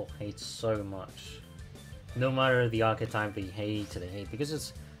that people hate so much. No matter the archetype they hate, because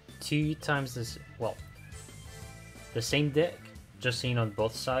it's 2 times this. Well, the same deck, just seen on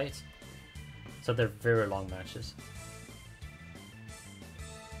both sides. So they're very long matches.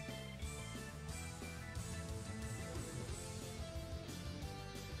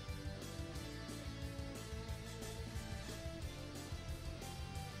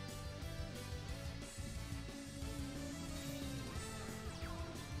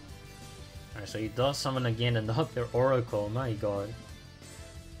 Alright, so he does summon again another Oracle, my god.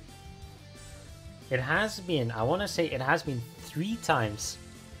 It has been, I want to say it has been 3 times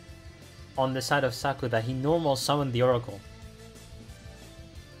on the side of Saku that he normal summoned the Oracle.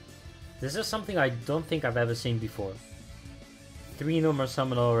 This is something I don't think I've ever seen before. 3 normal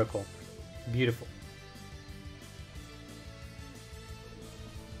summon Oracle. Beautiful.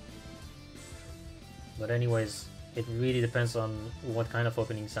 But anyways, it really depends on what kind of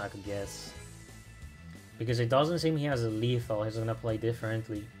opening Saku gets. Because it doesn't seem he has a lethal, he's gonna play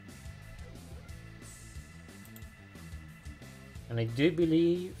differently. And I do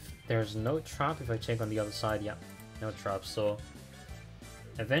believe there's no trap if I check on the other side. Yeah, no trap. So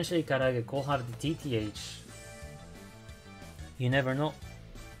eventually Karage could have the TTH. You never know.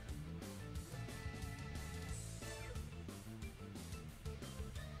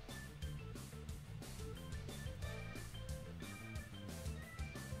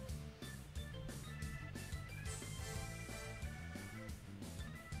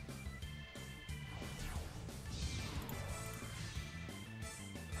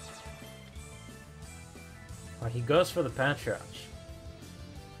 He goes for the Patriarch.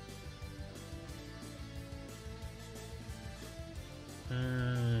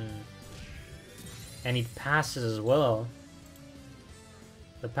 And he passes as well.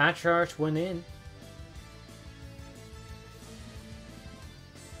 The Patriarch went in.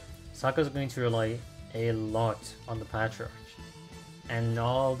 Saka's going to rely a lot on the Patriarch. And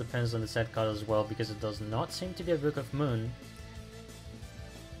all depends on the set card as well, because it does not seem to be a Book of Moon.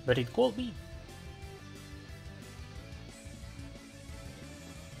 But it could be.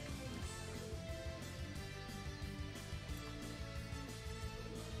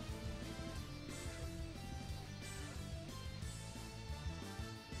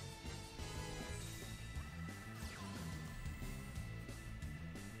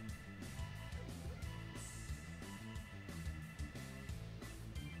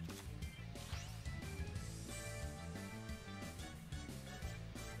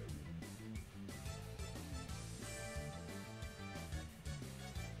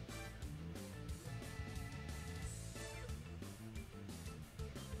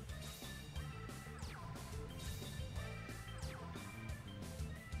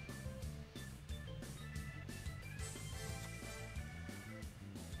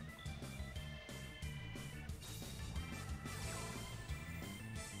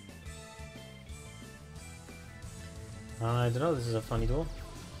 I don't know, this is a funny duel.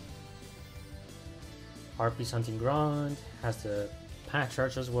 Harpy's hunting ground, has the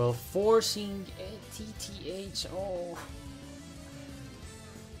Patriarch as well, forcing a TTH. Oh.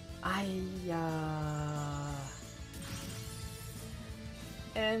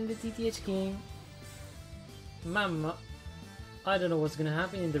 And the TTH game. Mama. I don't know what's gonna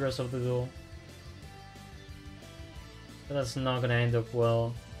happen in the rest of the duel. But that's not gonna end up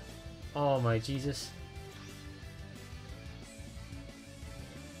well. Oh my Jesus.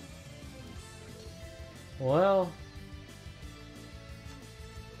 Well,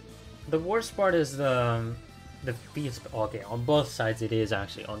 the worst part is the field. Okay, on both sides it is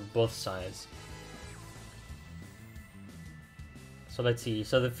actually on both sides. So let's see.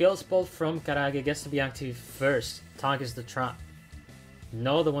 So the field spell from Karage gets to be active first. Targets the trap.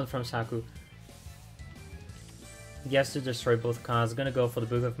 No, the one from Saku. Gets to destroy both cards. Gonna go for the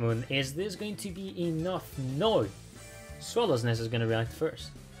Book of Moon. Is this going to be enough? No. Swallow's Nest is gonna react first.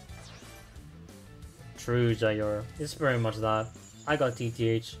 True, Jayor. It's very much that. I got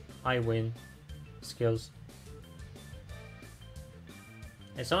TTH. I win. Skills.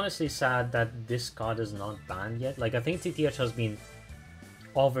 It's honestly sad that this card is not banned yet. Like, I think TTH has been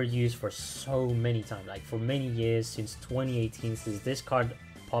overused for so many times. Like, for many years, since 2018, since this card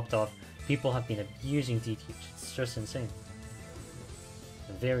popped off, people have been abusing TTH. It's just insane.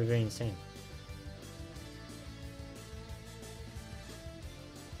 Very, very insane.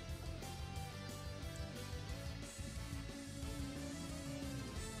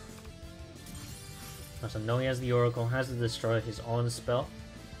 So now he has the Oracle, has to destroy his own spell.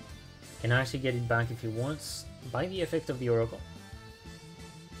 Can actually get it back if he wants by the effect of the Oracle.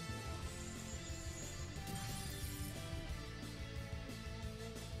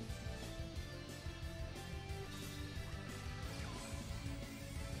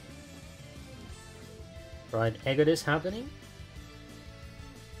 Alright, Eggot is happening.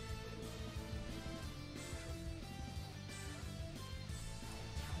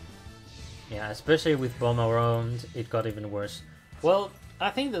 Yeah, especially with bomb around, it got even worse. Well, I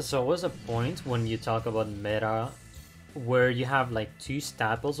think there's always a point when you talk about meta where you have like 2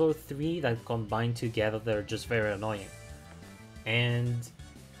 staples or 3 that combine together that are just very annoying. And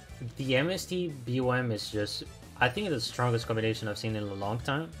the MST BOM is just, I think, the strongest combination I've seen in a long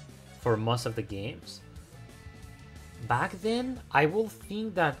time for most of the games. Back then, I will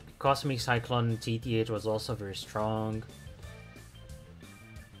think that Cosmic Cyclone TTH was also very strong.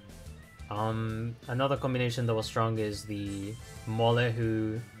 Another combination that was strong is the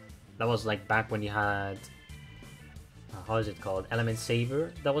Molehu. That was like back when you had, how is it called? Element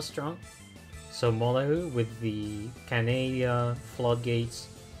Saber, that was strong. So Molehu with the Canadia Floodgates,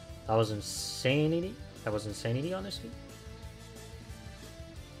 that was insanity. That was insanity, honestly.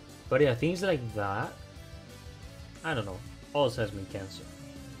 But yeah, things like that, I don't know, also has been cancelled.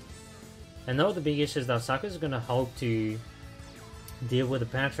 I know the big issue is that Saka is gonna hope to deal with the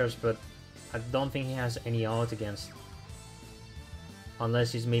Patriarchs, but I don't think he has any out against,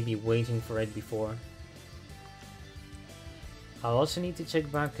 unless he's maybe waiting for it before. I'll also need to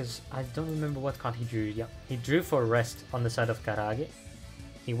check back because I don't remember what card he drew. Yeah, he drew for rest on the side of Karage.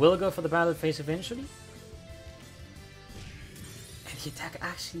 He will go for the battle phase eventually. And the attack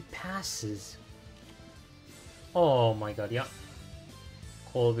actually passes. Oh my god, yeah.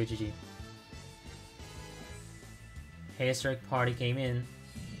 Cool BGG. Haystack Party came in.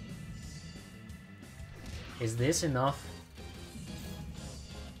 Is this enough?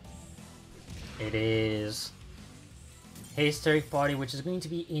 It is. Haystack Party, which is going to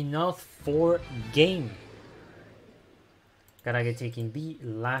be enough for game. Karage taking the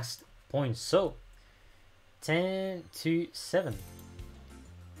last point. So 10-7.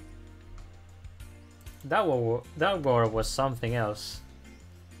 That war was something else.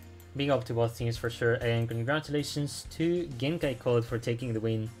 Big up to both teams for sure, and congratulations to Genkai Code for taking the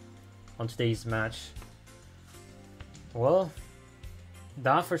win on today's match. Well,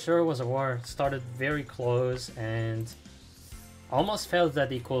 that for sure was a war. It started very close and almost felt that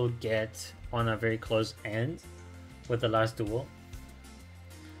they could get on a very close end with the last duel.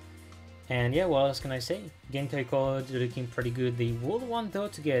 And yeah, what else can I say? Genkai Code looking pretty good. They would want though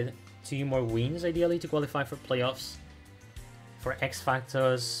to get 2 more wins ideally to qualify for playoffs. For X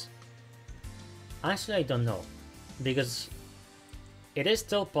Factors, actually I don't know, because it is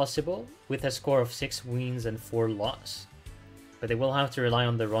still possible with a score of 6 wins and 4 losses, but they will have to rely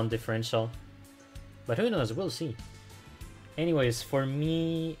on the run differential. But who knows, we'll see. Anyways, for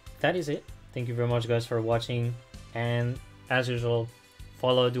me, that is it. Thank you very much guys for watching, and as usual,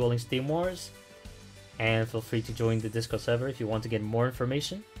 follow Duel Links Team Wars, and feel free to join the Discord server if you want to get more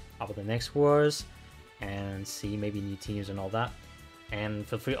information about the next wars and see maybe new teams and all that. And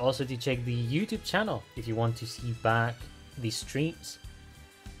feel free also to check the YouTube channel if you want to see back the streams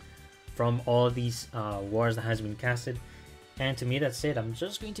from all these wars that has been casted. And to me, that's it. I'm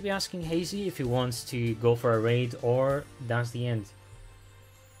just going to be asking Hazy if he wants to go for a raid or that's the end.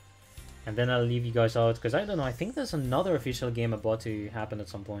 And then I'll leave you guys out because I don't know, I think there's another official game about to happen at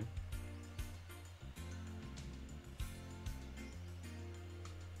some point.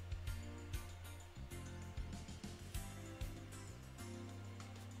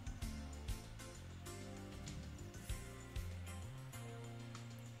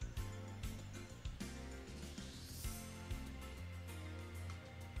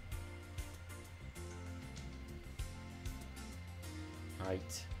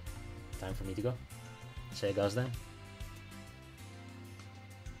 Alright, time for me to go. See you guys then.